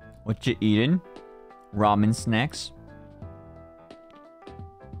 What you eating? Ramen snacks.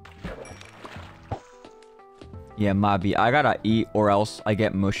 Yeah, Mabi, I gotta eat or else I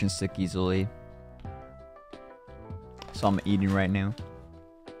get motion sick easily. So I'm eating right now.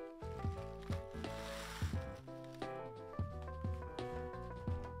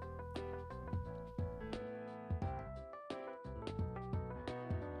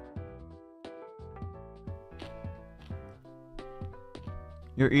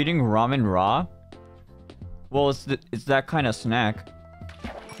 You're eating ramen raw? Well, it's that kind of snack.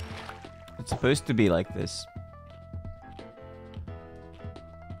 It's supposed to be like this.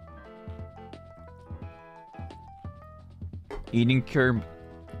 Eating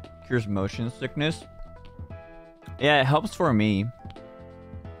cures motion sickness? Yeah, it helps for me.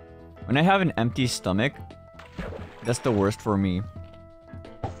 When I have an empty stomach, that's the worst for me.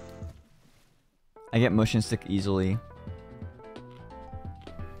 I get motion sick easily.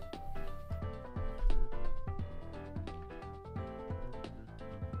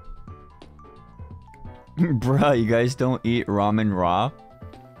 Bruh, you guys don't eat ramen raw?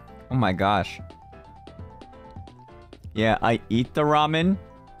 Oh my gosh. Yeah, I eat the ramen,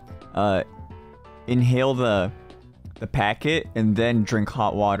 inhale the packet, and then drink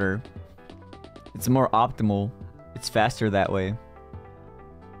hot water. It's more optimal. It's faster that way.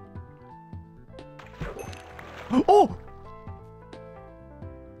 Oh!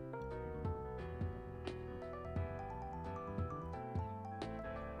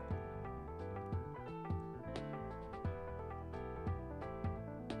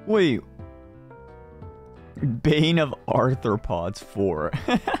 Wait. Bane of Arthropods 4.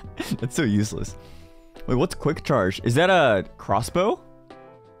 That's so useless. Wait, what's quick charge? Is that a crossbow?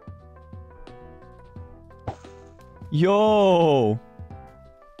 Yo!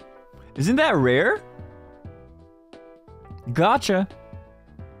 Isn't that rare? Gotcha.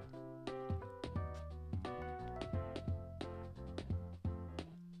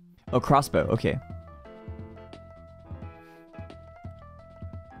 Oh, crossbow. Okay.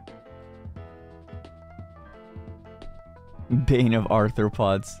 Bane of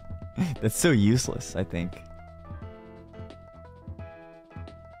Arthropods. That's so useless, I think.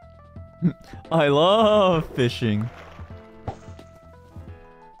 I love fishing.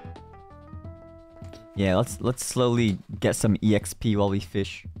 Yeah, let's slowly get some EXP while we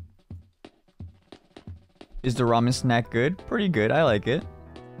fish. Is the ramen snack good? Pretty good, I like it.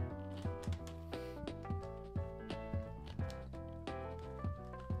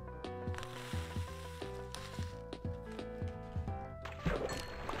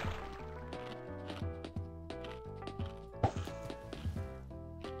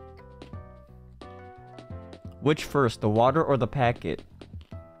 Which first, the water or the packet?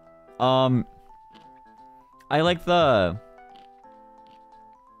 I like the...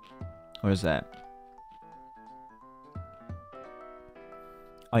 What is that?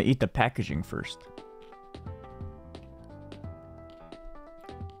 I eat the packaging first.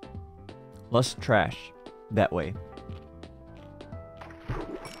 Less trash. That way.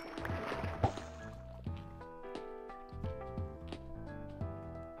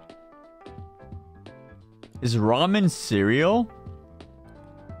 Is ramen cereal?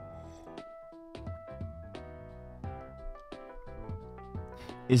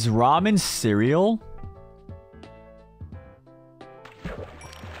 Is ramen cereal?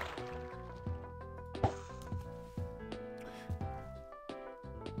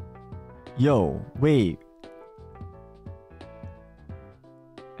 Yo, wait.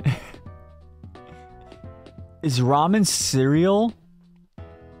 Is ramen cereal?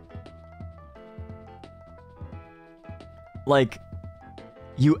 Like,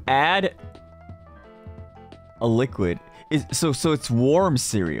 you add a liquid. So it's warm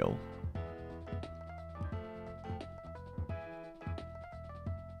cereal.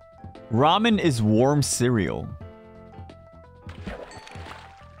 Ramen is warm cereal.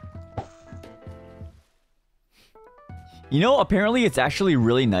 You know, apparently it's actually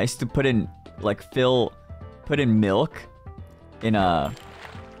really nice to put in, like, put in milk in a,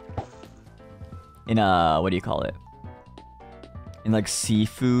 what do you call it? In, like,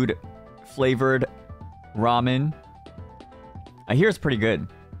 seafood flavored ramen. I hear it's pretty good.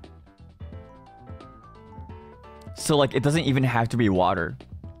 So, like, it doesn't even have to be water.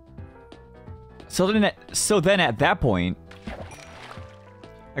 So then at that point,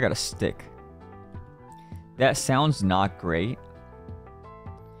 I got a stick. That sounds not great.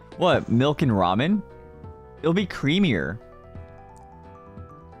 What, milk and ramen? It'll be creamier.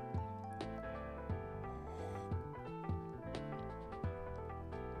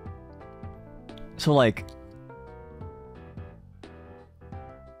 So like,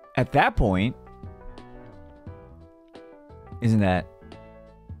 at that point, isn't that...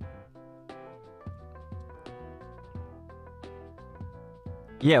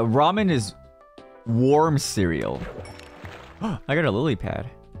 Yeah, ramen is warm cereal. I got a lily pad.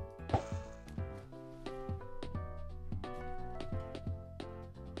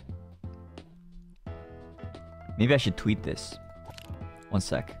 Maybe I should tweet this. One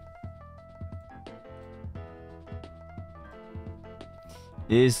sec.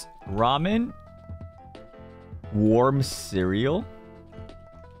 Is ramen warm cereal?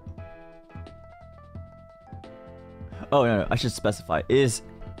 Oh, no, I should specify. Is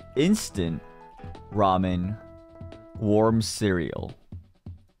instant ramen warm cereal?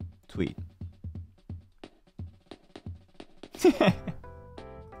 Tweet.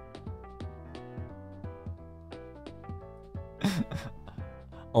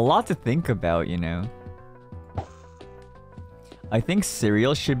 A lot to think about, you know. I think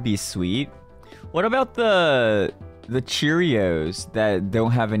cereal should be sweet. What about the Cheerios that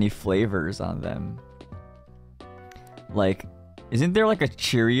don't have any flavors on them? Like, isn't there like a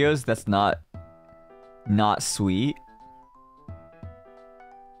Cheerios that's not sweet?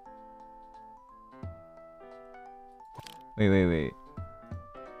 Wait.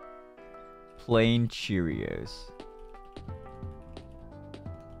 Plain Cheerios.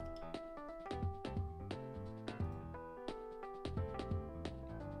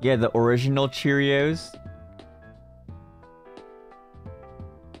 Yeah, the original Cheerios.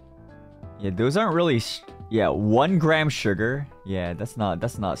 Yeah, those aren't really... Yeah, 1 gram sugar. Yeah, that's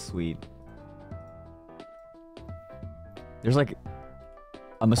not sweet. There's like...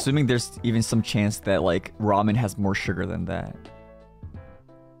 I'm assuming there's even some chance that like ramen has more sugar than that.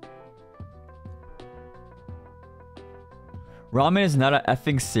 Ramen is not a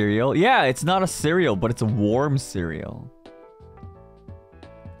effing cereal. Yeah, it's not a cereal, but it's a warm cereal.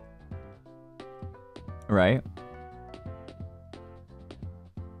 Right?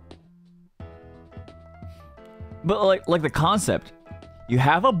 But like the concept, you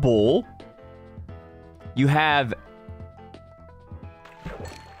have a bowl, you have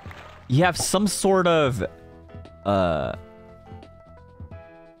some sort of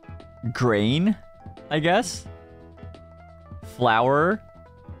grain, I guess, flour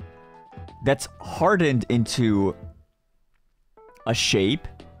that's hardened into a shape,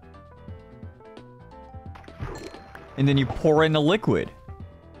 and then you pour in the liquid.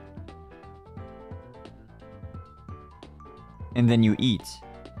 And then you eat.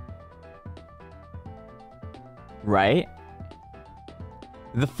 Right?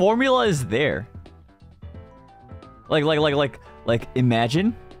 The formula is there. Like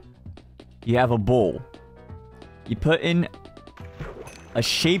imagine you have a bowl. You put in a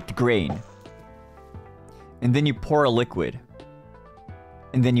shaped grain. And then you pour a liquid.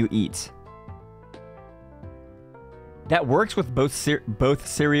 And then you eat. That works with both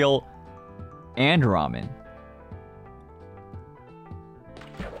cereal and ramen.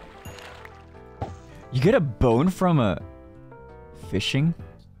 You get a bone from a fishing?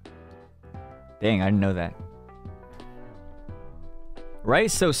 Dang, I didn't know that.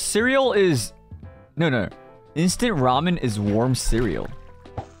 Right? So cereal is... No. Instant ramen is warm cereal.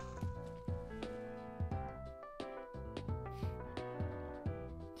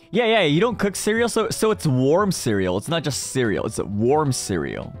 Yeah, you don't cook cereal, so it's warm cereal. It's not just cereal, it's a warm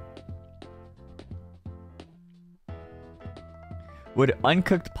cereal. Would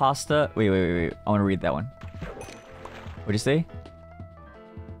uncooked pasta... Wait. I want to read that one. What'd you say?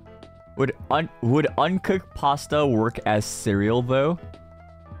 Would uncooked pasta work as cereal, though?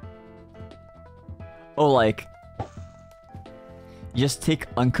 Oh, like... You just take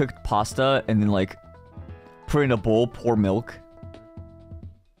uncooked pasta and then, like... Put it in a bowl, pour milk.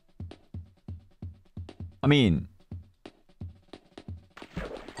 I mean...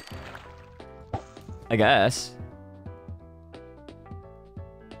 I guess.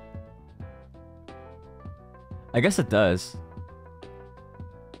 I guess it does.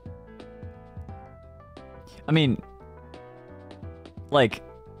 I mean, like,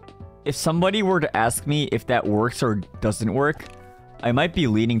 if somebody were to ask me if that works or doesn't work, I might be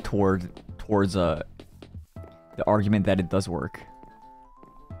leaning towards the argument that it does work.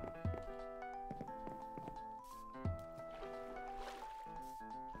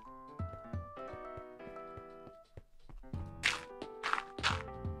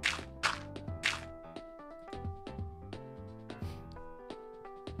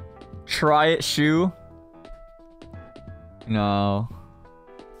 Try it, Shu. No.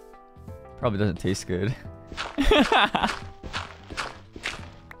 Probably doesn't taste good.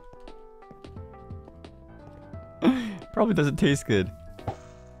 Probably doesn't taste good.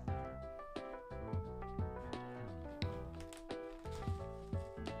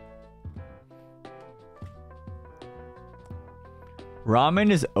 Ramen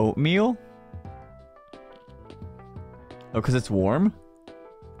is oatmeal? Oh, because it's warm?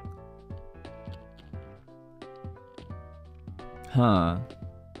 Huh.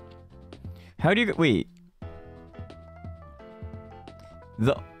 How do you... Wait.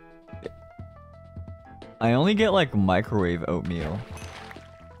 I only get, like, microwave oatmeal.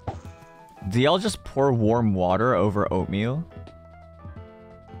 Do y'all just pour warm water over oatmeal?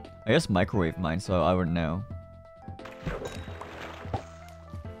 I guess microwave mine, so I wouldn't know.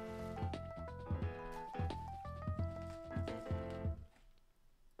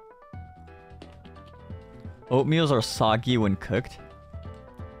 Oatmeals are soggy when cooked.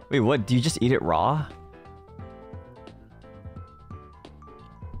 Wait, what? Do you just eat it raw?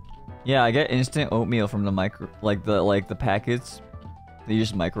 Yeah, I get instant oatmeal from the the packets. You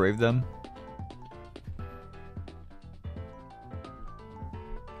just microwave them.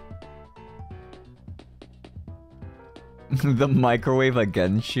 The microwave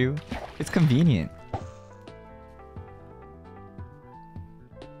again, Shu. It's convenient.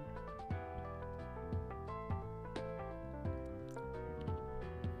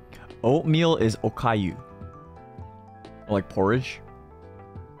 Oatmeal is okayu. Or like porridge.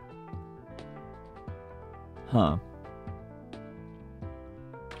 Huh.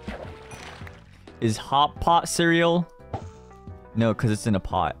 Is hot pot cereal? No, because it's in a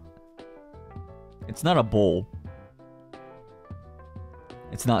pot. It's not a bowl.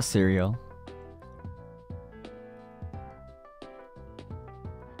 It's not cereal.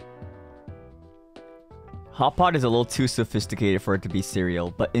 Hot pot is a little too sophisticated for it to be cereal,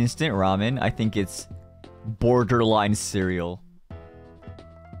 but instant ramen, I think it's borderline cereal.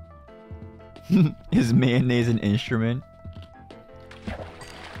 Is mayonnaise an instrument?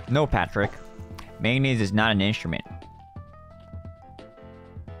 No, Patrick. Mayonnaise is not an instrument.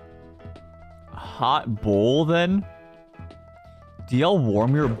 Hot bowl, then? Do y'all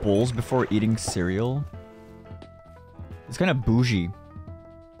warm your bowls before eating cereal? It's kind of bougie.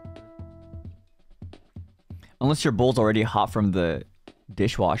 Unless your bowl's already hot from the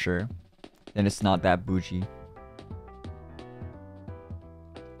dishwasher, then it's not that bougie.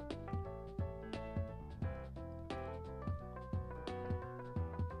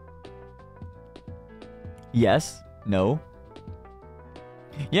 Yes? No?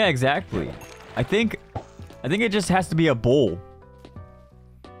 Yeah, exactly. I think it just has to be a bowl.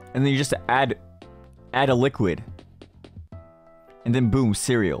 And then you just add a liquid. And then boom,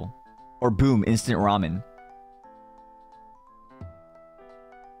 cereal. Or boom, instant ramen.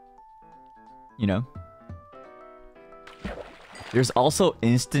 You know? There's also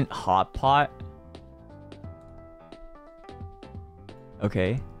instant hot pot.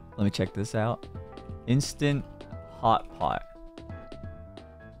 Okay, let me check this out. Instant hot pot.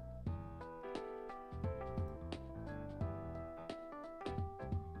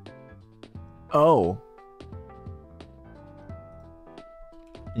 Oh.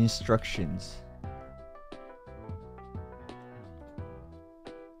 Instructions.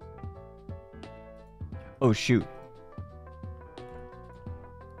 Oh, shoot.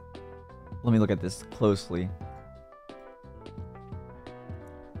 Let me look at this closely.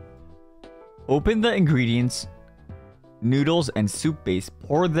 Open the ingredients, noodles, and soup base.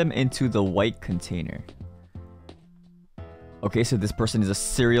 Pour them into the white container. Okay, so this person is a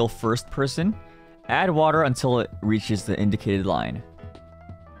serial first person. Add water until it reaches the indicated line.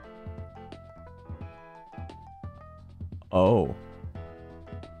 Oh.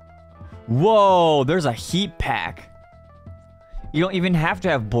 Whoa, there's a heat pack. You don't even have to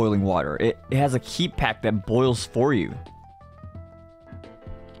have boiling water. It has a heat pack that boils for you.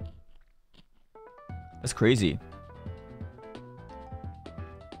 That's crazy.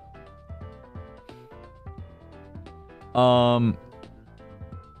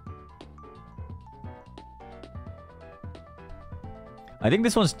 I think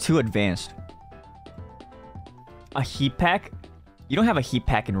this one's too advanced. A heat pack? You don't have a heat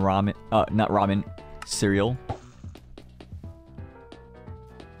pack in ramen, not ramen, cereal.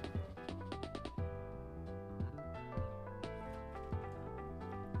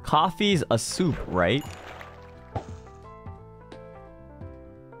 Coffee's a soup, right?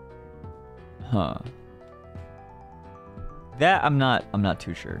 Huh. That I'm not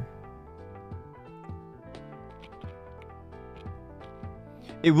too sure.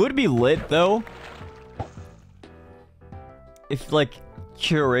 It would be lit though if like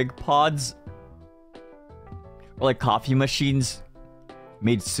Keurig pods or like coffee machines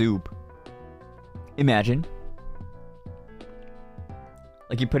made soup. Imagine.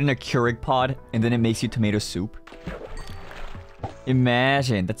 Like you put in a Keurig pod and then it makes you tomato soup.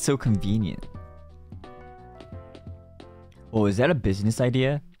 Imagine, that's so convenient. Oh, is that a business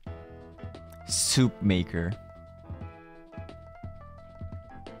idea? Soup maker.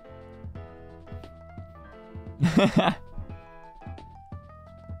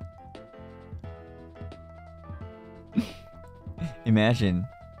 Imagine.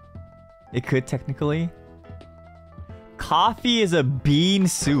 It could technically. Coffee is a bean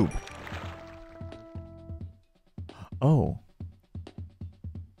soup. Oh.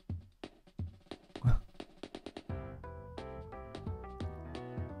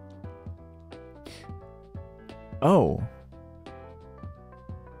 Oh.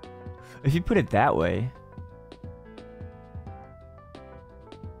 If you put it that way,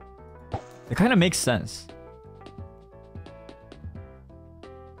 it kind of makes sense.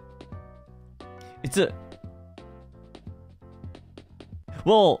 It's a...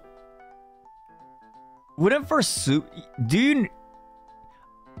 Well, wouldn't for soup... Do you...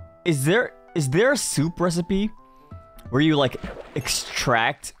 Is there a soup recipe where you, like,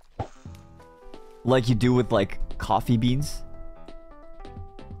 extract... like you do with, like, coffee beans?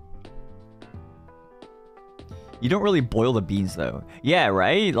 You don't really boil the beans, though. Yeah,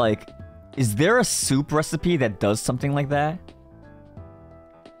 right? Like, is there a soup recipe that does something like that?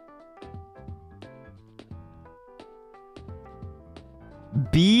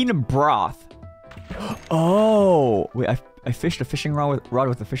 Bean broth. Oh! Wait, I fished a fishing rod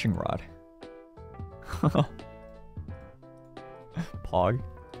with a fishing rod. Pog.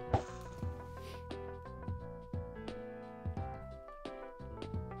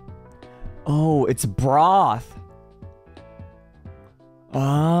 Oh, it's broth.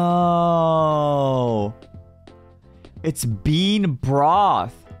 Oh. It's bean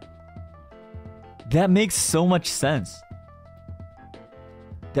broth. That makes so much sense.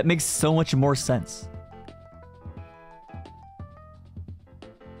 That makes so much more sense.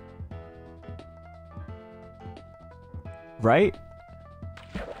 Right?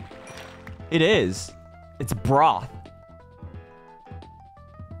 It is. It's broth.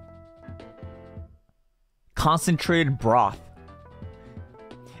 Concentrated broth.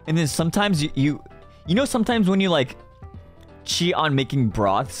 And then sometimes you know sometimes when you like cheat on making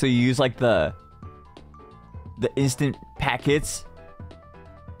broth, so you use like the instant packets.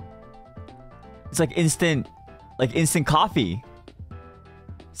 It's like instant coffee.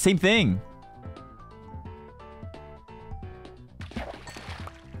 Same thing.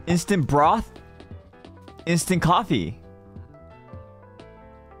 Instant broth, instant coffee.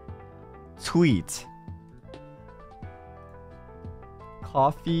 Tweet.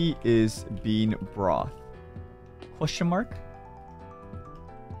 Coffee is bean broth. Question mark?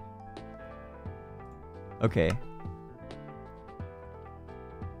 Okay.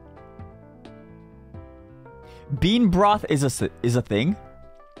 Bean broth is a thing?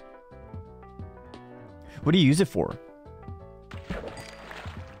 What do you use it for?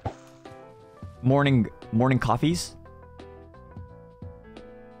 Morning coffees?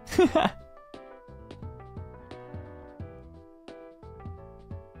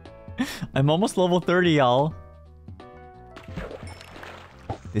 I'm almost level 30, y'all.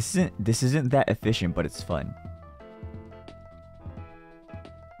 This isn't that efficient, but it's fun.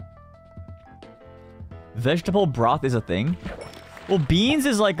 Vegetable broth is a thing? Well, beans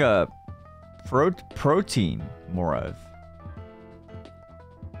is like a protein, more of.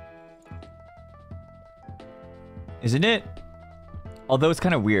 Isn't it? Although it's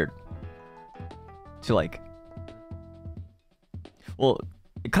kind of weird to like... Well,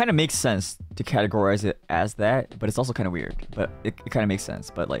 it kind of makes sense to categorize it as that, but it's also kind of weird. But it kind of makes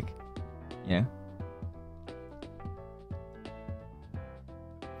sense, but like, you know?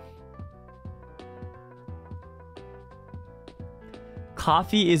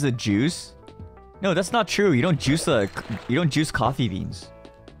 Coffee is a juice? No, that's not true. You don't juice coffee beans.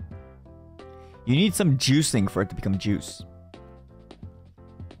 You need some juicing for it to become juice.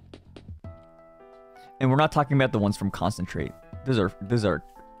 And we're not talking about the ones from concentrate. Those are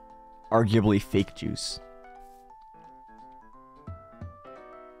arguably fake juice.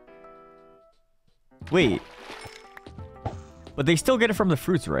 Wait. But they still get it from the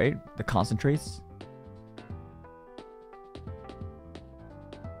fruits, right? The concentrates?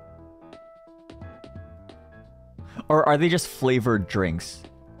 Or are they just flavored drinks?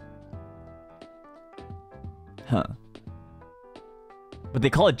 Huh. But they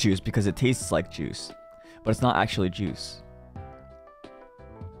call it juice because it tastes like juice. But it's not actually juice.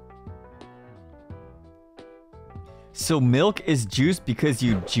 So milk is juice because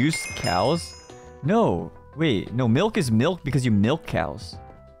you juice cows? No. Wait. No, milk is milk because you milk cows.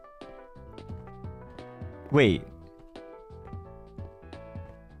 Wait.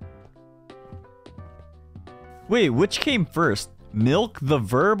 Wait, which came first? Milk the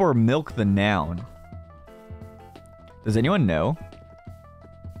verb or milk the noun? Does anyone know?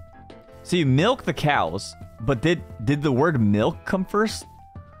 So you milk the cows, but did the word milk come first?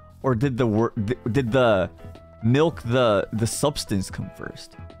 Or did the milk the substance come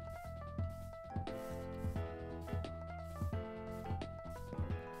first?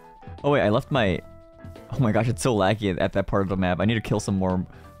 Oh wait, I left my... Oh my gosh, it's so laggy at that part of the map. I need to kill some more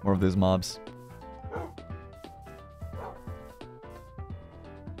of those mobs.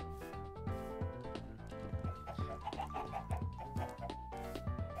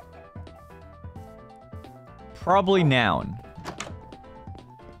 Probably noun.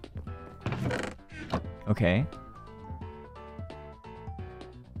 Okay.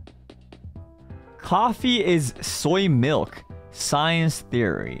 Coffee is soy milk. Science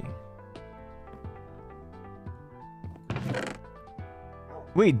theory.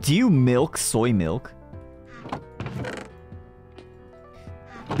 Wait, do you milk soy milk?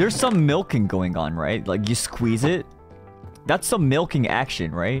 There's some milking going on, right? Like you squeeze it. That's some milking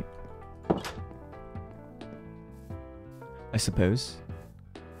action, right? I suppose.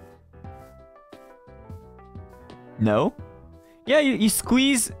 No? Yeah, you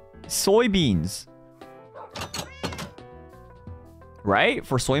squeeze soybeans. Right?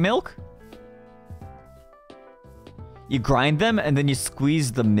 For soy milk? You grind them and then you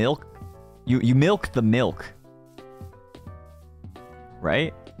squeeze the milk. You milk the milk.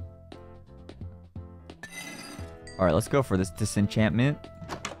 Right? Alright, let's go for this disenchantment.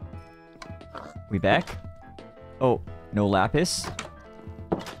 We back? Oh. No lapis.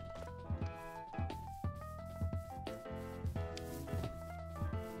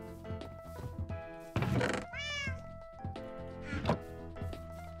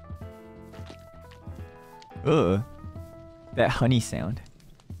 Ugh. That honey sound.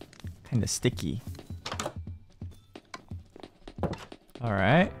 Kinda sticky.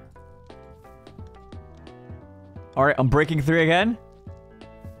 Alright. Alright, I'm breaking through again.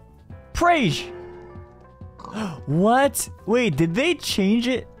 Praise! What? Wait, did they change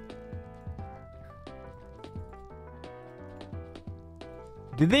it?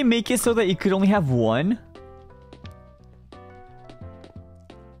 Did they make it so that you could only have one?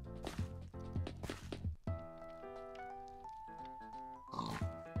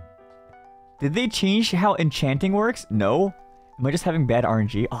 Did they change how enchanting works? No? Am I just having bad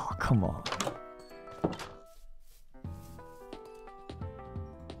RNG? Oh, come on.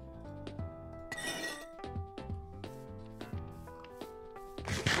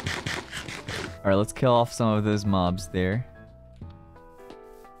 Alright, let's kill off some of those mobs there.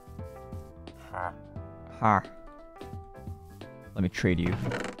 Ha. Let me trade you.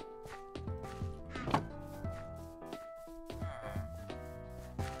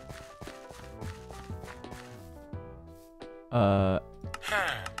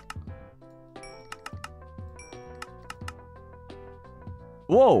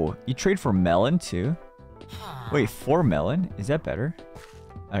 Whoa! You trade for melon too? Wait, 4 melon? Is that better?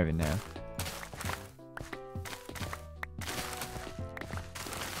 I don't even know.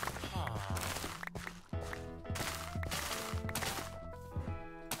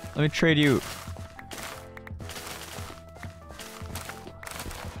 Let me trade you.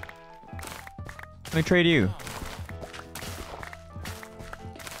 Let me trade you.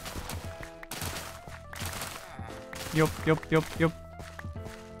 Yup.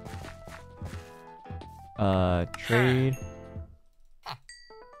 Trade.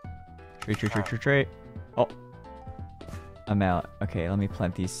 Trade. Oh. I'm out. Okay, let me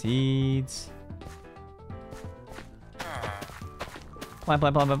plant these seeds.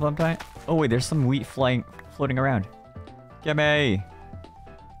 Plant. Oh wait, there's some wheat floating around. Get me!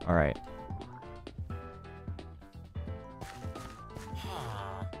 Alright.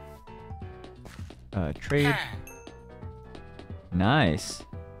 Trade. Nice.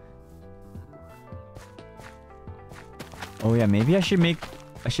 Oh yeah, maybe I should wait,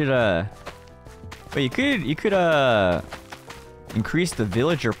 you could increase the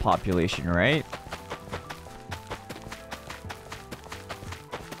villager population, right?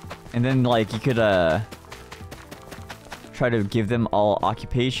 And then like you could try to give them all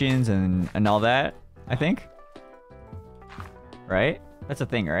occupations and all that, I think. Right? That's a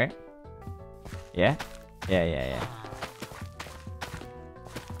thing, right? Yeah? Yeah.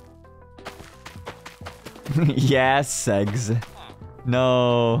 Yeah, segs.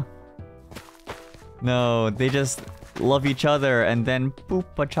 No, they just love each other and then boop,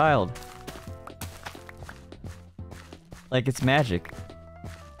 a child. Like it's magic.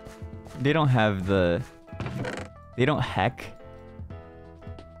 They don't have the... They don't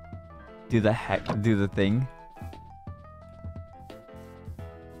do the thing.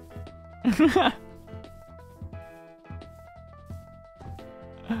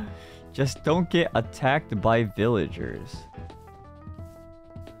 Just don't get attacked by villagers.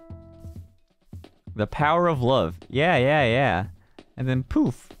 The power of love. Yeah. And then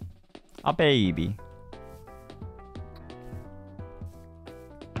poof. A baby.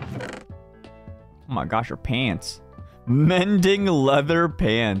 Oh my gosh, her pants. Mending leather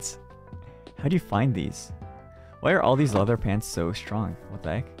pants. How do you find these? Why are all these leather pants so strong? What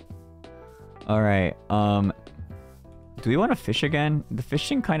the heck? Alright, do we want to fish again? The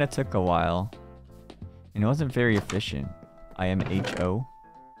fishing kind of took a while. And it wasn't very efficient. IMHO.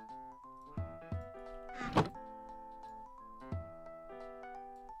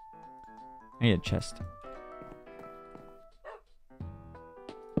 I need a chest.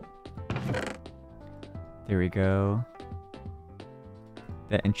 There we go.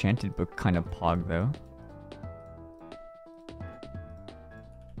 That enchanted book kind of pog though.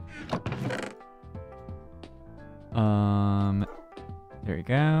 There we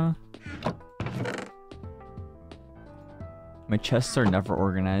go. My chests are never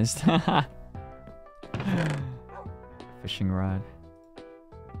organized. Fishing rod.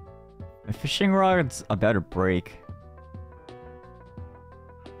 My fishing rod's about to break.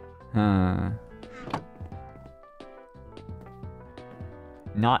 Huh.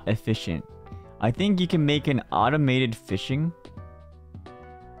 Not efficient. I think you can make an automated fishing.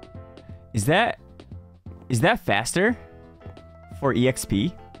 Is that faster? For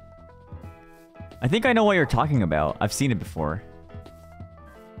EXP? I think I know what you're talking about. I've seen it before.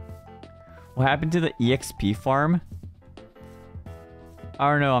 What happened to the EXP farm?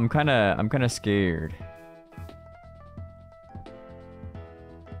 I don't know, I'm kinda scared.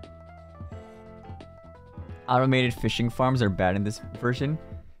 Automated fishing farms are bad in this version.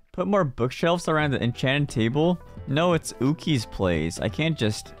 Put more bookshelves around the enchanted table? No, it's Uki's place. I can't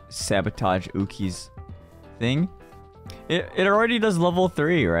just sabotage Uki's thing. It already does level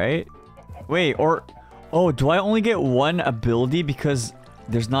 3, right? Wait, or... Oh, do I only get one ability because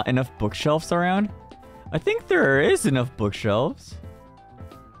there's not enough bookshelves around? I think there is enough bookshelves.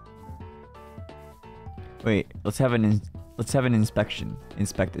 Wait, let's have an inspection.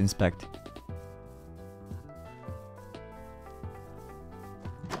 Inspect.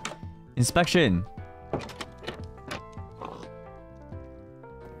 Inspection.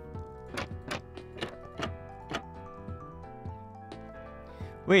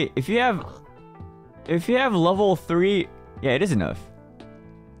 Wait, if you have level 3, yeah, it is enough.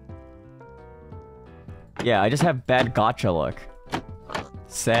 Yeah, I just have bad gacha luck.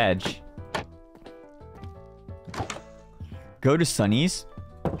 Sag. Go to Sunny's.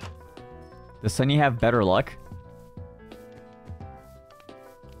 Does Sunny have better luck?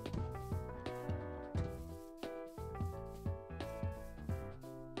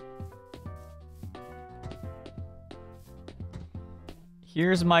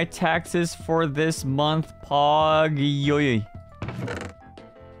 Here's my taxes for this month, pog. Yoy.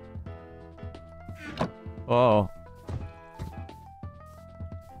 Oh.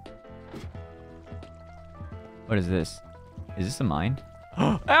 What is this? Is this a mine?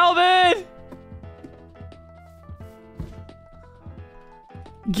 Alvin!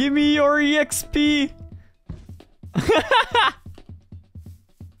 Give me your EXP!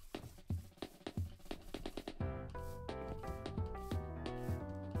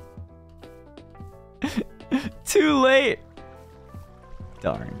 Too late.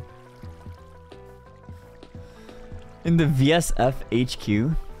 Darn. In the VSF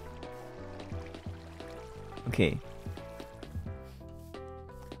HQ. Okay.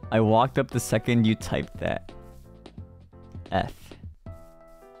 I walked up the second you typed that. F.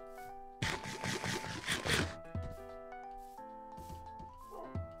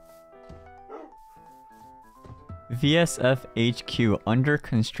 VSF HQ under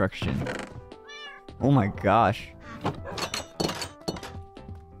construction. Oh my gosh.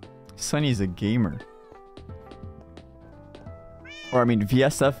 Sunny's a gamer. Or I mean,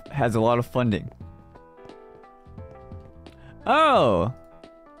 VSF has a lot of funding. Oh!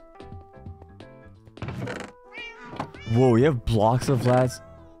 Whoa, you have blocks of lapis.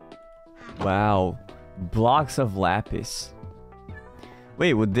 Wow. Blocks of lapis.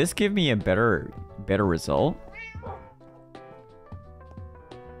 Wait, would this give me a better result?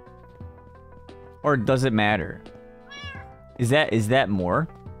 Or does it matter? Is that more?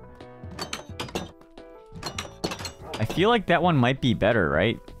 I feel like that one might be better,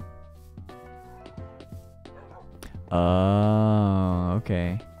 right? Oh,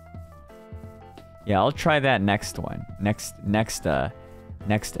 okay. Yeah, I'll try that next one. Next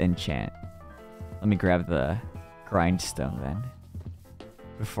enchant. Let me grab the grindstone then.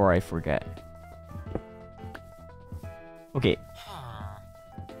 Before I forget. Okay.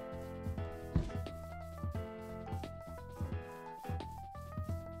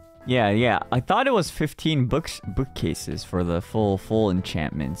 Yeah. I thought it was 15 bookcases for the full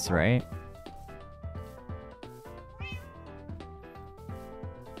enchantments, right?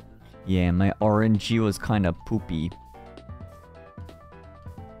 Yeah, my RNG was kind of poopy.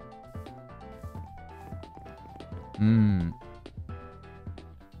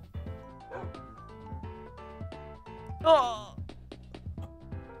 Oh.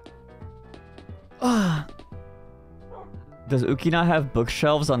 Does Uki not have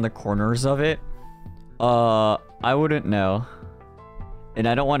bookshelves on the corners of it? I wouldn't know. And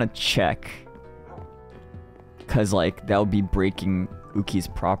I don't want to check. Cause like, that would be breaking Uki's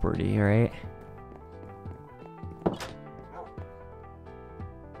property, right?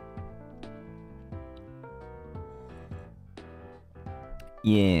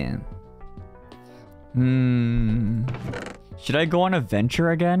 Yeah. Should I go on a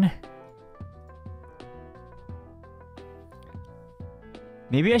venture again?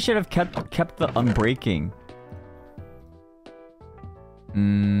 Maybe I should have kept the unbreaking.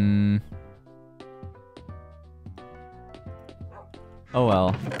 Oh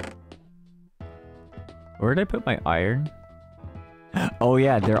well. Where did I put my iron? Oh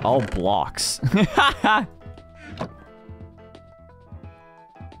yeah, they're all blocks.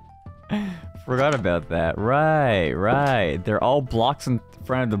 Forgot about that. Right. They're all blocks in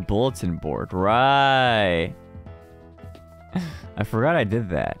front of the bulletin board. Right. I forgot I did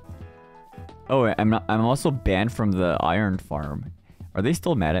that. Oh, I'm also banned from the iron farm. Are they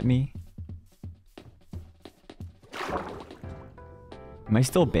still mad at me? Am I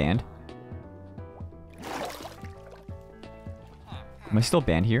still banned? Am I still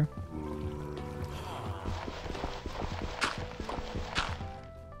banned here?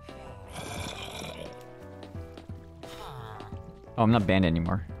 Oh, I'm not banned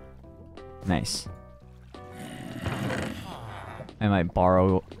anymore. Nice. I might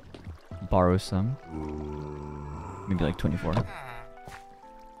borrow some. Maybe like 24.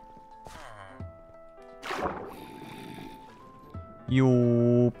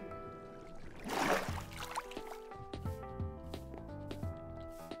 Yo.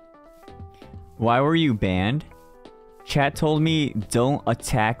 Why were you banned? Chat told me don't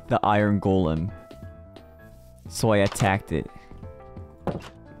attack the iron golem. So I attacked it.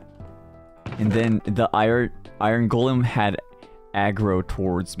 And then the iron golem had aggro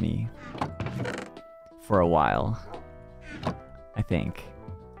towards me for a while, I think.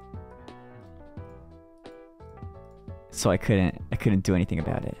 So I couldn't do anything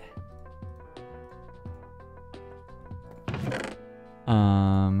about it.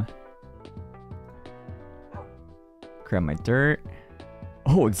 Grab my dirt.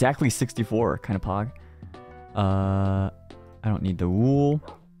 Oh, exactly 64, kind of pog. I don't need the wool.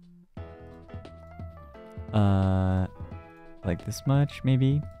 Like this much,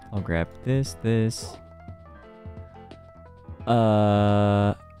 maybe. I'll grab this.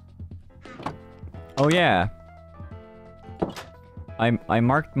 Oh yeah. I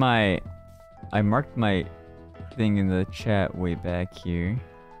marked my thing in the chat way back here.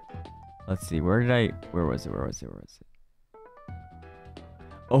 Let's see, where was it?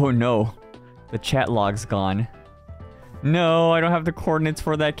 Oh no. The chat log's gone. No, I don't have the coordinates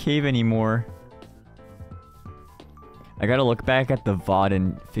for that cave anymore. I gotta look back at the VOD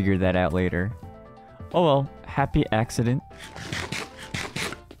and figure that out later. Oh well, happy accident.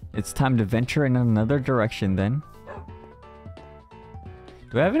 It's time to venture in another direction then.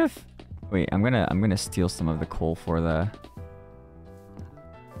 Do I have enough? Wait, I'm gonna steal some of the coal for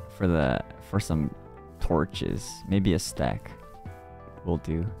some torches. Maybe a stack will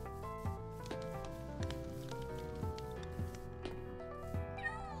do.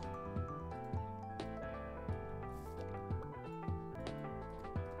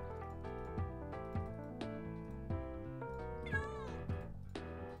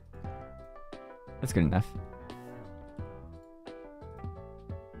 That's good enough.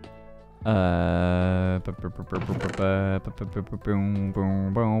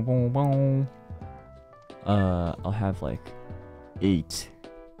 I'll have like 8.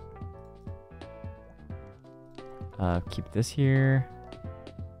 Keep this here.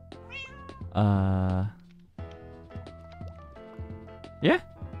 Yeah.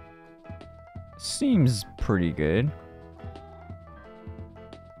 Seems pretty good.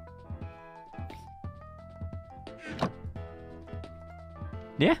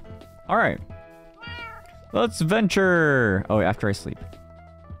 Yeah. All right. Let's venture. Oh, after I sleep.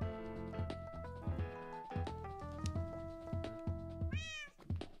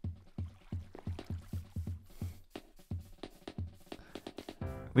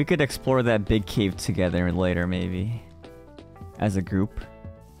 We could explore that big cave together later, maybe. As a group.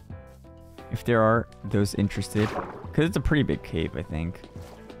 If there are those interested. Because it's a pretty big cave, I think.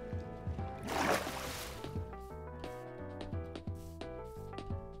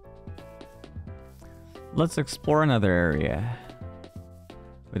 Let's explore another area.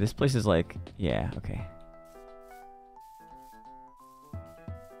 But this place is like... Yeah, okay.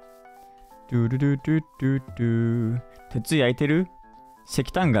 Do. 鉄焼いてる?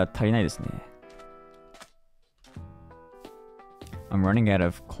 石炭が足りないですね. I'm running out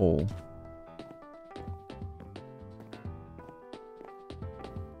of coal.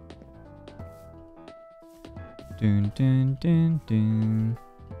 Dun.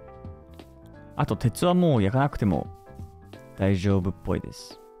 あと鉄はもう焼かなくても大丈夫っぽいで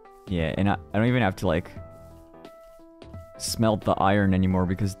す. Yeah, and I don't even have to like smelt the iron anymore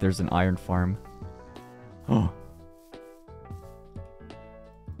because there's an iron farm. Oh.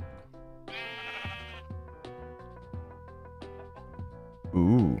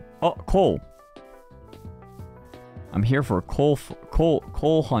 Ooh. Oh, coal. I'm here for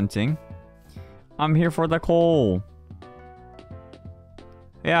coal hunting. I'm here for the coal.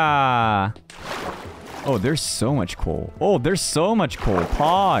 Yeah. Oh, there's so much coal. Oh, there's so much coal.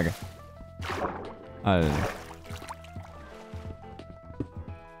 Pog.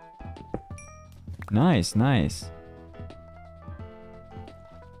 Nice. Nice.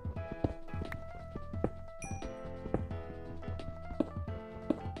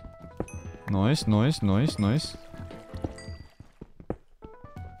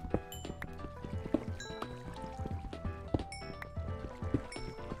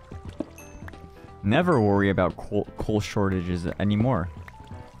 Never worry about coal shortages anymore.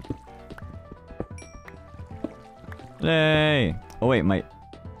 Yay! Oh wait,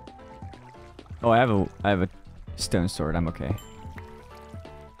 oh, I have a stone sword. I'm okay.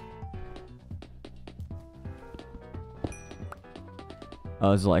 I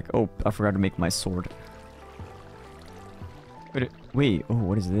was like, oh, I forgot to make my sword. Wait, oh,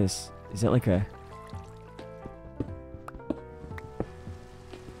 what is this? Is that like a...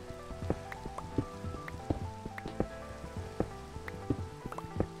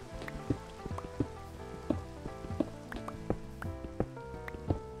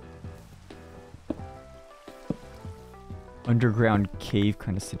 underground cave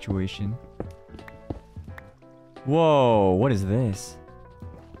kind of situation? Whoa, what is this?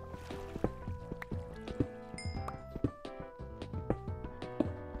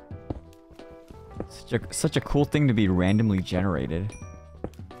 Such a cool thing to be randomly generated.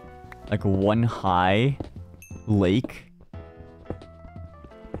 Like one high lake.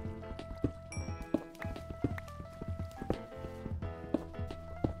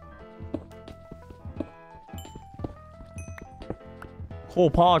 Coal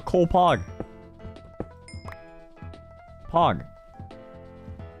pog. Pog.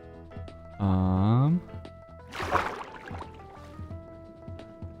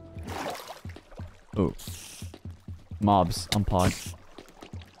 Oh. Mobs on pog.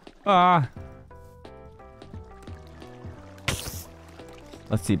 Ah.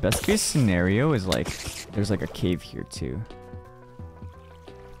 Let's see, best case scenario is like there's like a cave here too.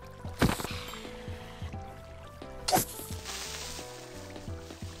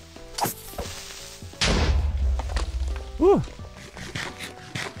 Woo!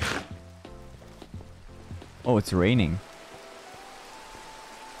 Oh, it's raining.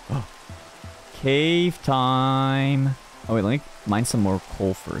 Oh. Cave time. Oh wait, let me mine some more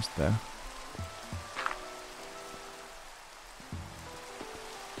coal first though.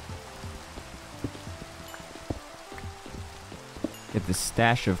 Get this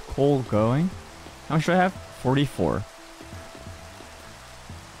stash of coal going. How much do I have? 44.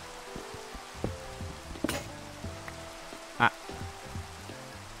 Ah.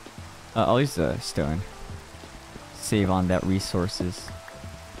 I'll use the stone. Save on that resources.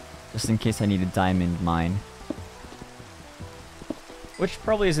 Just in case I need a diamond mine. Which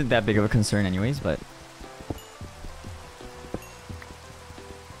probably isn't that big of a concern anyways, but...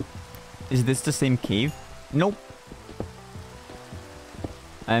 Is this the same cave? Nope.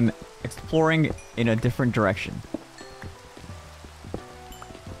 I'm exploring in a different direction.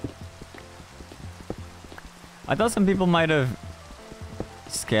 I thought some people might have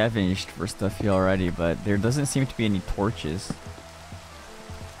scavenged for stuff here already, but there doesn't seem to be any torches.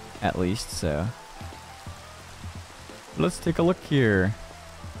 At least, so... Let's take a look here.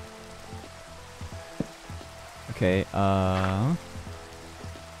 Okay,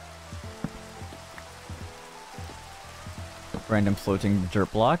 random floating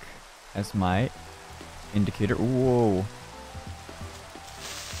dirt block as my indicator. Whoa.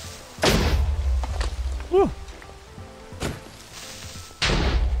 Woo!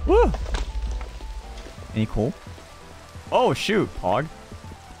 Woo! Any coal? Oh, shoot, Pog.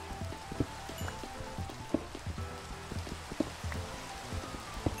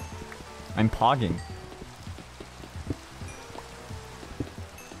 I'm pogging.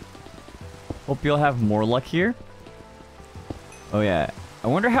 Hope you'll have more luck here. Oh yeah. I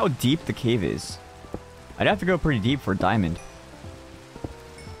wonder how deep the cave is. I'd have to go pretty deep for diamond.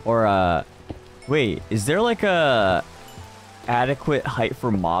 Or, wait, is there like a adequate height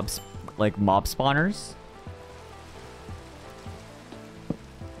for mobs, like mob spawners?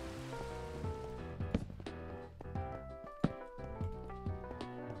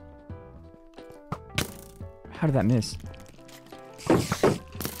 How did that miss?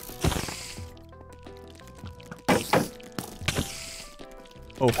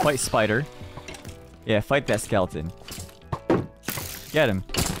 Oh, fight spider. Yeah, fight that skeleton. Get him.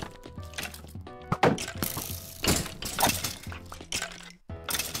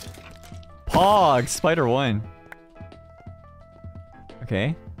 Pog! Spider won.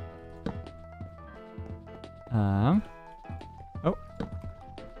 Okay. Oh.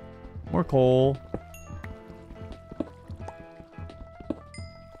 More coal.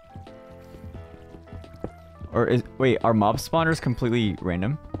 Or is... Wait, are mob spawners completely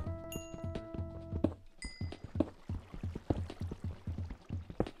random?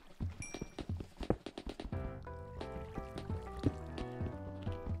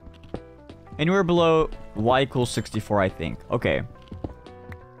 Anywhere below y equals 64, I think. Okay.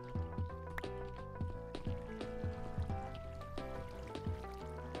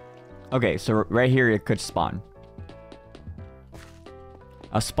 Okay, so right here it could spawn.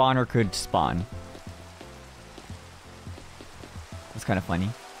 A spawner could spawn. That's kind of funny.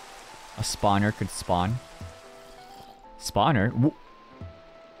 A spawner could spawn. Spawner? What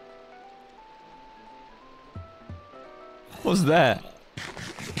was that?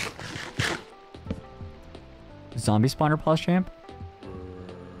 Zombie spawner pause champ?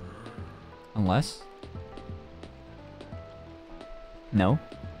 Unless? No.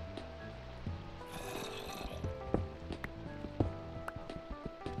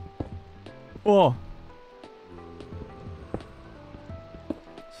 Whoa.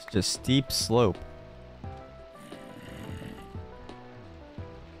 It's just steep slope.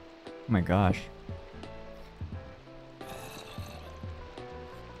 Oh my gosh.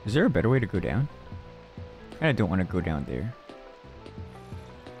 Is there a better way to go down? I don't want to go down there.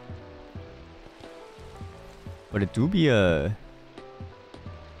 But it do be a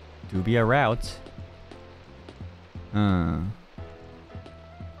route. Oh,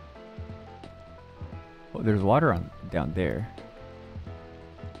 there's water on down there.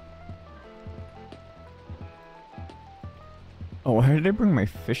 Oh, why did I bring my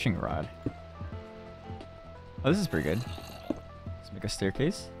fishing rod? Oh, this is pretty good. Let's make a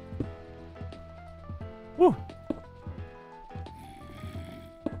staircase. Woo!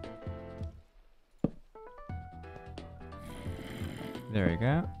 There we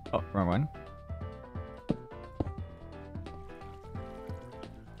go. Oh, wrong one.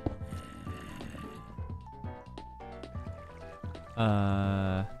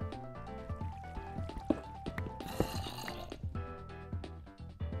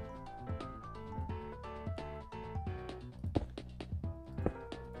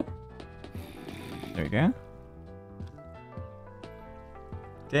 There you go.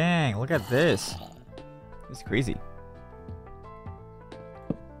 Dang, look at this. This is crazy.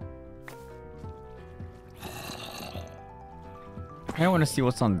 I want to see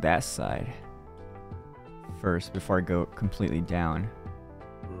what's on that side first before I go completely down.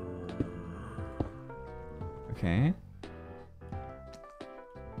 Okay.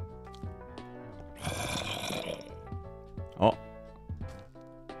 Oh.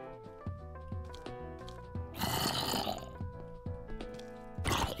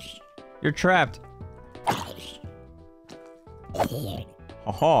 You're trapped.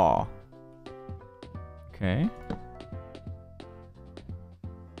 Haha. Okay.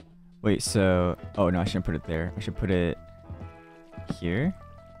 Wait, so... Oh, no, I shouldn't put it there. I should put it... here.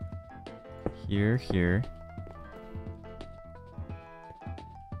 Here, here.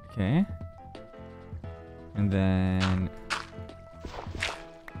 Okay. And then...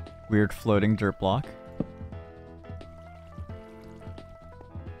 weird floating dirt block.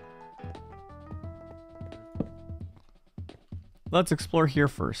 Let's explore here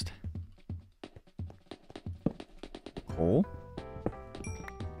first. Coal.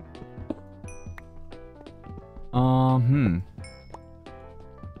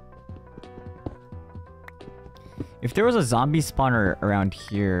 If there was a zombie spawner around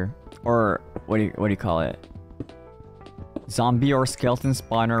here, or what do you call it? Zombie or skeleton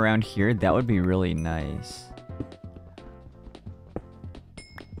spawner around here, that would be really nice.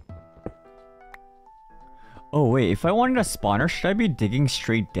 Oh wait, if I wanted a spawner, should I be digging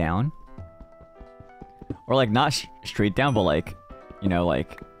straight down? Or like not straight down, but like, you know,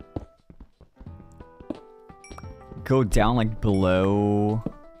 like go down like below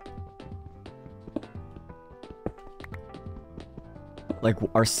like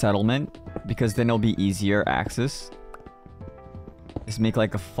our settlement, because then it'll be easier access. Just make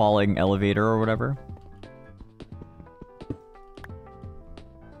like a falling elevator or whatever.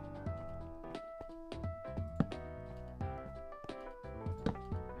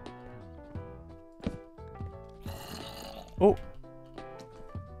 Oh.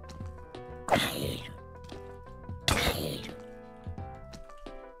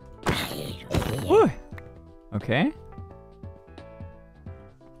 Woo. Okay.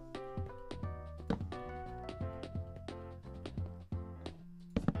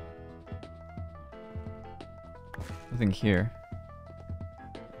 Nothing here.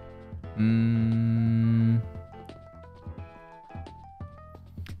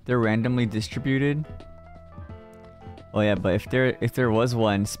 They're randomly distributed. Oh yeah, but if there was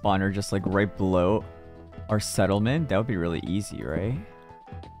one spawner just like right below our settlement, that would be really easy, right?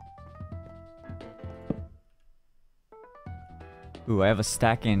 Ooh, I have a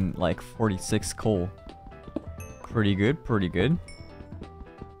stack in like 46 coal. Pretty good, pretty good.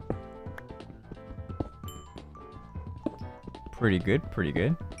 Pretty good, pretty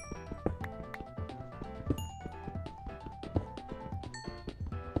good.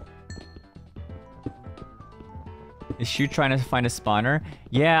 Is Shu trying to find a spawner?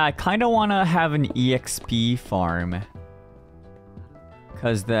 Yeah, I kind of want to have an EXP farm.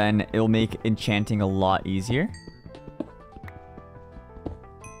 Because then it'll make enchanting a lot easier.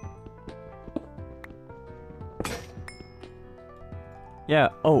 Yeah,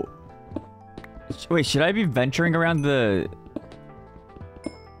 oh. Wait, should I be venturing around the...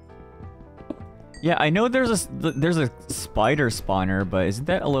 Yeah, I know there's a spider spawner, but isn't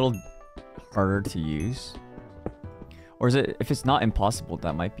that a little harder to use? Or is it, if it's not impossible,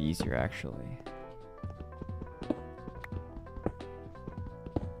 that might be easier actually.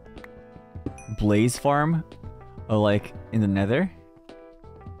 Blaze farm? Oh, like in the nether?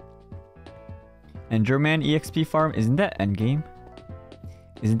 Enderman EXP farm? Isn't that endgame?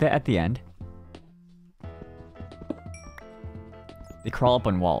 Isn't that at the end? They crawl up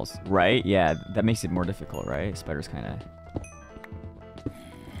on walls, right? Yeah, that makes it more difficult, right? Spiders kind of...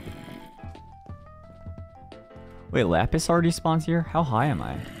 Wait, Lapis already spawns here? How high am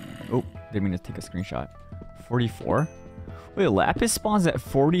I? Oh, didn't mean to take a screenshot. 44? Wait, Lapis spawns at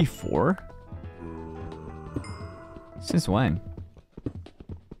 44? Since when?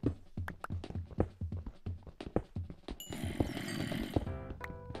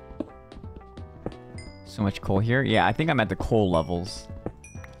 So much coal here? Yeah, I think I'm at the coal levels.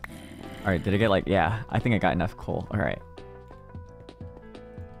 Alright, did I get like... Yeah, I think I got enough coal. Alright.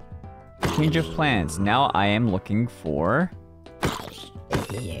 Change of plans. Now I am looking for...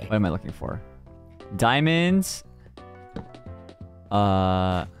 What am I looking for? Diamonds.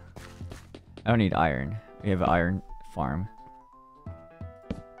 I don't need iron. We have an iron farm.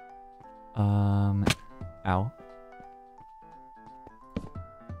 Ow.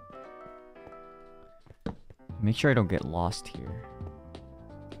 Make sure I don't get lost here.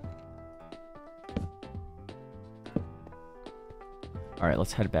 Alright,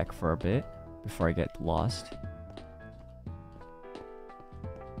 let's head back for a bit before I get lost.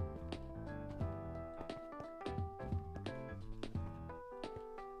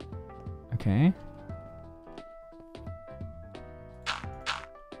 Okay.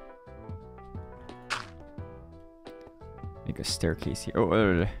 Make a staircase here.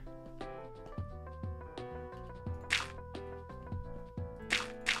 Oh,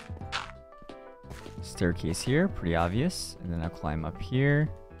 staircase here, pretty obvious. And then I'll climb up here.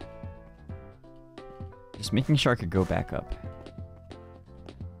 Just making sure I could go back up.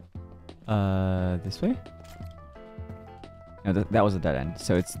 This way? No, that was a dead end,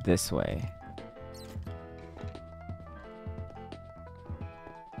 so it's this way.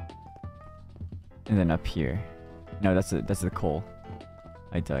 And then up here. No, that's the coal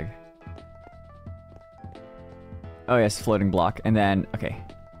I dug. Oh yes, floating block. And then, okay.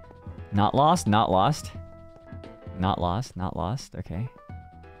 Not lost, not lost. Not lost, not lost, okay.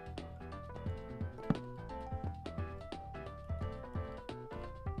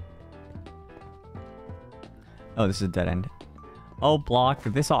 Oh, this is a dead end. I'll block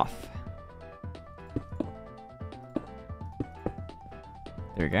this off.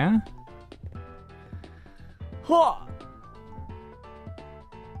 There we go.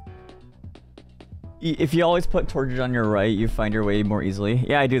 If you always put torches on your right, you find your way more easily.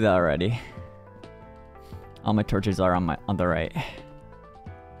 Yeah, I do that already. All my torches are on the right.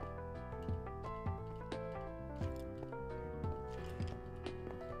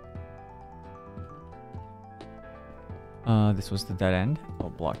 This was the dead end. I'll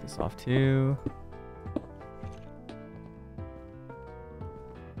block this off too.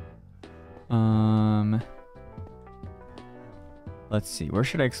 Let's see. Where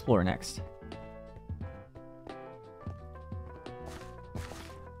should I explore next?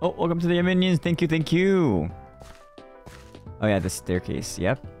 Oh, welcome to the Yaminions. Thank you, thank you. Oh yeah, the staircase.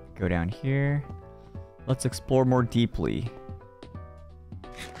 Yep. Go down here. Let's explore more deeply.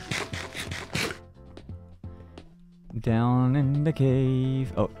 Down in the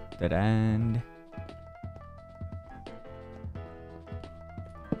cave. Oh, dead end.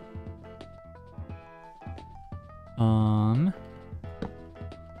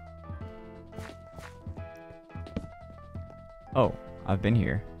 Oh, I've been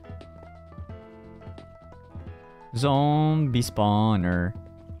here. Zombie spawner.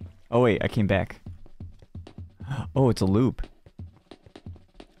 Oh wait, I came back. Oh, it's a loop.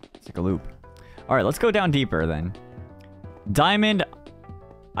 It's like a loop. Alright, let's go down deeper then. Diamond,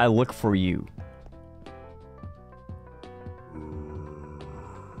 I look for you.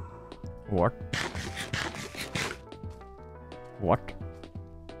 What? What?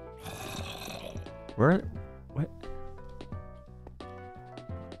 Where? What?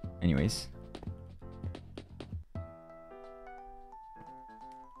 Anyways.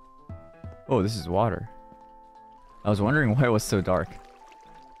 Oh, this is water. I was wondering why it was so dark.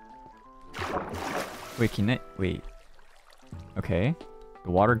 Wait, can it? Wait. Okay.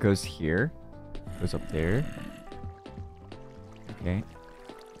 The water goes here. Goes up there. Okay.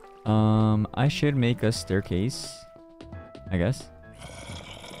 I should make a staircase. I guess.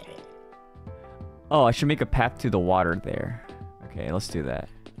 Oh, I should make a path to the water there. Okay, let's do that.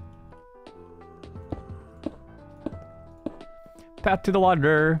 Path to the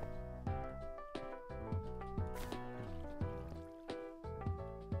water.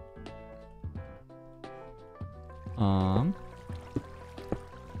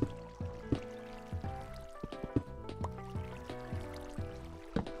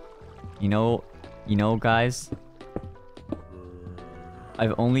 You know, guys,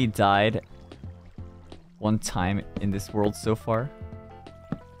 I've only died one time in this world so far.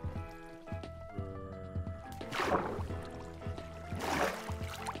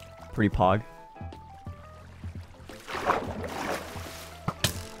 Pretty pog.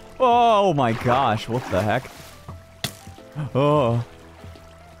 Oh my gosh, what the heck? Oh.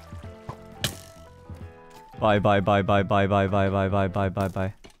 Bye bye bye bye bye bye bye bye bye bye bye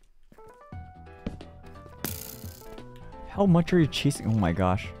bye. How much are you chasing? Oh my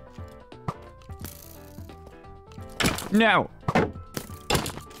gosh. No!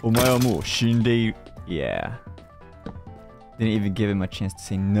 Yeah. Didn't even give him a chance to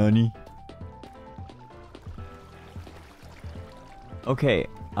say nani. Okay,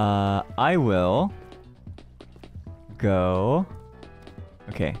 I will go.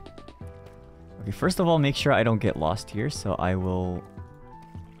 Okay. Okay, first of all, make sure I don't get lost here, so I will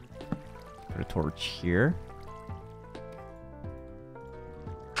put a torch here.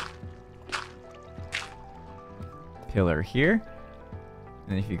 pillar here.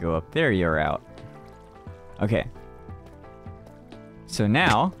 And if you go up there, you're out. Okay. So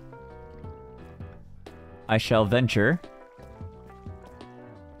now, I shall venture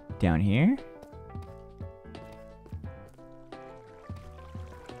down here.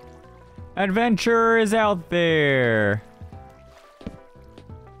 Adventure is out there.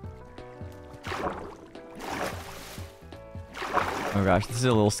 Oh gosh, this is a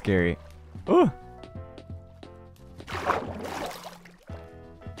little scary. Ooh.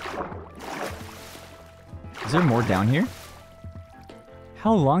 Is there more down here?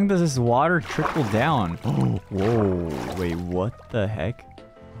 How long does this water trickle down? Oh, whoa, wait, what the heck?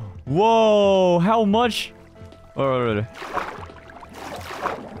 Whoa, how much? Oh,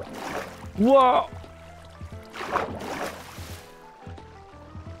 whoa!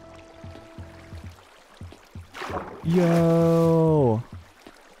 Yo!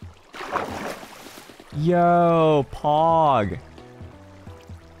 Yo, pooooog!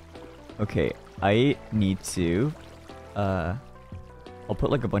 Okay, I need to, I'll put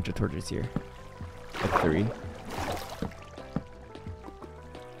like a bunch of torches here. Like 3.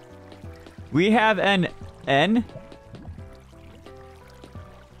 We have an N.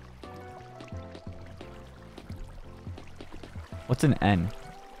 What's an N?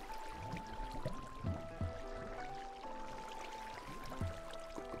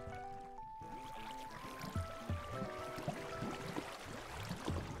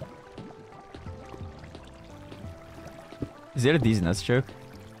 Is it a These Nuts joke?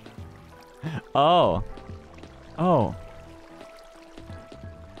 Oh. Oh.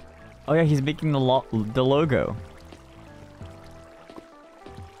 Oh yeah, he's making the logo.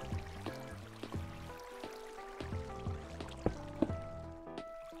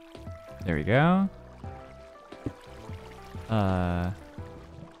 There we go. Let's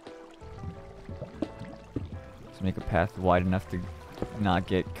make a path wide enough to not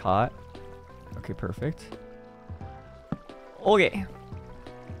get caught. Okay, perfect. Okay.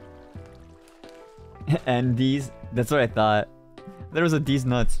 And these, that's what I thought. There was a These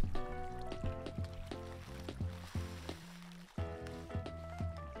Nuts.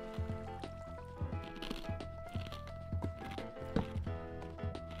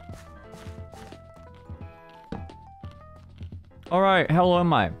 Alright, how low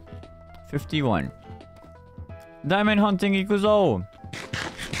am I? 51. Diamond hunting ikuzo!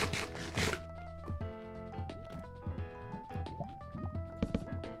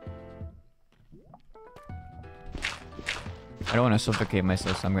 I don't want to suffocate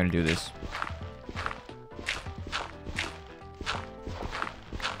myself, so I'm gonna do this.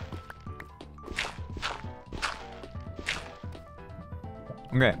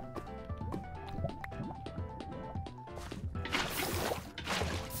 Okay.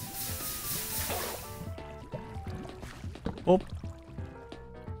 Oh.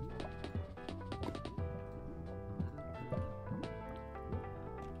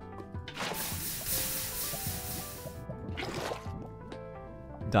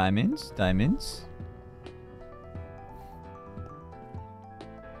 Diamonds, diamonds.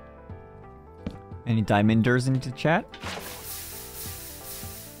 Any diamonders into chat?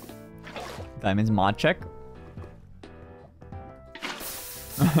 Diamonds mod check.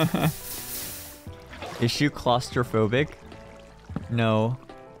 Is Shu claustrophobic? No.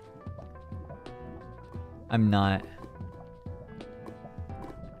 I'm not.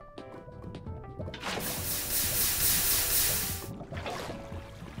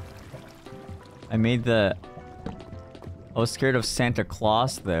 I made the... I was scared of Santa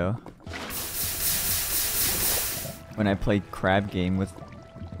Claus, though. When I played Crab Game with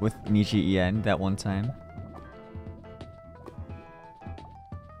NIJISANJI En that one time.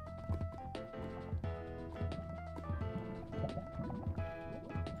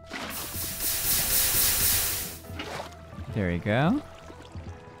 There we go.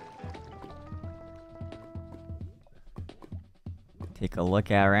 Take a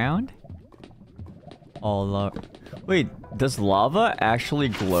look around. Wait, does lava actually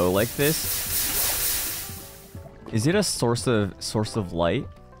glow like this? Is it a source of light?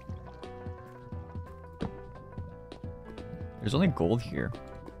 There's only gold here.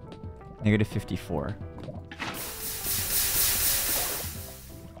 Negative 54.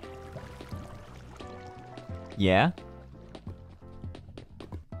 Yeah?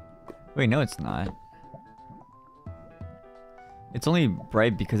 Wait, no it's not. It's only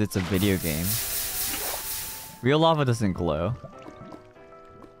bright because it's a video game. Real lava doesn't glow.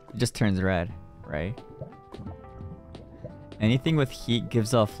 It just turns red, right? Anything with heat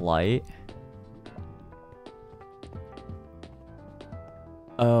gives off light.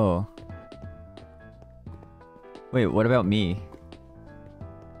 Oh. Wait, what about me?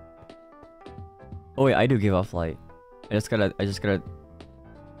 Oh wait, I do give off light. I just gotta...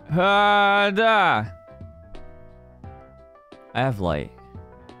 I have light.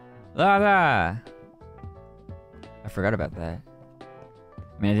 I forgot about that.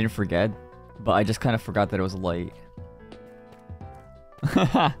 I mean, I didn't forget, but I just kind of forgot that it was light.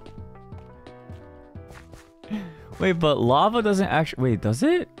 Wait, but lava doesn't actually... Wait, does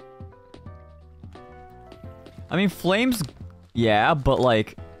it? I mean, flames... Yeah, but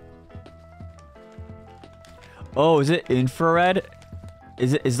like... Oh, is it infrared?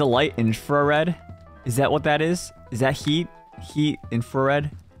 Is the light infrared? Is that what that is? Is that heat? Heat,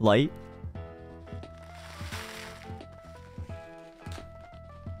 infrared, light?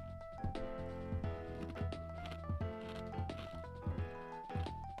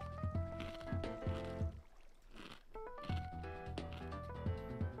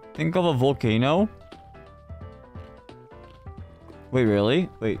 Think of a volcano. Wait, really?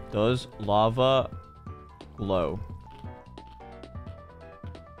 Wait, does lava glow?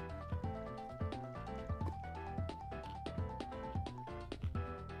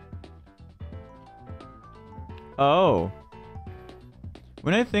 Oh.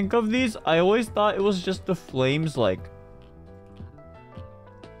 When I think of these, I always thought it was just the flames, like...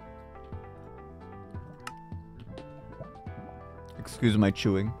 Excuse my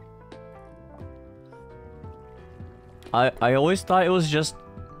chewing. I always thought it was just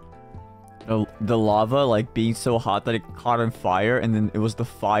the lava like being so hot that it caught on fire, and then it was the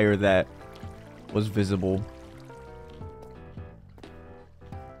fire that was visible.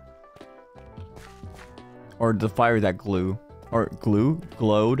 Or the fire that glowed.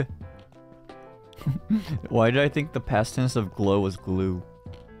 Why did I think the past tense of glow was glue?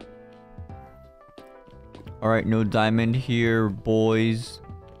 Alright, no diamond here, boys.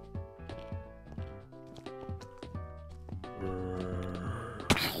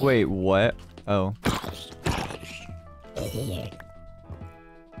 Wait, what? Oh. Oh,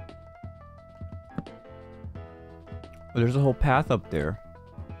 there's a whole path up there.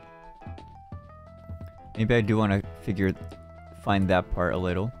 Maybe I do want to find that part a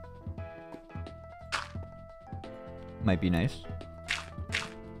little. Might be nice.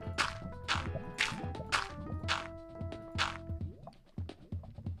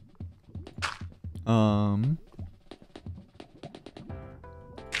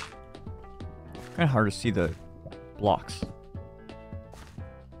 Kind of hard to see the blocks.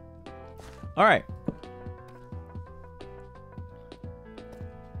 Alright.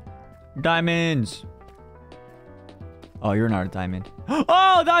 Diamonds! Oh, you're not a diamond.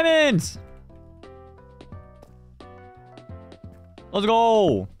 Oh, diamonds! Let's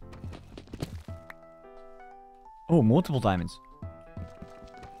go! Oh, multiple diamonds.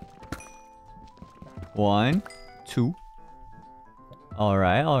 1, 2.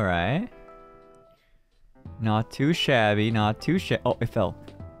 Alright, alright. Not too shabby, not too oh, it fell.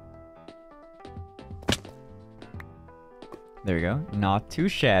 There we go. Not too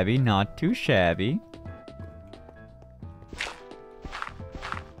shabby, not too shabby.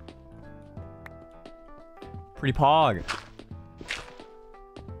 Pretty pog.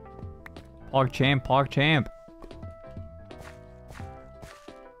 Pog champ, pog champ.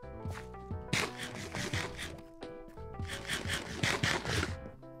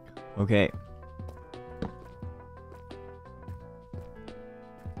 Okay.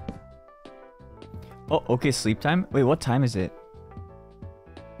 Oh, okay, sleep time? Wait, what time is it?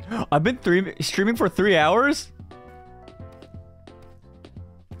 I've been streaming for 3 hours?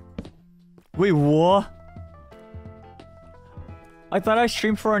 Wait, what? I thought I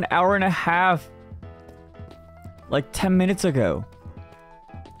streamed for an hour and a half. Like 10 minutes ago.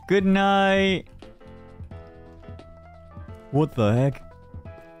 Good night. What the heck?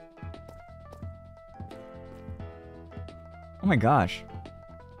 Oh my gosh.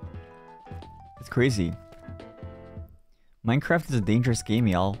 It's crazy. Minecraft is a dangerous game,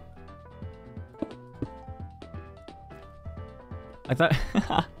 y'all. I thought...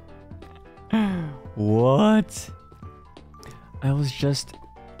 What? I was just...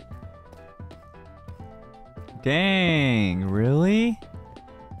 Dang, really?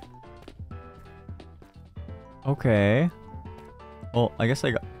 Okay. Well, I guess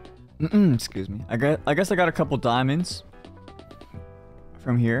I got... excuse me. I guess I got a couple diamonds.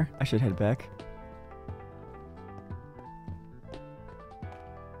 From here. I should head back.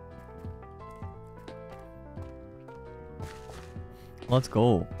 Let's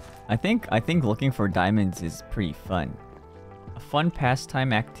go. I think looking for diamonds is pretty fun. A fun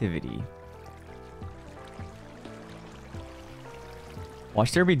pastime activity.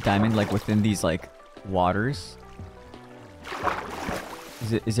 Watch there be diamond like within these like waters.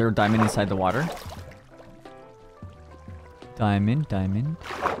 Is there a diamond inside the water? Diamond.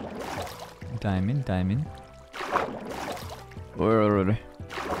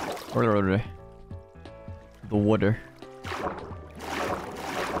 The water.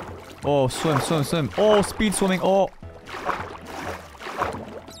 Oh, swim. Oh, speed swimming. Oh.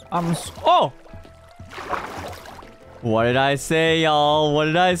 Oh! What did I say, y'all? What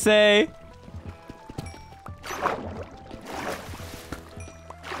did I say?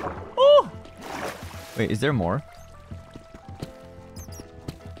 Oh! Wait, is there more?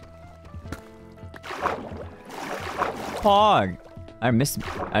 Pog! I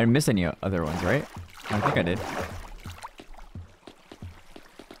didn't miss any other ones, right? I think I did.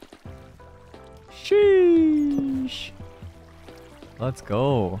 Sheesh. Let's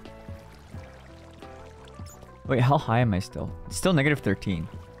go. Wait, how high am I still? It's still negative 13.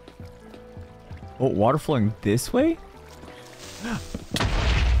 Oh, water flowing this way?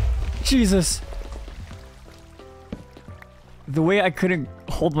 Jesus. The way I couldn't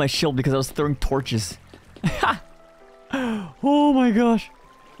hold my shield because I was throwing torches. Oh my gosh.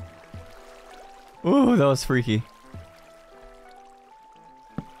 Oh, that was freaky.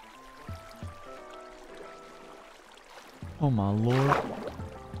 Oh my lord.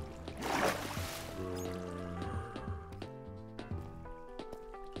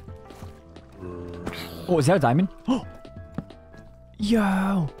 Oh, is that a diamond? Oh!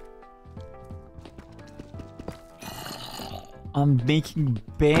 Yo! I'm making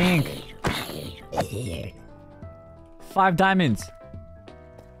bank. 5 diamonds.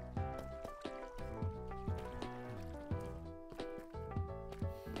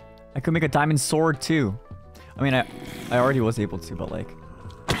 I could make a diamond sword too. I mean, I already was able to, but like...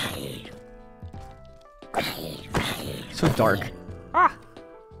 So dark. Ah!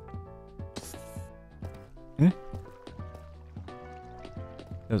 Eh?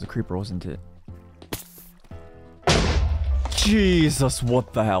 That was a creeper, wasn't it? Jesus,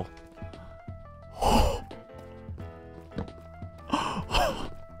 what the hell?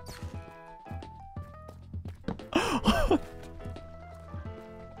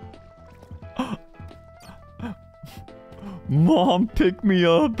 Mom, pick me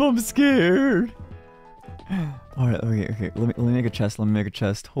up. I'm scared. Alright, okay. Let me make a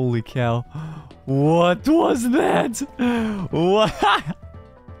chest. Holy cow. What was that? What?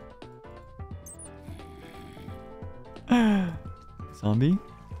 Zombie?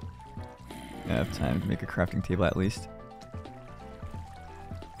 I have time to make a crafting table at least.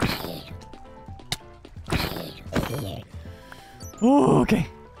 Oh, okay.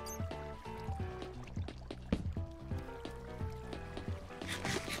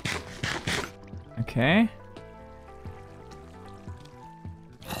 Okay.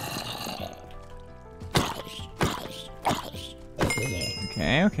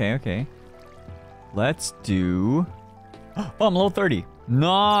 Okay. Let's do... Oh, I'm level 30.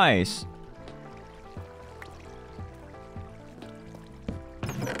 Nice!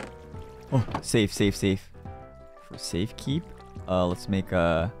 Oh, safe. For safe keep, let's make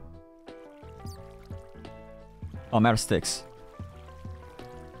a... Oh, I'm out of sticks.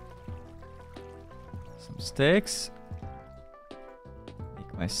 Some sticks.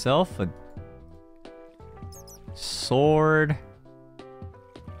 Make myself a sword.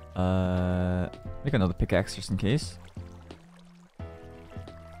 Make another pickaxe just in case.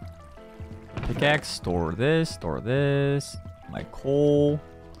 Pickaxe, store this. My coal.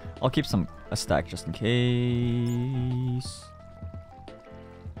 I'll keep a stack just in case.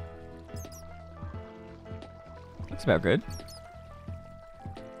 Looks about good.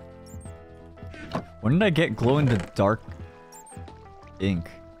 When did I get glow in the dark ink?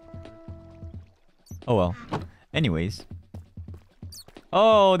 Oh well. Anyways.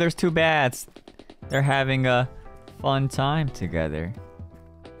 Oh, there's 2 bats. They're having a fun time together.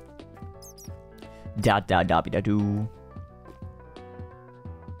 Da-da-da-be-da-doo.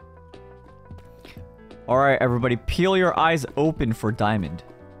 Alright, everybody, peel your eyes open for diamond.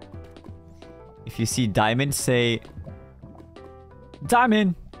 If you see diamond, say...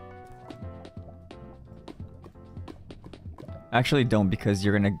 Diamond! Actually, don't, because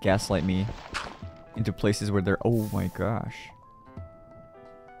you're gonna gaslight me into places where there... Oh my gosh.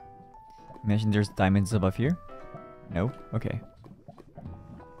 Imagine there's diamonds above here? No? Okay.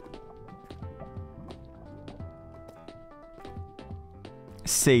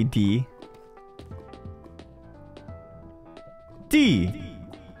 Say D. D!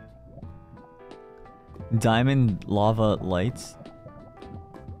 Diamond lava lights.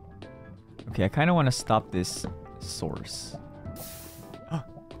 Okay, I kind of want to stop this source.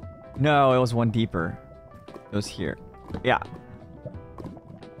 No, it was one deeper. It was here. Yeah.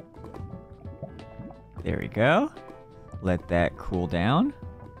 There we go. Let that cool down.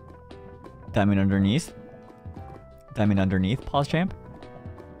 Diamond underneath. Diamond underneath. Pause champ.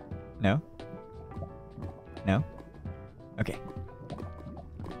 No. No. Okay.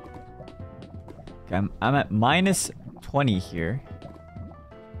 Okay, I'm at minus 20 here.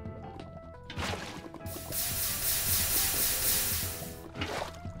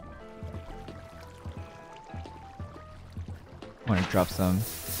 I want to drop some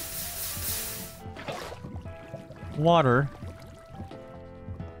water.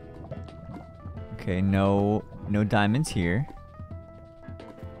 Okay, no diamonds here.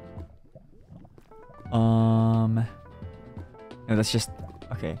 No, that's just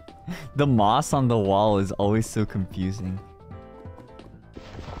okay. The moss on the wall is always so confusing.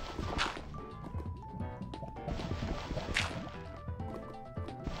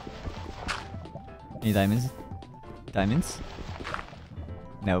 Any diamonds? Diamonds?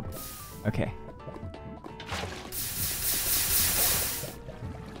 Nope. Okay.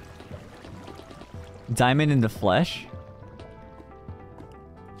 Diamond in the flesh?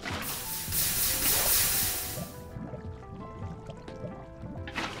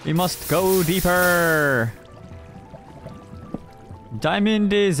 We must go deeper!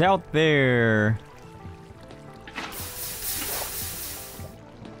 Diamond is out there!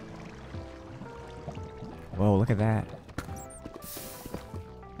 Whoa, look at that.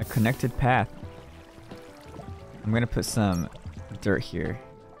 A connected path. I'm gonna put some dirt here.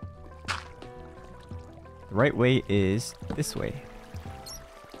 The right way is this way.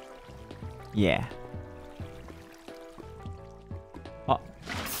 Yeah. Oh.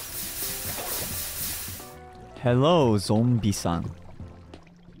 Hello, zombie-san.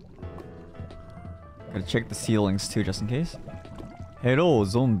 Gotta check the ceilings too, just in case. Hello,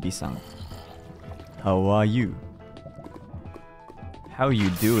 zombie-san. How are you? How you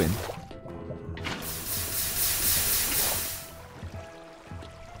doing?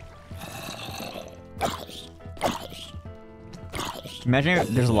 Imagine if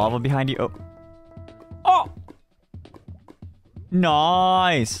there's lava behind you. Oh. Oh!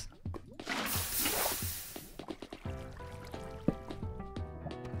 Nice!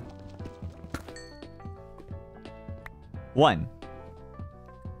 One.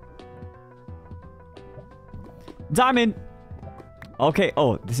 Diamond! Okay,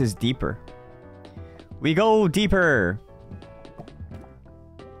 oh, this is deeper. We go deeper!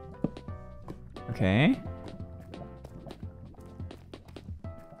 Okay.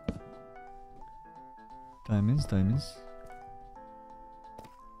 Diamonds, diamonds.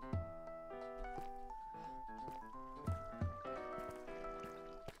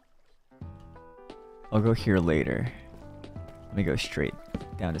 I'll go here later. Let me go straight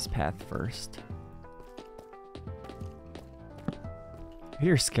down this path first. I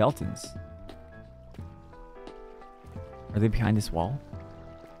hear skeletons. Are they behind this wall?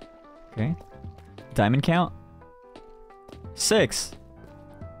 Okay. Diamond count? 6!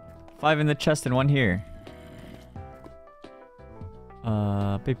 5 in the chest and 1 here.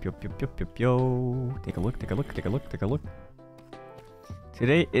 Take a look, take a look, take a look, take a look.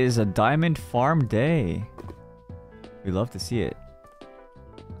 Today is a diamond farm day. We love to see it.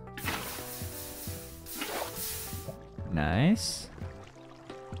 Nice.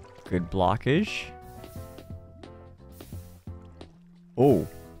 Good blockage. Oh.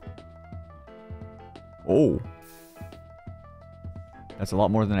 Oh. That's a lot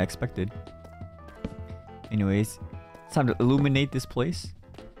more than I expected. Anyways, it's time to illuminate this place.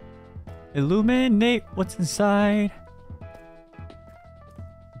 Illuminate what's inside.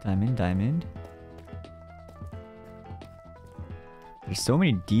 Diamond, diamond. There's so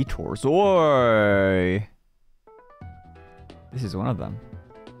many detours. Oi! This is one of them.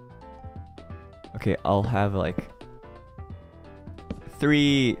 Okay, I'll have like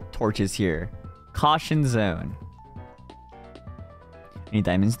 3 torches here. Caution zone. Any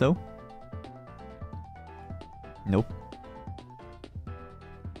diamonds though? Nope.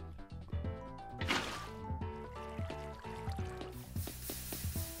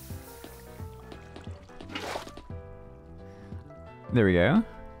 There we go.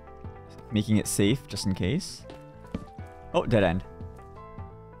 Making it safe just in case. Oh, dead end.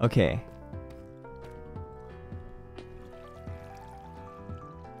 Okay.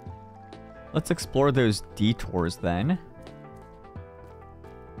 Let's explore those detours then.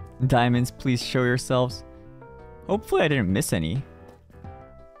 Diamonds, please show yourselves. Hopefully I didn't miss any.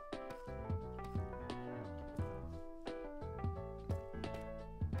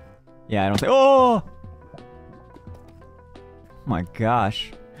 Yeah, I don't think. Oh! My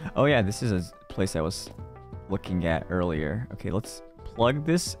gosh. Oh yeah, this is a place I was looking at earlier. Okay, let's plug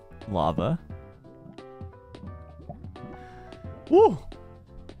this lava. Woo!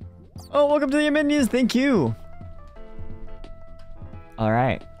 Oh, welcome to the Yaminions. Thank you. All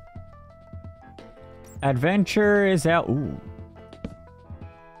right. Adventure is out. Ooh.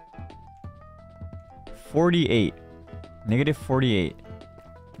 48. Negative 48.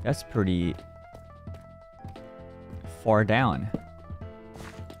 That's pretty far down.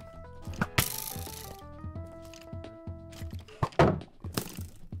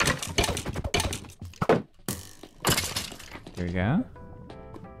 There we go.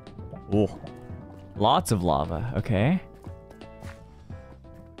 Oh, lots of lava. Okay.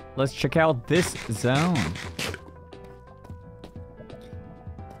 Let's check out this zone.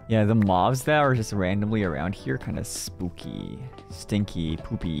 Yeah, the mobs that are just randomly around here kind of spooky, stinky,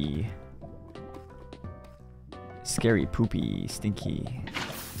 poopy. Scary, poopy, stinky.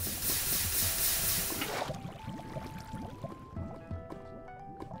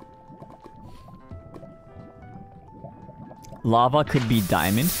 Lava could be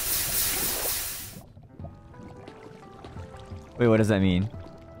diamond. Wait, what does that mean?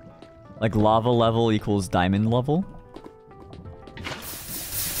 Like lava level equals diamond level?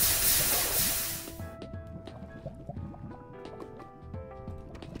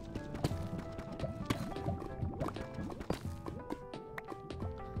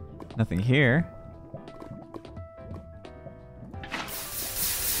 Nothing here.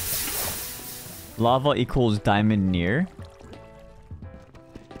 Lava equals diamond near.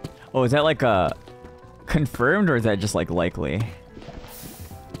 Oh, is that like a confirmed or is that just like likely?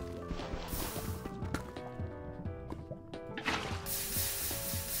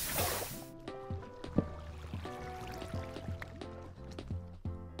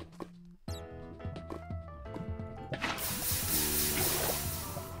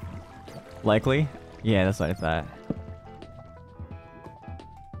 Likely? Yeah, that's what I thought.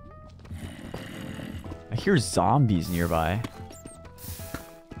 I hear zombies nearby.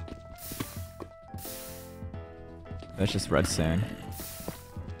 That's just redstone.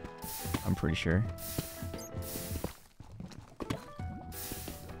 I'm pretty sure.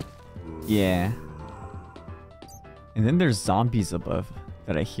 Yeah. And then there's zombies above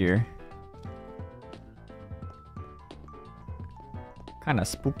that I hear. Kinda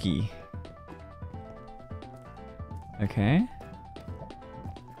spooky. Okay.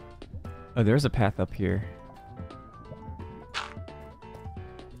 Oh, there's a path up here.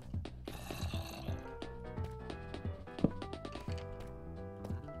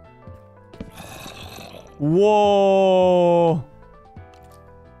 Whoa!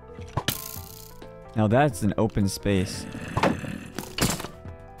 Now that's an open space.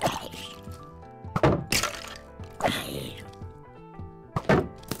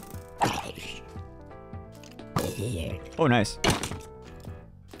 Oh, nice.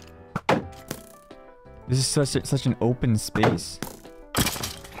 This is such an open space.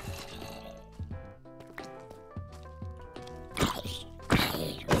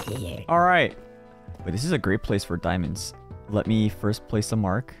 All right. Wait, this is a great place for diamonds. Let me first place a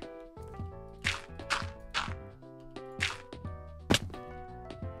mark.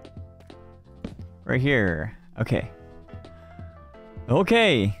 Right here. Okay.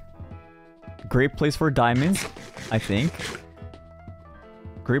 Okay. Great place for diamonds, I think.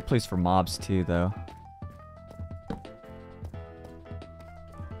 Great place for mobs too, though.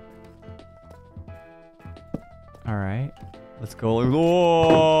 All right. Let's go.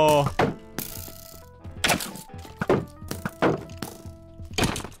 Whoa!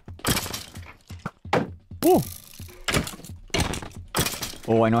 Woo!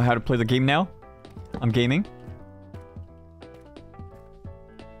 Oh, I know how to play the game now. I'm gaming.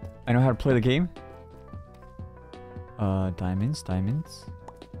 I know how to play the game. Diamonds, diamonds.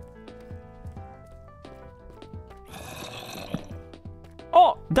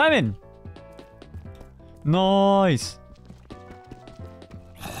 Oh, diamond! Nice!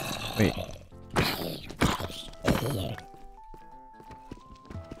 Wait.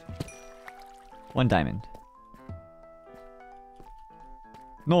 One diamond.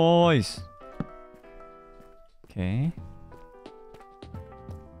 Nice! Okay.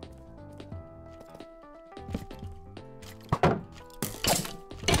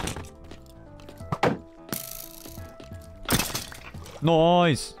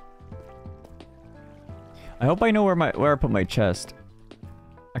 Nice! I hope I know where I put my chest.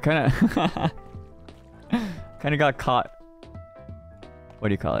 I kinda kinda got caught. What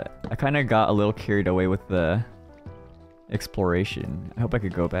do you call it? I kinda got a little carried away with the exploration. I hope I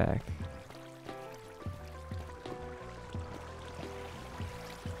could go back.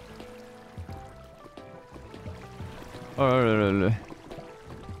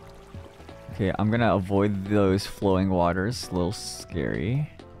 Okay, Okay, I'm gonna avoid those flowing waters. A little scary.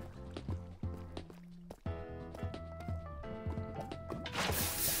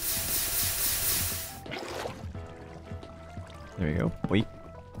 There we go. Wait.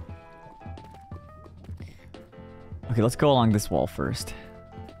 Okay, let's go along this wall first.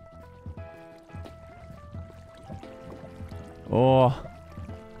 Oh.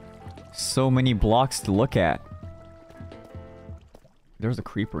 So many blocks to look at. There's a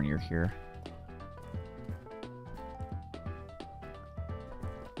creeper near here.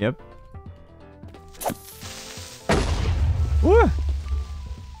 Yep. Woo!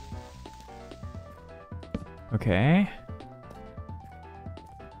 Okay.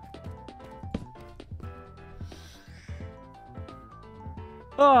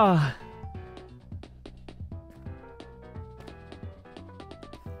 Ah.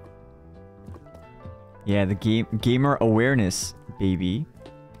 Yeah, the gamer awareness, baby.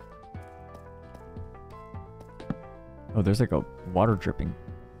 Oh, there's like a water dripping.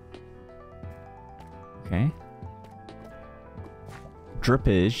 Okay.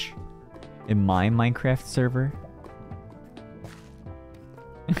 Drippage in my Minecraft server.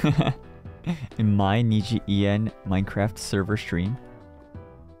 In my NIJISANJI EN Minecraft server stream.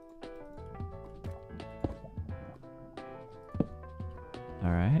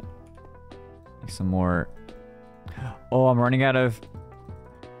 Alright. Some more. Oh, I'm running out of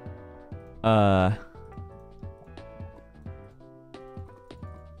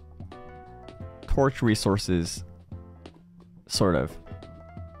torch resources. Sort of.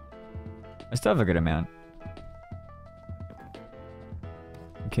 I still have a good amount.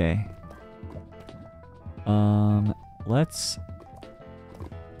 Okay. Let's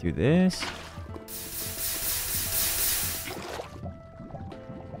do this.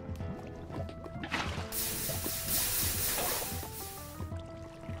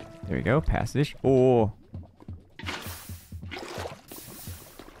 There we go, passage. Oh.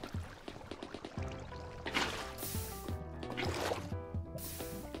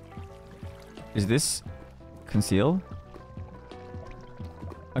 Is this concealed?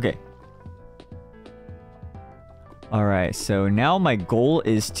 Okay. Alright, so now my goal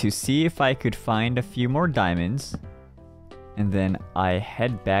is to see if I could find a few more diamonds. And then I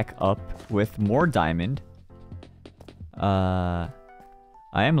head back up with more diamond. I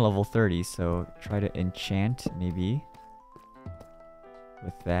am level 30, so try to enchant, maybe.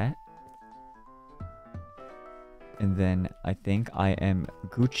 With that. And then I think I am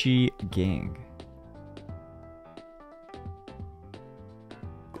Gucci Gang.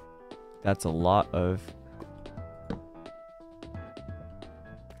 That's a lot of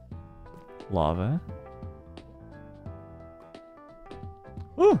lava.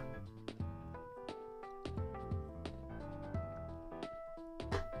 Ooh!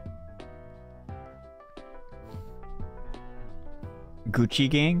 Gucci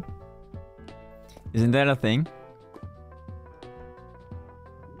Gang? Isn't that a thing?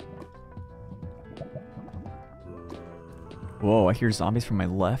 Whoa, I hear zombies from my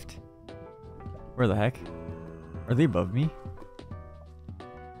left. Where the heck? Are they above me?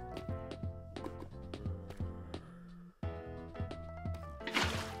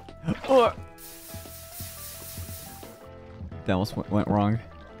 Oh! That almost went wrong.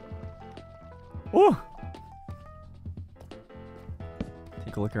 Oh!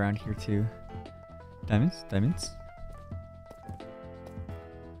 Take a look around here too. Diamonds, diamonds.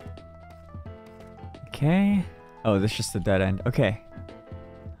 Okay. Oh, this is just a dead end. Okay.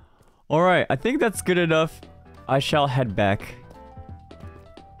 Alright, I think that's good enough. I shall head back.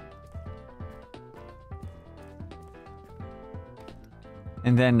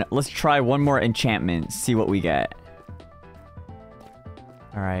 And then let's try one more enchantment, see what we get.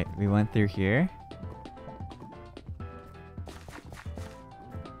 Alright, we went through here.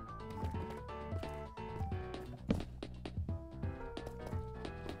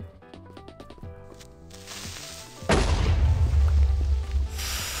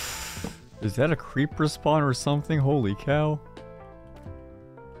 Is that a creeper spawn or something? Holy cow.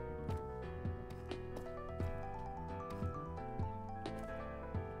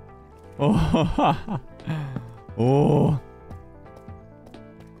 Oh. Oh.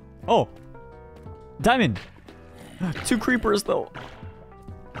 Oh. Diamond. 2 creepers though.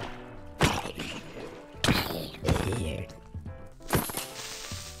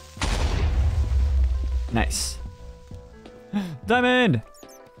 Nice. Diamond.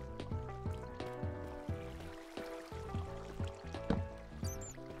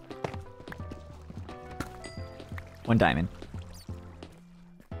 One diamond.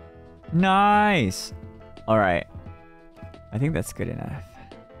 Nice. All right. I think that's good enough.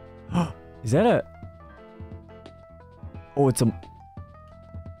 Is that a... Oh, it's a...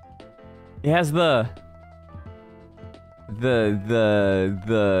 It has the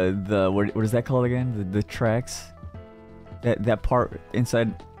what is that called again? The tracks. That part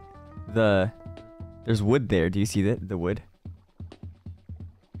inside the... There's wood there. Do you see that? The wood?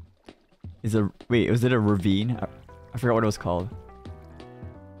 Is a... Wait, was it a ravine? I forgot what it was called.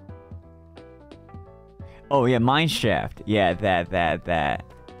 Oh yeah, mine shaft. Yeah, that.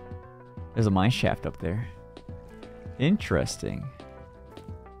 There's a mine shaft up there. Interesting.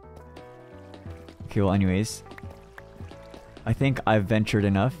 Okay, well anyways. I think I've ventured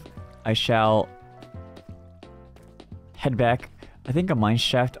enough. I shall head back. I think a mine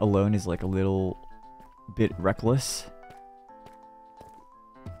shaft alone is like a little bit reckless.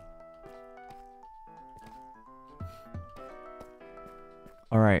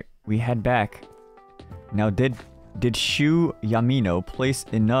 Alright, we head back. Now did Shu Yamino place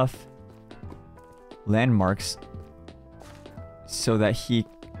enough landmarks so that he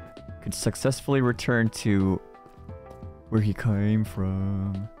could successfully return to where he came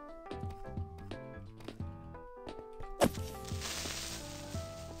from?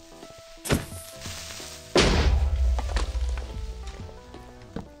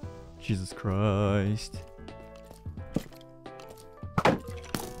 Jesus Christ.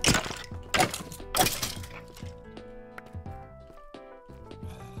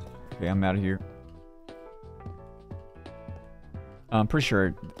 Okay, I'm out of here. I'm pretty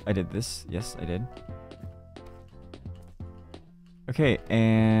sure I did this. Yes, I did. Okay,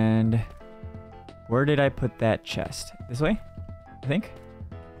 and where did I put that chest? This way? I think?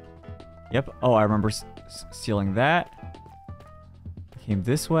 Yep. Oh, I remember stealing that. Came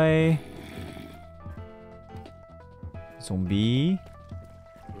this way. Zombie.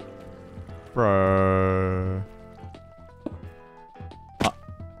 Bruh.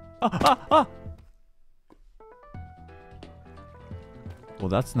 Ah! Well,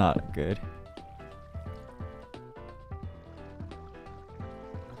 that's not good.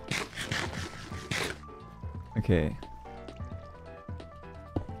 Okay.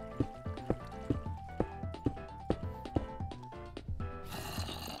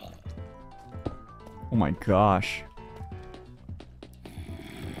 Oh my gosh.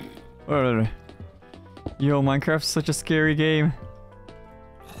 Yo, Minecraft's such a scary game.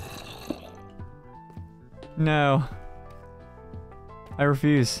 No. I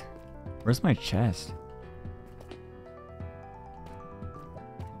refuse. Where's my chest?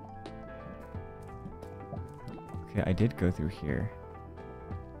 Okay, I did go through here.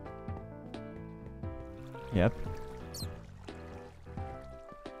 Yep.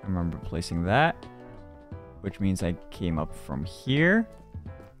 I remember placing that, which means I came up from here.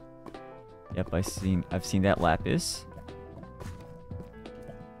 Yep, I've seen that lapis.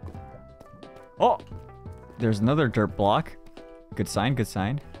 Oh! There's another dirt block. Good sign, good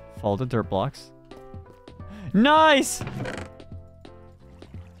sign. Follow the dirt blocks. Nice!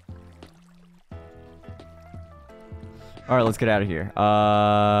 Alright, let's get out of here.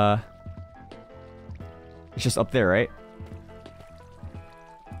 It's just up there, right?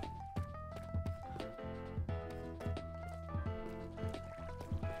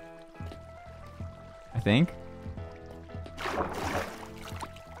 I think.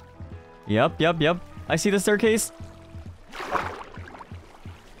 Yep. I see the staircase.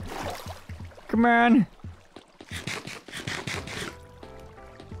 Come on.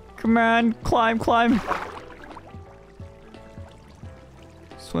 Come on. Climb.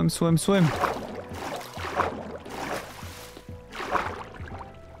 Swim.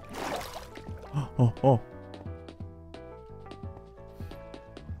 Oh.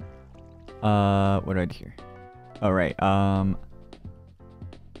 What do I do here? All right.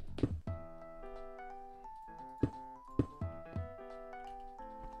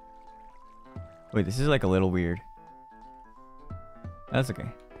 Wait, this is like a little weird. That's okay.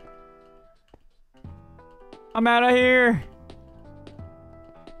 I'm out of here.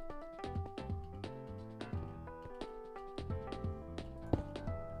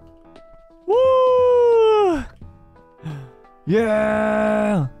 Woo!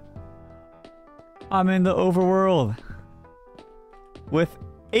 Yeah! I'm in the overworld with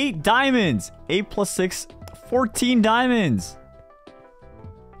 8 diamonds. 8 plus 6, 14 diamonds.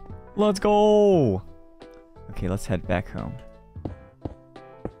 Let's go. Okay, let's head back home.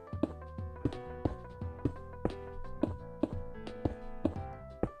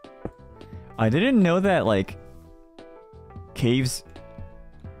 I didn't know that, like, caves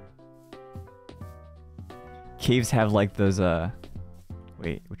have, like, those,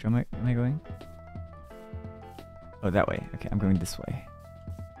 wait, which way am I going? Oh, that way. Okay, I'm going this way.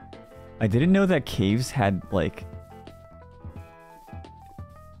 I didn't know that caves had, like...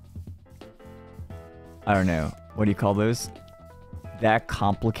 I don't know. What do you call those? That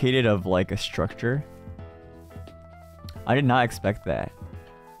complicated of, like, a structure. I did not expect that.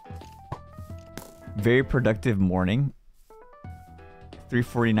 Very productive morning.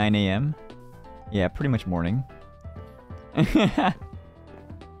 3:49 a.m. Yeah, pretty much morning.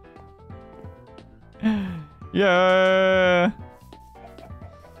 Yeah!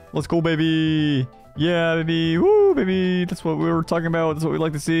 Let's go, baby! Yeah, baby! Woo, baby! That's what we were talking about. That's what we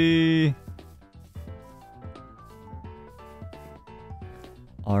like to see.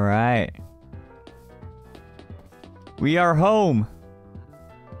 Alright. We are home!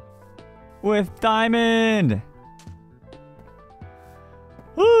 With Diamond!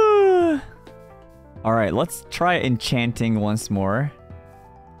 Woo! Alright, let's try enchanting once more.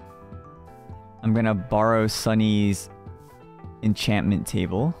 I'm gonna borrow Sunny's enchantment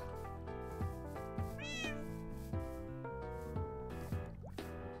table.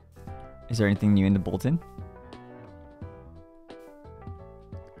 Is there anything new in the bulletin?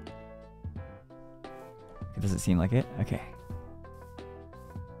 It doesn't seem like it. Okay.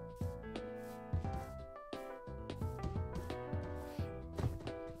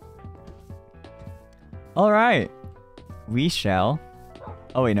 Alright. We shall...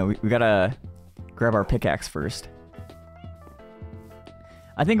 Oh wait, no, we gotta grab our pickaxe first.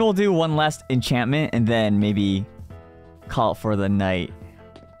 I think we'll do one last enchantment and then maybe call it for the night.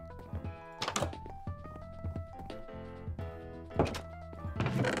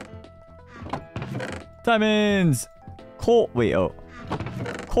 Diamonds! Coal! Wait, oh.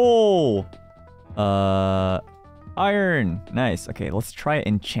 Coal! Iron! Nice. Okay, let's try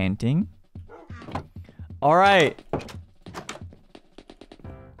enchanting. Alright!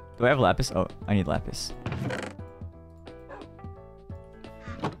 Do I have lapis? Oh, I need lapis.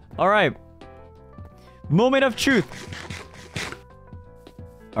 Alright. Moment of truth!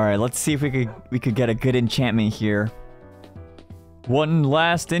 Alright, let's see if we could get a good enchantment here. One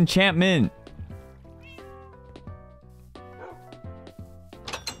last enchantment!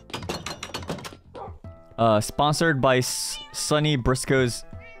 Sponsored by Sunny Briscoe's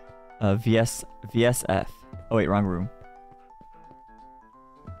VSF. Oh wait, wrong room.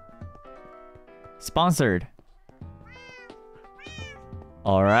 Sponsored.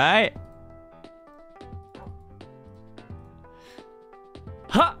 Alright.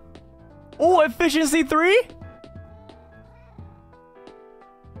 Ha! Oh, efficiency 3?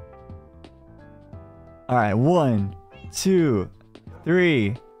 Alright, 1, 2,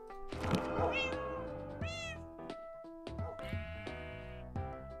 3.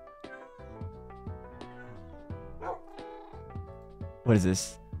 What is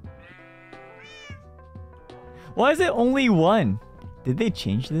this? Why is it only 1? Did they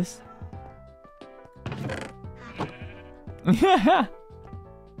change this?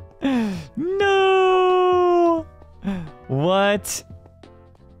 No! What?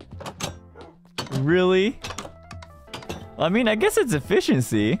 Really? I mean, I guess it's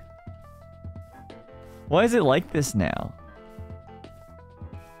efficiency. Why is it like this now?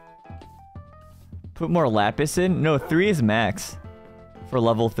 Put more lapis in? No, 3 is max. For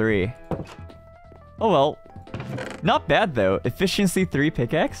level 3. Oh well. Not bad though. Efficiency 3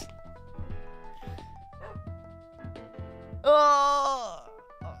 pickaxe?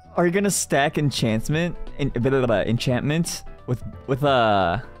 Are you gonna stack enchantment? Enchantment? With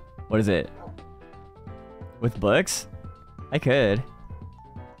what is it? With books? I could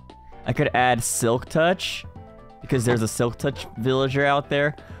add Silk Touch. Because there's a Silk Touch villager out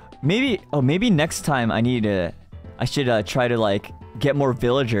there. Maybe, oh maybe next time I should try to like get more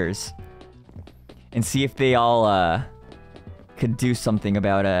villagers and see if they all could do something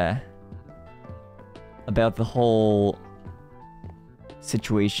about the whole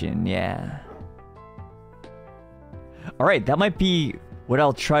situation. Yeah. All right, that might be what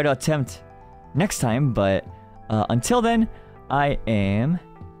I'll try to attempt next time, but until then, I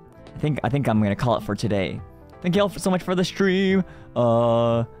think I'm gonna call it for today. Thank you all so much for the stream.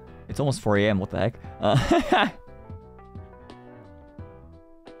 It's almost 4 a.m. What the heck?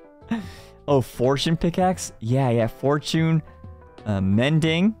 Oh, fortune pickaxe? Yeah, fortune,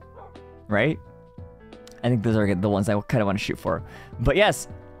 mending, right? I think those are the ones I kind of want to shoot for. But yes,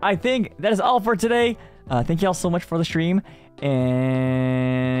 I think that is all for today. Thank you all so much for the stream,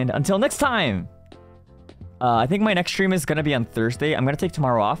 and until next time. I think my next stream is gonna be on Thursday. I'm gonna take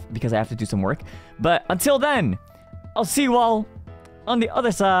tomorrow off because I have to do some work. But until then, I'll see you all on the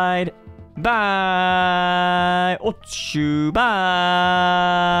other side. Bye. Ochu, bye.